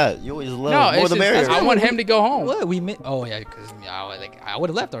 What's wrong with that? You always love No, more it's the just, merrier. I want him to go home. What we missed? Oh yeah, because I would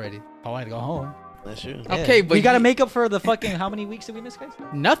have left already. I wanted to go home. That's true. Yeah. Okay, but we got to you- make up for the fucking. How many weeks did we miss, guys?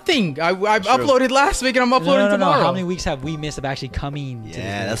 Nothing. I uploaded last week and I'm uploading No. tomorrow. How many weeks have we missed of actually coming? to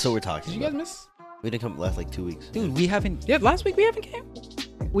Yeah, this? that's what we're talking Did you guys about. miss? We didn't come last like 2 weeks. Dude, we haven't. Yeah, last week we haven't came.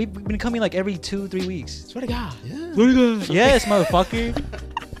 We've been coming like every 2-3 weeks. Swear to God. Yeah. Yes, motherfucker.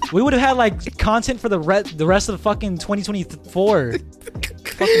 We would have had like content for the rest of the fucking 2024. Fucking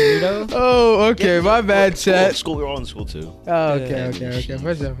weirdo. Oh, okay. My bad, chat. School. We were all in school too. Oh, Yeah, okay.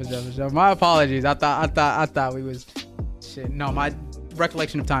 For sure. My apologies. I thought we was shit. No, my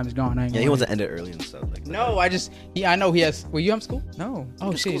recollection of time is gone. I ain't Yeah, gonna he wants lie. to end it early and stuff like that. No, I know he has. Were you on school? No.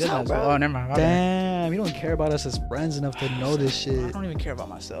 Oh shit, he school's does out, have bro. school. Oh, never mind. My bad. Damn, you don't care about us as friends enough to know this I shit. don't even care about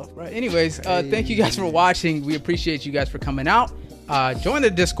myself, right? Anyways, thank you guys for watching. We appreciate you guys for coming out. Join the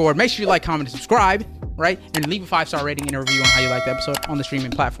Discord. Make sure you like, comment, and subscribe, right? And leave a 5-star rating and a review on how you like the episode on the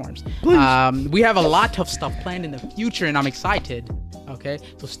streaming platforms. We have a lot of stuff planned in the future, and I'm excited. Okay,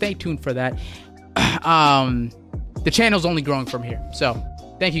 so stay tuned for that. The channel's only growing from here. So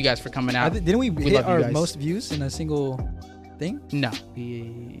thank you guys for coming out. Didn't we We hit love you our guys. most views in a single thing? No.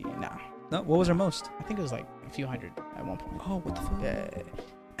 No. What was our most? I think it was like a few hundred at one point. Oh, what the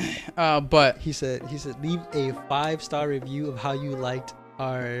fuck? But He said leave a 5-star review of how you liked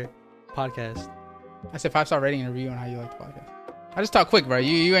our podcast. I said 5-star rating and a review on how you like the podcast. I just talk quick, bro.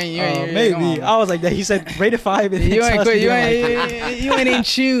 You ain't Maybe. come on, I was like that. He said rate a 5 and you then ain't tell us quick. you You didn't like it. ain't in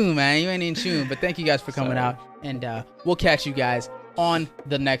tune, man. You ain't in tune. But thank you guys for coming out, and we'll catch you guys on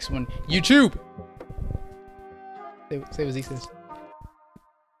the next one. YouTube. Say what Z says.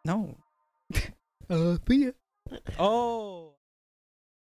 No. See ya. Oh.